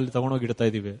 ಇಲ್ಲಿಂದ ಅಲ್ಲಿ ತಗೊಂಡೋಗಿ ಇಡ್ತಾ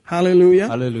ಇದೀವಿ. Hallelujah.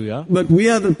 Hallelujah. But we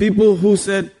are the people who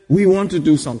said we want to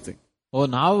do something.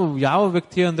 ನಾವು ಯಾವ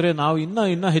ವ್ಯಕ್ತಿ ಅಂದ್ರೆ ನಾವು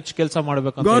ಇನ್ನ ಹೆಚ್ಚು ಕೆಲಸ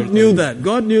ಮಾಡಬೇಕಂತ.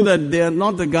 God knew that they are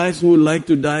not the guys who would like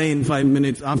to die in 5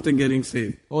 minutes after getting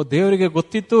saved. ದೇವರಿಗೆ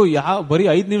ಗೊತ್ತಿತ್ತು ಬರೀ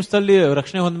 5 ನಿಮಿಷದಲ್ಲಿ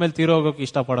ರಕ್ಷಣೆ ಹೊಂದ್ಮೇಲೆ ತೀರೋಗಕ್ಕೆ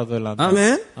ಇಷ್ಟ ಪಡೋದಿಲ್ಲ ಅಂತ.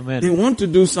 Amen. Amen. They want to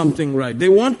do something right.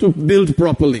 They want to build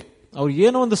properly. ಅವ್ರು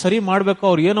ಏನೋ ಒಂದು ಸರಿ ಮಾಡ್ಬೇಕು,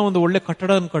 ಅವ್ರು ಏನೋ ಒಂದು ಒಳ್ಳೆ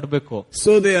ಕಟ್ಟಡ ಕಟ್ಟಬೇಕು.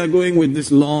 So they are going with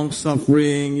this long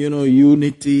suffering,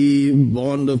 unity,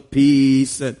 bond of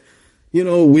peace, and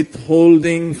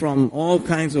withholding from all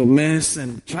kinds of mess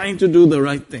and trying to do the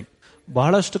right thing.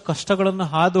 ಬಹಳಷ್ಟು ಕಷ್ಟಗಳನ್ನು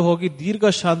ಹಾದು ಹೋಗಿ ದೀರ್ಘ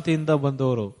ಶಾಂತಿಯಿಂದ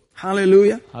ಬಂದವರು.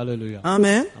 Hallelujah. Hallelujah.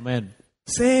 Amen. Amen.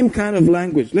 Same kind of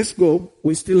language. Let's go.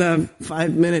 We still have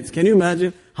 5 minutes. Can you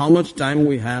imagine how much time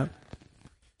we have?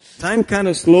 Time kind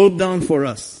of slowed down for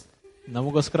us.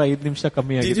 ನಮಗೋಸ್ಕರ 5 ನಿಮಿಷ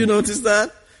ಕಮ್ಮಿ ಆಗಿದೆ. Did you notice that?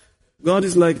 God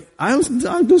is like,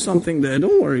 I'll do something there.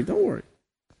 Don't worry.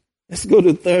 Let's go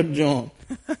to 3rd John.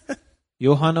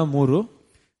 ಯೋಹಾನ 3.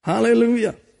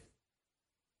 Hallelujah.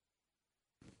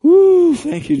 Woo,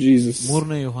 thank you, Jesus.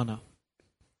 3ನೇ ಯೋಹಾನ.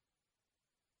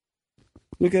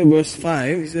 Look at verse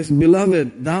 5. He says, beloved,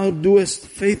 thou doest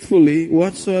faithfully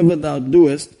whatsoever thou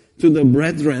doest to the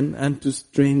brethren and to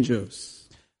strangers.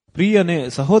 ಪ್ರಿಯನೇ,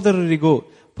 ಸಹೋದರರಿಗೂ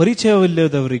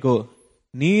ಪರಿಚಯವಿಲ್ಲದವರಿಗೂ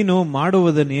ನೀನು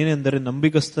ಮಾಡುವುದನ್ನೇನೆಂದರೆ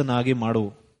ನಂಬಿಗಸ್ತನಾಗಿ ಮಾಡು.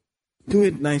 Do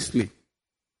it nicely.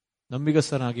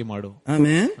 ನಂಬಿಗಸ್ತನಾಗಿ ಮಾಡು.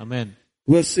 Amen. Amen.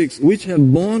 Verse 6, which have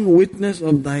borne witness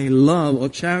of thy love or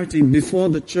charity before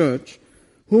the church,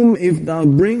 whom if thou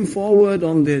bring forward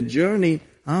on their journey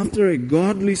after a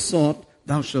godly sort,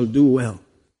 thou shalt do well.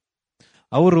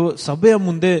 ಅವರು ಸಭೆಯ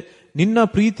ಮುಂದೆ ನಿನ್ನ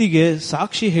ಪ್ರೀತಿಗೆ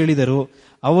ಸಾಕ್ಷಿ ಹೇಳಿದರು.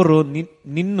 ಅವರು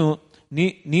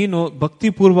ನೀನು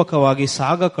ಭಕ್ತಿಪೂರ್ವಕವಾಗಿ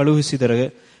ಸಾಗ ಕಳುಹಿಸಿದರೆ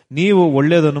ನೀವು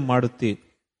ಒಳ್ಳೆಯದನ್ನು ಮಾಡುತ್ತಿ.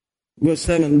 Verse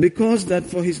 7, because that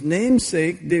for his name's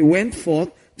sake they went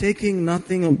forth, taking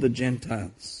nothing of the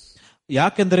Gentiles.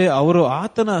 ಯಾಕೆಂದರೆ ಅವರು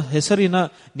ಆತನ ಹೆಸರಿನ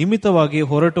ನಿಮಿತ್ತವಾಗಿ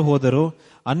ಹೊರಟು ಹೋದರು,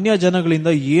 ಅನ್ಯ ಜನಗಳಿಂದ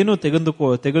ಏನು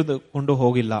ತೆಗೆದುಕೊಂಡು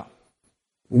ಹೋಗಿಲ್ಲ.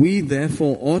 We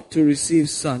therefore ought to receive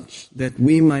such that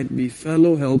we might be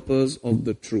fellow helpers of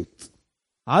the truth.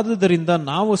 ಆದುದರಿಂದ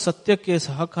ನಾವು ಸತ್ಯಕ್ಕೆ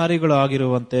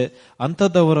ಸಹಕಾರಿಗಳಾಗಿರುವಂತೆ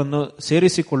ಅಂಥದವರನ್ನು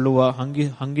ಸೇರಿಸಿಕೊಳ್ಳುವ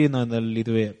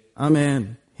ಹಂಗಿನಲ್ಲಿದುವೆ. Amen.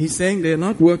 He's saying they're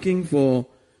not working for,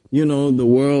 the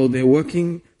world. They're working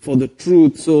for the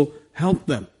truth. So help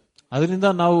them. ಅದರಿಂದ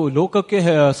ನಾವು ಲೋಕಕ್ಕೆ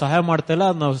ಸಹಾಯ ಮಾಡ್ತಾ ಇಲ್ಲ,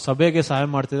 ನಾವು ಸಭೆಗೆ ಸಹಾಯ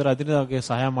ಮಾಡ್ತಿದ್ರೆ ಅದರಿಂದ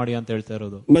ಸಹಾಯ ಮಾಡಿ ಅಂತ ಹೇಳ್ತಾ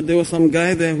ಇರೋದು. But there was some guy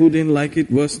there who didn't like it.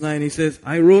 Verse 9, he says,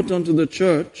 I wrote unto the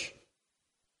church.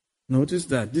 Notice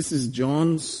that. This is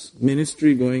John's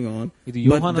ministry going on. ಇದು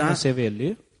ಯೋಹಾನನ ಸೇವೆಯಲ್ಲಿ.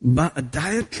 But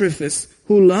Diotrephes,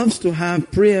 who loves to have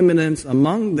preeminence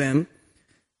among them,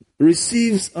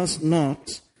 receives us not.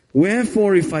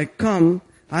 Wherefore, if I come,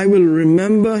 I will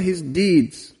remember his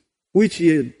deeds, which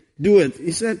he doeth.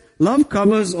 He said, love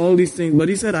covers all these things, but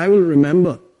he said, I will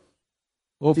remember.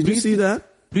 Did you see that?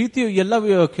 ಪ್ರೀತಿಯು ಎಲ್ಲ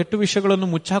ಕೆಟ್ಟ ವಿಷಯಗಳನ್ನು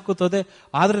ಮುಚ್ಚಾಕುತ್ತದೆ,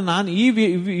 ಆದ್ರೆ ನಾನು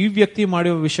ಈ ವ್ಯಕ್ತಿ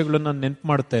ಮಾಡುವ ವಿಷಯಗಳನ್ನು ನೆನಪು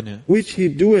ಮಾಡುತ್ತೇನೆ. Which he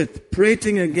doeth,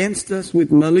 prating against us with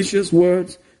malicious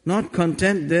words, not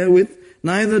content therewith,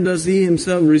 neither does he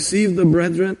himself receive the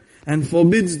brethren, and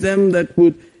forbids them that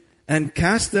would, and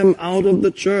cast them out of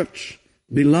the church.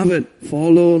 Beloved,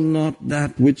 follow not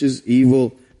that which is evil,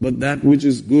 but that which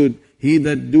is good. He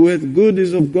that doeth good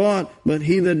is of God, but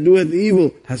he that doeth evil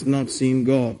has not seen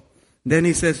God. Then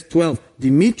he says 12,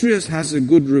 Demetrius has a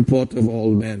good report of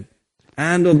all men,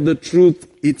 and of the truth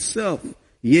itself.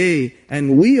 Yea, and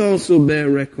we also bear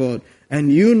record, and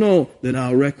you know that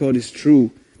our record is true.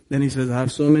 Then he says, I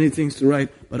have so many things to write,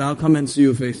 but I'll come and see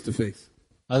you face to face.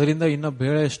 ಅದರಿಂದ ಇನ್ನ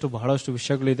ಬಹಳಷ್ಟು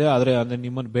ವಿಷಯಗಳಿದೆ, ಆದ್ರೆ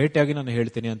ನಿಮ್ಮನ್ನು ಭೇಟಿಯಾಗಿ ನಾನು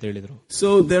ಹೇಳ್ತೀನಿ ಅಂತ ಹೇಳಿದ್ರು. So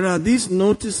there are these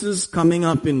notices coming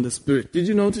up in the spirit. Did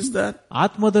you notice that?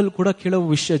 ಆತ್ಮದಲ್ಲಿ ಕೂಡ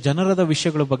ಕೆಲವು ಜನರದ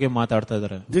ವಿಷಯಗಳ ಬಗ್ಗೆ ಮಾತಾಡ್ತಾ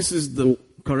ಇದ್ದಾರೆ. This is the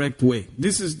correct way.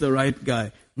 This is the right guy,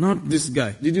 not this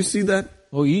guy. Did you see that?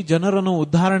 ಈ ಜನರನ್ನು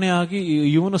ಉದಾಹರಣೆಯಾಗಿ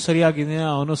ಇವನು ಸರಿಯಾಗಿದೆ,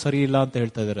 ಅವನು ಸರಿ ಇಲ್ಲ ಅಂತ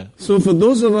ಹೇಳ್ತಾ ಇದ್ದಾರೆ. So for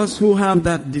those of us who have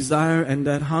that desire and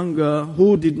that hunger, who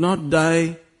did not die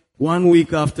 1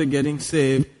 week after getting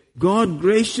saved, God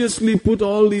graciously put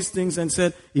all these things and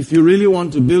said, if you really want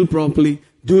to build properly,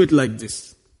 do it like this.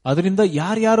 ಅದರಿಂದ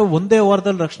ಯಾರ್ಯಾರು ಒಂದೇ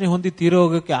ವಾರದಲ್ಲಿ ರಕ್ಷಣೆ ಹೊಂದಿ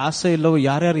ತೀರೋಗಕ್ಕೆ ಆಸೆ ಇಲ್ಲವೋ,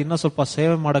 ಯಾರ್ಯಾರು ಇನ್ನೂ ಸ್ವಲ್ಪ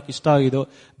ಸೇವೆ ಮಾಡಕ್ ಇಷ್ಟ ಆಗಿದೋ,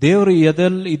 ದೇವರು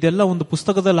ಇದೆಲ್ಲ ಒಂದು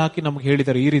ಪುಸ್ತಕದಲ್ಲಿ ಹಾಕಿ ನಮ್ಗೆ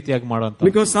ಹೇಳಿದ್ದಾರೆ ಈ ರೀತಿಯಾಗಿ ಮಾಡೋ ಅಂತ.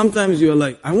 Because sometimes you are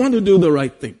like, I want to do the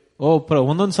right thing.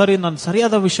 ಒಂದೊಂದ್ ಸಾರಿ ನಾನು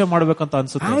ಸರಿಯಾದ ವಿಷಯ ಮಾಡ್ಬೇಕಂತ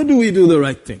ಅನ್ಸುತ್ತೆ. How do we do the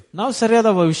right thing? ನಾವು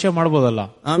ಸರಿಯಾದ ವಿಷಯ ಮಾಡಬಹುದಲ್ಲ.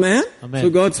 Amen. So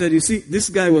God said, you see, this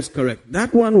guy was correct,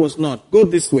 that one was not. Go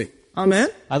this way. Amen.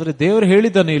 ಆದ್ರೆ ದೇವರು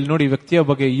ಹೇಳಿದ್ದಾನೆ, ಇಲ್ಲಿ ನೋಡಿ ವ್ಯಕ್ತಿಯ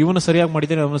ಬಗ್ಗೆ, ಇವನು ಸರಿಯಾಗಿ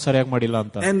ಮಾಡಿದ್ದಾನೆ, ಅವನು ಸರಿಯಾಗಿ ಮಾಡಿಲ್ಲ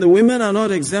ಅಂತ. And the women are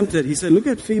not exempted. He said, look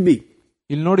at Phoebe.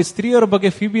 ಇಲ್ಲಿ ನೋಡಿ ಸ್ತ್ರೀಯರ ಬಗ್ಗೆ,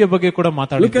 ಫೀಬಿಯ ಬಗ್ಗೆ ಕೂಡ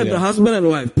ಮಾತಾಡಿದ್ದಾರೆ. Look at the husband and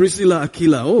wife, Priscilla,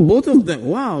 Aquila. Oh, both of them.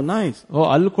 Wow, nice.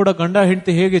 ಅಲ್ಲಿ ಕೂಡ ಗಂಡ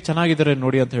ಹೆಂಡತಿ ಹೇಗೆ ಚೆನ್ನಾಗಿದ್ದಾರೆ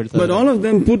ನೋಡಿ ಅಂತ ಹೇಳ್ತಾರೆ. But all of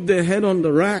them put their head on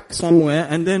the rack somewhere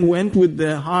and then went with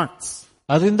their hearts.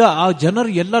 ಅದರಿಂದ ಆ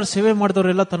ಜನರು ಎಲ್ಲರೂ ಸೇವೆ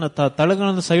ಮಾಡಿದವರೆಲ್ಲ ತನ್ನ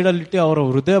ತಳಗಳನ್ನು ಸೈಡ್ ಅಲ್ಲಿ ಇಟ್ಟು ಅವರ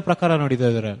ಹೃದಯ ಪ್ರಕಾರ ನೋಡಿತಾ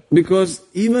ಇದ್ದಾರೆ. Because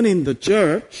even in the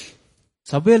church,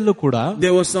 ಸಭೆಯಲ್ಲೂ ಕೂಡ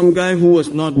there was some guy who was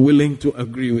not willing to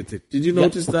agree with it. Did you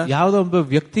notice that? ಯಾವುದೋ ಒಬ್ಬ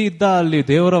ವ್ಯಕ್ತಿ ಇದ್ದ ಅಲ್ಲಿ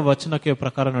ದೇವರ ವಚನಕ್ಕೆ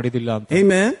ಪ್ರಕಾರ ನಡೆದಿಲ್ಲ ಅಂತ.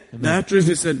 Amen.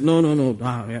 Diotrephes said, no.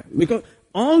 Because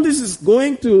all this is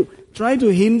going to try to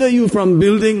hinder you from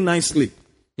building nicely.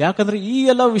 ಯಾಕಂದ್ರೆ ಈ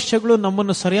ಎಲ್ಲ ವಿಷಯಗಳು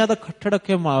ನಮ್ಮನ್ನು ಸರಿಯಾದ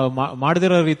ಕಟ್ಟಡಕ್ಕೆ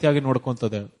ಮಾಡದಿರೋ ರೀತಿಯಾಗಿ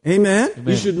ನೋಡ್ಕೊಂತದೆ. Amen.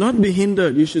 You should not be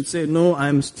hindered. You should say, no, I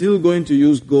am still going to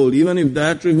use gold, even if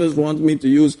Diotrephes wants me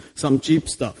to use some cheap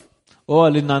stuff.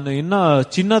 ಅಲ್ಲಿ ನಾನು ಇನ್ನ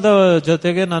ಚಿನ್ನದ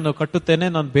ಜೊತೆಗೆ ನಾನು ಕಟ್ಟುತ್ತೇನೆ,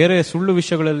 ನಾನು ಬೇರೆ ಸುಳ್ಳು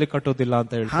ವಿಷಯಗಳಲ್ಲಿ ಕಟ್ಟೋದಿಲ್ಲ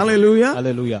ಅಂತ ಹೇಳ್ತೀನಿ. Hallelujah.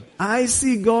 Hallelujah. I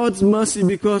see God's mercy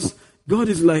because God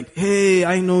is like, hey,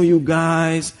 I know you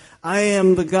guys. I am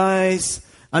the guys.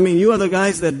 I mean, you are the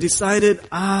guys that decided,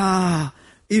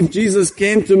 if Jesus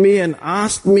came to me and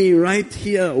asked me right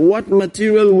here, what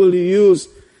material will you use?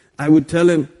 I would tell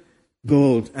him,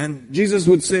 gold. And Jesus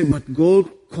would say, but gold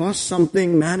costs something,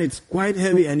 man. It's quite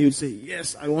heavy. And you'd say, yes,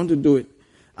 I want to do it.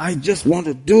 I just want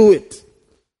to do it.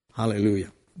 Hallelujah.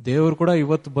 ದೇವರು ಕೂಡ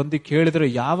ಇವತ್ತು ಬಂದು ಕೇಳಿದ್ರೆ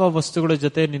ಯಾವ ವಸ್ತುಗಳ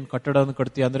ಜೊತೆ ನೀನ್ ಕಟ್ಟಡವನ್ನು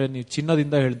ಕಟ್ತೀಯ ಅಂದ್ರೆ ನೀವು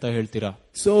ಚಿನ್ನದಿಂದ ಹೇಳ್ತೀರಾ.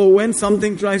 So when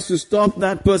something tries to stop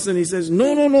that person, he says, no,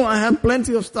 I have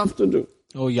plenty of stuff to do.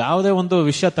 ಯಾವುದೇ ಒಂದು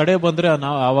ವಿಷಯ ತಡೆ ಬಂದ್ರೆ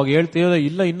ನಾವು ಅವಾಗ ಹೇಳ್ತೀವಿ,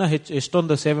 ಇಲ್ಲ ಇನ್ನ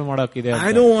ಎಷ್ಟೊಂದು ಸೇವೆ ಮಾಡಾಕಿದೆ.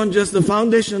 I don't want just the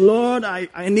foundation, Lord.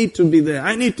 I need to be there.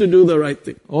 I need to do the right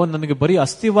thing. ನನಗೆ ಬರೀ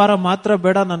ಅಸ್ಥಿವಾರ ಮಾತ್ರ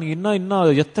ಬೇಡ, ನನಗೆ ಇನ್ನ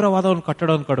ಎತ್ತರವಾದ ಒಂದು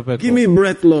ಕಟ್ಟಡವನ್ನು ಕಟ್ಟಬೇಕು. Give me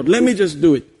breath, Lord. Let me just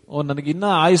do it. ನನಗೆ ಇನ್ನ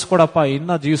ಆಯುಸ್ ಕೊಡಪ್ಪ,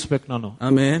 ಇನ್ನ ಜೀವಿಸ್ಬೇಕು ನಾನು.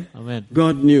 Amen. Amen.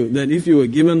 God knew that if you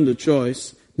were given the choice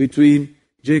between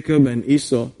Jacob and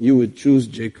Esau, you would choose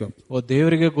Jacob.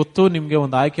 ದೇವರಿಗೆ ಗೊತ್ತು, ನಿಮ್ಗೆ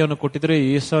ಒಂದು ಆಯ್ಕೆಯನ್ನು ಕೊಟ್ಟಿದ್ರೆ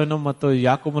ಏಸಾವನ್ನು ಮತ್ತು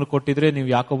ಯಾಕೋಬನ್ನು ಕೊಟ್ಟಿದ್ರೆ ನೀವು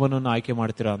ಯಾಕೋಬನನ್ನು ಆಯ್ಕೆ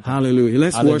ಮಾಡ್ತೀರಾ ಅಂತ. Hallelujah.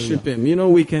 Let's worship him. You know,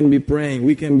 we can be praying,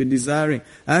 we can be desiring.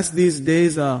 As these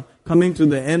days are coming to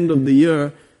the end of the year,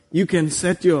 you can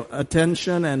set your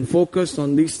attention and focus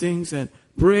on these things and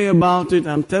Pray about it.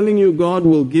 I'm telling you, God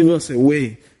will give us a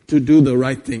way to do the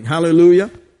right thing. Hallelujah.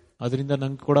 ಅದರಿಂದ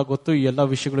ನಂಗೆ ಕೂಡ ಗೊತ್ತು ಈ ಎಲ್ಲಾ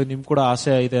ವಿಷಯಗಳು ನಿಮ್ ಕೂಡ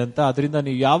ಆಸೆ ಇದೆ ಅಂತ. ಅದರಿಂದ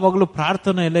ನೀವು ಯಾವಾಗಲೂ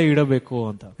ಪ್ರಾರ್ಥನೆಯಲ್ಲೇ ಇಡಬೇಕು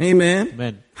ಅಂತ. Amen.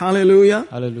 Amen. Hallelujah.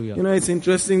 Hallelujah. You know, it's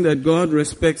interesting that God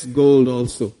respects gold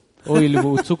also. ಇಲ್ಲಿ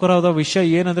ಉತ್ಸುಕರಾದ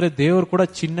ವಿಷಯ ಏನಂದ್ರೆ ದೇವರು ಕೂಡ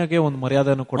ಚಿನ್ನಗೆ ಒಂದು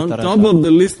ಮರ್ಯಾದೆಯನ್ನು On ಕೊಡ್ತಾರೆ. top of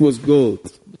the list was gold.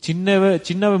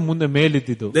 ಚಿನ್ನವೇ ಮುಂದೆ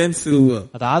ಮೇಲಿದ್ದು, Then silver.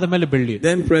 ಅದಾದ್ಮೇಲೆ ಬೆಳ್ಳಿ,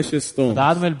 Then precious stones.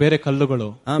 ಅದಾದ್ಮೇಲೆ ಬೇರೆ ಕಲ್ಲುಗಳು.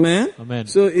 Amen. Amen.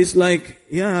 So it's like,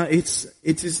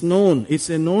 it is known. It's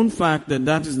a known fact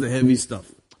that is the heavy stuff.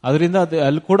 ಅದರಿಂದ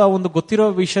ಅಲ್ಲಿ ಕೂಡ ಒಂದು ಗೊತ್ತಿರೋ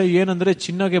ವಿಷಯ ಏನಂದ್ರೆ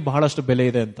ಚಿನ್ನಗೆ ಬಹಳಷ್ಟು ಬೆಲೆ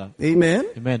ಇದೆ ಅಂತ. Amen.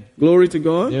 Amen. Glory to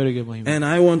God. ದೇವರಿಗೆ ಮಹಿಮೆ. And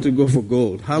I want to go for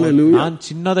gold. Hallelujah. ನಾನು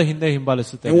ಚಿನ್ನದ ಹಿಂದೆ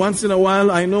ಹಿಂಬಾಲಿಸುತ್ತೇನೆ. And once in a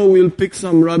while, I know we'll pick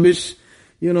some rubbish,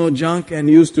 junk and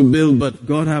use to build, but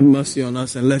God have mercy on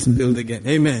us and let's build again.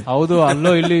 Amen. ಹೌದು,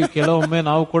 ಅಲ್ಲೋ ಇಲ್ಲಿ ಕೆಲವೊಮ್ಮೆ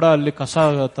ನಾವು ಕೂಡ ಅಲ್ಲಿ ಕಸ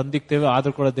ತಂದಿಕ್ತೇವೆ,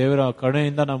 ಆದ್ರೂ ಕೂಡ ದೇವರ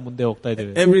ಕರುಣೆಯಿಂದ ನಾವು ಮುಂದೆ ಹೋಗ್ತಾ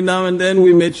ಇದ್ದೇವೆ. Every now and then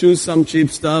we may choose some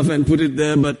cheap stuff and put it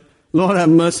there, but Lord have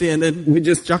mercy, and then we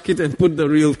just chuck it and put the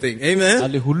real thing. Amen.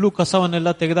 ಅಲ್ಲಿ ಹುಲ್ಲು ಕಸವನ್ನೆಲ್ಲ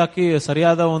ತೆಗೆದಾಕಿ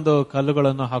ಸರಿಯಾದ ಒಂದು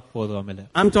ಕಲ್ಲುಗಳನ್ನು ಹಾಕಬಹುದು. ಆಮೇಲೆ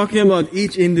I'm talking about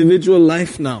each individual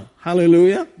life now.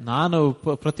 Hallelujah. ನಾನು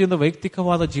ಪ್ರತಿಯೊಂದು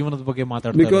ವೈಯಕ್ತಿಕವಾದ ಜೀವನದ ಬಗ್ಗೆ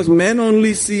ಮಾತಾಡ್ತೀನಿ. Because men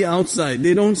only see outside,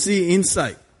 they don't see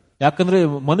inside. ಯಾಕಂದ್ರೆ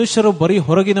ಮನುಷ್ಯರು ಬರೀ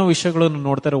ಹೊರಗಿನ ವಿಷಯಗಳನ್ನು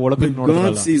ನೋಡ್ತಾರೆ, ಒಳಗಿನ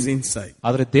ನೋಡ್ತಾರೆ. God sees inside.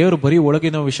 ಆದ್ರೆ ದೇವರು ಬರೀ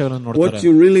ಒಳಗಿನ ವಿಷಯಗಳನ್ನು ನೋಡ್ತಾರೆ. What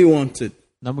you really wanted.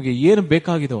 ನಮಗೆ ಏನು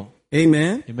ಬೇಕಾಗಿದೋ.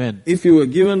 Amen. Amen. If you were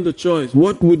given the choice,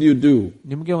 what would you do?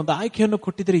 ನಿಮಗೆ ಒಂದು ಆಯ್ಕೆಯನ್ನು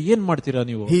ಕೊಟ್ಟಿದ್ರೆ ಏನ್ ಮಾಡ್ತೀರಾ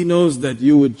ನೀವು? He knows that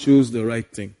you would choose the right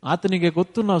thing. ಆತನಿಗೆ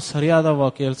ಗೊತ್ತು ನಾವು ಸರಿಯಾದ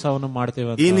ಕೆಲಸವನ್ನು ಮಾಡ್ತೇವೆ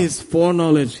ಅಂತ. In his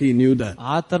foreknowledge, he knew that.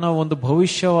 ಆತನ ಒಂದು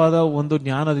ಭವಿಷ್ಯವಾದ ಒಂದು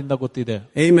ಜ್ಞಾನದಿಂದ ಗೊತ್ತಿದೆ.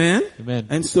 Amen. Amen.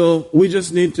 And so we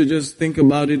just need to just think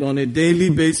about it on a daily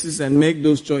basis and make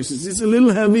those choices. It's a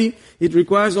little heavy. It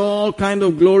requires all kind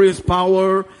of glorious power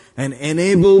and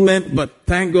enablement, but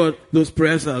thank God those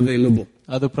prayers are available.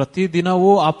 ಅದು ಪ್ರತಿ ದಿನವೂ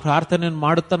ಆ ಪ್ರಾರ್ಥನೆಯನ್ನು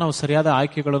ಮಾಡುತ್ತಾ ನಾವು ಸರಿಯಾದ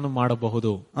ಆಯ್ಕೆಗಳನ್ನು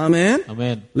ಮಾಡಬಹುದು. Amen.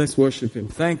 Amen. Let's worship him.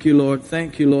 Thank you, Lord.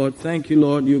 Thank you, Lord. Thank you,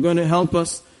 Lord. You're going to help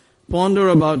us ponder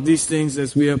about these things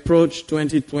as we approach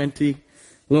 2020,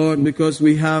 Lord, because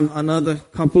we have another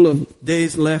couple of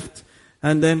days left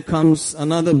and then comes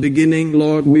another beginning,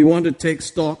 Lord. We want to take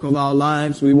stock of our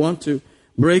lives. We want to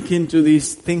break into these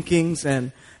thinkings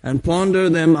and ponder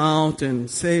them out and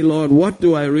say, Lord, what do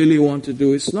I really want to do?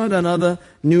 It's not another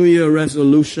New Year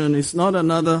resolution. It's not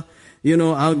another,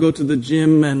 I'll go to the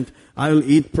gym and I'll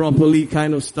eat properly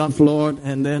kind of stuff, Lord.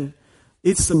 And then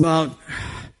it's about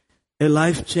a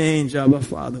life change, Abba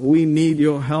Father. We need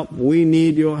your help. We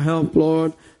need your help,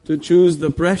 Lord, to choose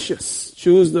the precious.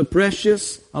 Choose the precious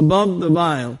above the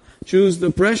vile. Choose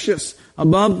the precious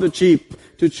above the cheap.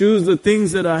 To choose the things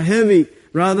that are heavy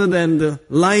rather than the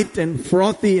light and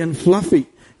frothy and fluffy.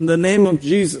 In the name of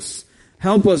Jesus,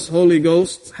 help us, Holy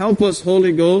Ghost. Help us,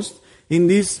 Holy Ghost, in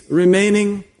these remaining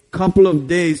couple of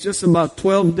days, just about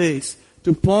 12 days,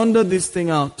 to ponder this thing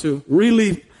out, to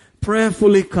really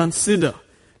prayerfully consider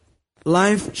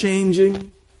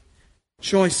life-changing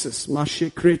choices.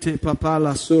 Mashikrite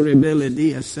papala surebele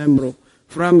dia sembro,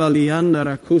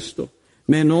 frambaliandara custo,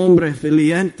 menombre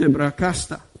filiente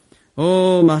bracasta.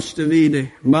 Oh,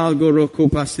 Mashtavide, Balgoro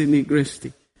Kupasili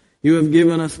Gristi. You have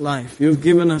given us life. You have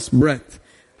given us breath.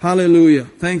 Hallelujah.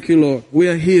 Thank you, Lord. We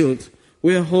are healed.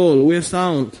 We are whole. We are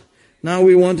sound. Now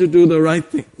we want to do the right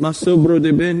thing. Masubro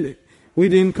de Bende. We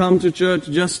didn't come to church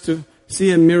just to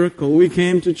see a miracle. We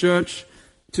came to church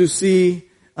to see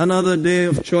another day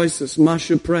of choices.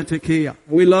 Mashu Pratekeya.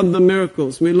 We love the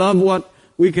miracles. We love what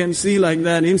we can see like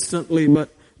that instantly, but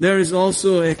there is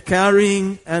also a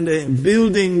carrying and a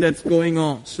building that's going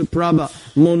on. Supraba,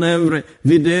 Monevre,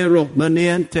 Videro,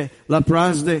 Baniente,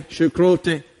 Laprazde,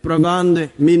 Shukrote, Pravande,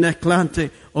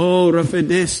 Mineclante, Oh,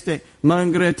 Rafedeste,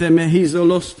 Mangrete,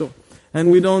 Mehizolosto.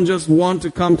 And we don't just want to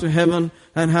come to heaven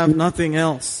and have nothing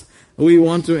else. We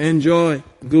want to enjoy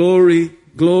glory,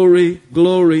 glory,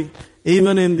 glory,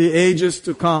 even in the ages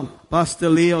to come.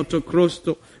 Pastelio to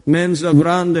Crosto, Menza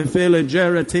Brande, Fele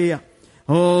Geratia.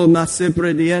 Oh,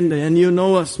 Masipre Diende, and you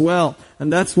know us well.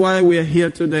 And that's why we are here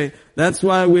today. That's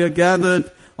why we are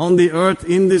gathered on the earth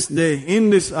in this day, in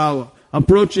this hour,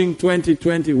 approaching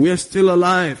 2020. We are still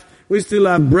alive. We still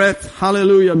have breath.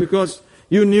 Hallelujah. Because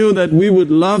you knew that we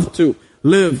would love to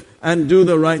live and do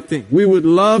the right thing. We would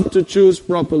love to choose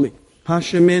properly. And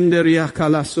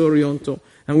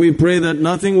we pray that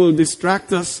nothing will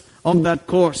distract us of that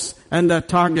course and that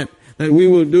target. That we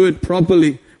will do it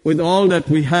properly with all that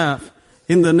we have.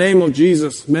 In the name of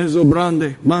Jesus,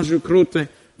 Mezobrande, Majukrute,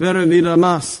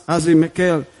 Verevidamas,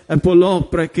 Azimekel, Epolo,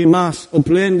 Prekimas,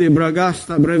 Oplendi,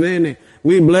 Bragasta, Brevene.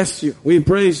 We bless you, we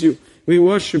praise you, we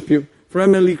worship you.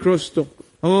 Fremeli Crosto,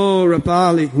 Oh,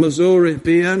 Rapali, Mazore,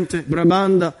 Piente,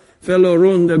 Brabanda,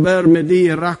 Felorunde, Bermedi,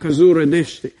 Rakazure,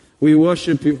 Deshti. We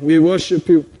worship you. We worship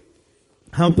you.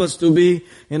 Help us to be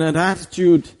in an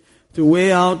attitude to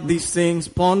weigh out these things,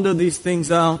 ponder these things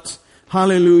out.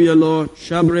 Hallelujah, Lord.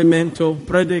 Shabremento,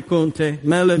 predeconte,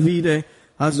 melevide,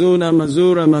 azuna,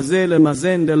 mazura, mazele,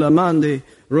 mazende, lamande,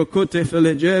 rocote,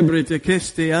 felegebre,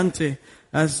 tekeste, ante.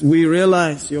 As we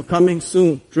realize you're coming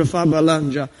soon,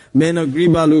 Trafabalanja, mena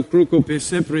gribalu, krukope,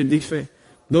 sepre, dife.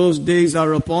 Those days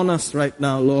are upon us right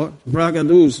now, Lord.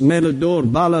 Bragaduz, melador,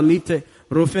 balalite,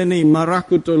 rofeni,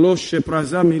 maracuto, loshe,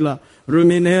 prazamila,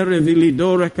 ruminere,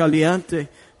 vilidore, caliante.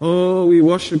 Oh, we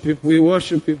worship you, we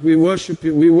worship you, we worship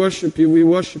you, we worship you, we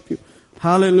worship you.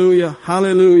 Hallelujah,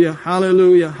 hallelujah,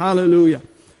 hallelujah, hallelujah.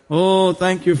 Oh,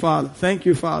 thank you, Father. Thank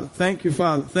you, Father. Thank you,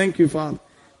 Father. Thank you, Father.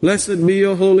 Blessed be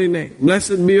your holy name.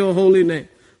 Blessed be your holy name.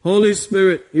 Holy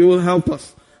Spirit, you will help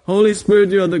us. Holy Spirit,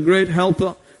 you are the great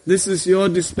helper. This is your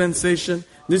dispensation.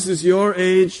 This is your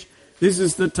age. This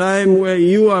is the time where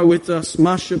you are with us.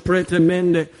 Masha prete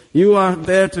mende. You are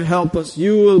there to help us.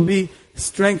 You will be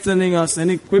strengthening us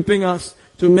and equipping us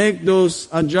to make those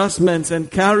adjustments and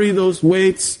carry those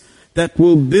weights that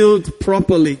will build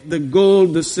properly the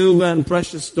gold, the silver and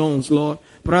precious stones, Lord.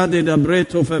 Prade da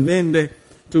breto favende,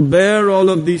 to bear all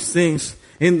of these things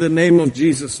in the name of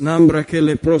Jesus. Nambra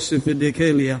kele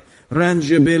prosifidekelia,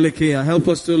 ranjebelekia. Help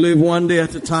us to live one day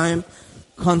at a time,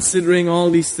 considering all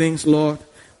these things, Lord.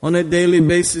 On a daily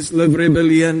basis,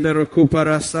 levrebeliende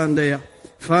recupera sandea.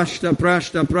 Fashta,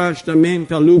 prashta, prashta,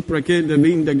 menta, lupra, kede,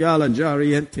 vinda, gala,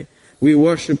 jariente. We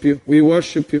worship you, we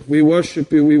worship you, we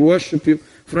worship you, we worship you.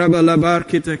 Fraba la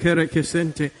barkita kere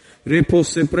kesente,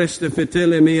 repose preste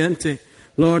fetele miente.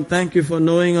 Lord, thank you for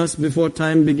knowing us before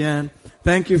time began.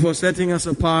 Thank you for setting us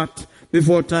apart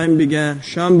before time began.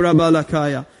 Shambra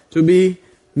balakaya, to be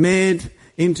made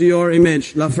into your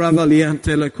image. La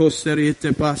fravaliente le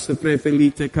costeriete passe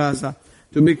prefelite casa.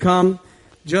 To become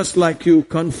just like you,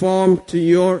 conform to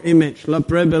your image. La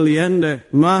prebeliende,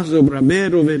 mazo,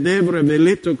 brabero, vedevre,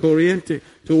 velito, corriente.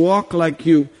 To walk like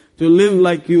you, to live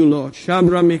like you, Lord.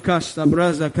 Shabra mikasta,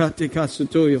 braza, kati,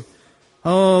 kasutoyo.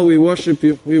 Oh, we worship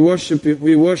you, we worship you,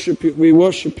 we worship you, we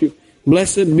worship you.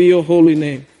 Blessed be your holy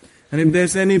name. And if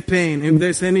there's any pain, if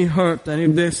there's any hurt, and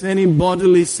if there's any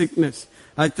bodily sickness,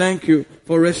 I thank you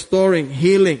for restoring,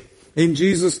 healing in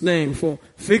Jesus' name, for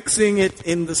fixing it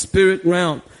in the spirit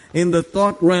realm, in the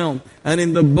thought realm, and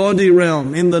in the body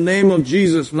realm, in the name of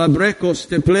Jesus. Labrecos,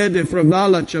 teplede,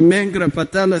 fravala, chamengra,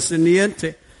 patala,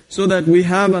 seniente, so that we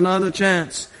have another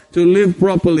chance to live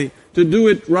properly, to do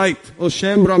it right. O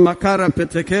shembra makara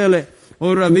petekele,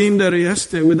 o ravinda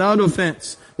rieste, without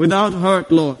offense, without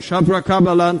hurt, Lord. Shabra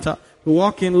kabalanta, to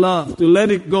walk in love, to let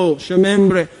it go.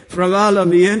 Shemembre, fravala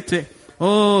viente,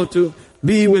 oh, to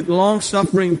be with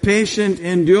long-suffering, patient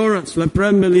endurance,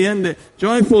 lepremeliende,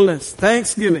 joyfulness,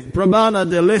 thanksgiving, prabana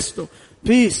delesto,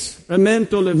 peace,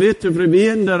 remento levite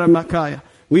vrevienda ramakaya.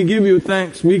 We give you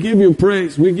thanks, we give you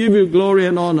praise, we give you glory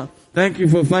and honor. Thank you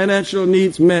for financial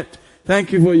needs met.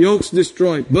 Thank you for yokes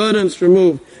destroyed, burdens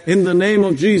removed. In the name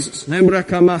of Jesus, Nembra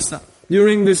Kamasa,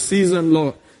 during this season,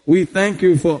 Lord, we thank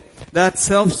you for that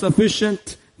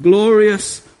self-sufficient,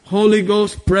 glorious, Holy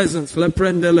Ghost presence.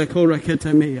 Leprendele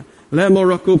koraketemia.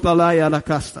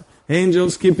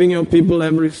 Angels keeping your people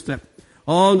every step.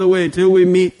 All the way till we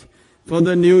meet for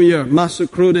the new year.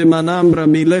 Masukrude manambra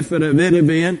milefere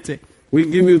verebeente. We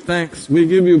give you thanks. We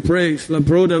give you praise.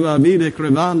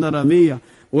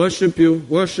 Worship you,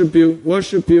 worship you,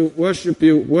 worship you, worship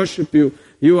you, worship you.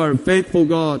 You are a faithful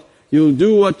God. You'll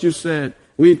do what you said.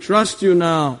 We trust you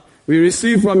now. We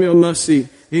receive from your mercy.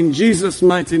 In Jesus'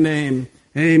 mighty name.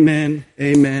 Amen,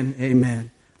 amen,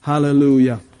 amen.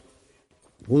 Hallelujah.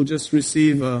 We'll just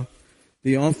receive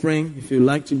the offering if you'd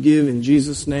like to give in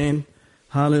Jesus' name.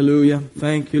 Hallelujah.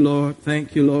 Thank you, Lord.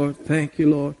 Thank you, Lord. Thank you,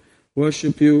 Lord.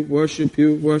 Worship you, worship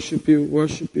you, worship you,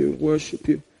 worship you, worship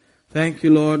you. Thank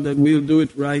you, Lord, that we'll do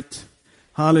it right.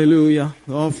 Hallelujah.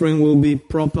 The offering will be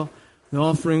proper. The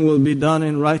offering will be done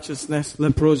in righteousness.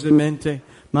 Leprosemente,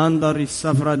 mandari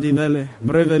savradivele,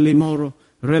 breve limoro,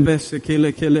 rebese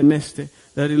kele kele meste.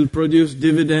 That it will produce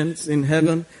dividends in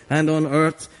heaven and on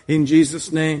earth in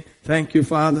Jesus' name. Thank you,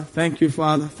 Father. Thank you,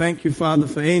 Father. Thank you, Father,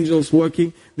 for angels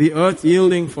working, the earth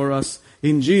yielding for us.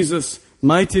 In Jesus'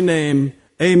 mighty name,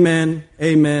 amen,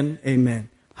 amen, amen.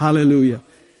 Hallelujah.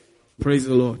 Praise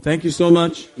the Lord. Thank you so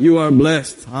much. You are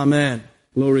blessed. Amen.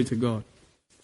 Glory to God.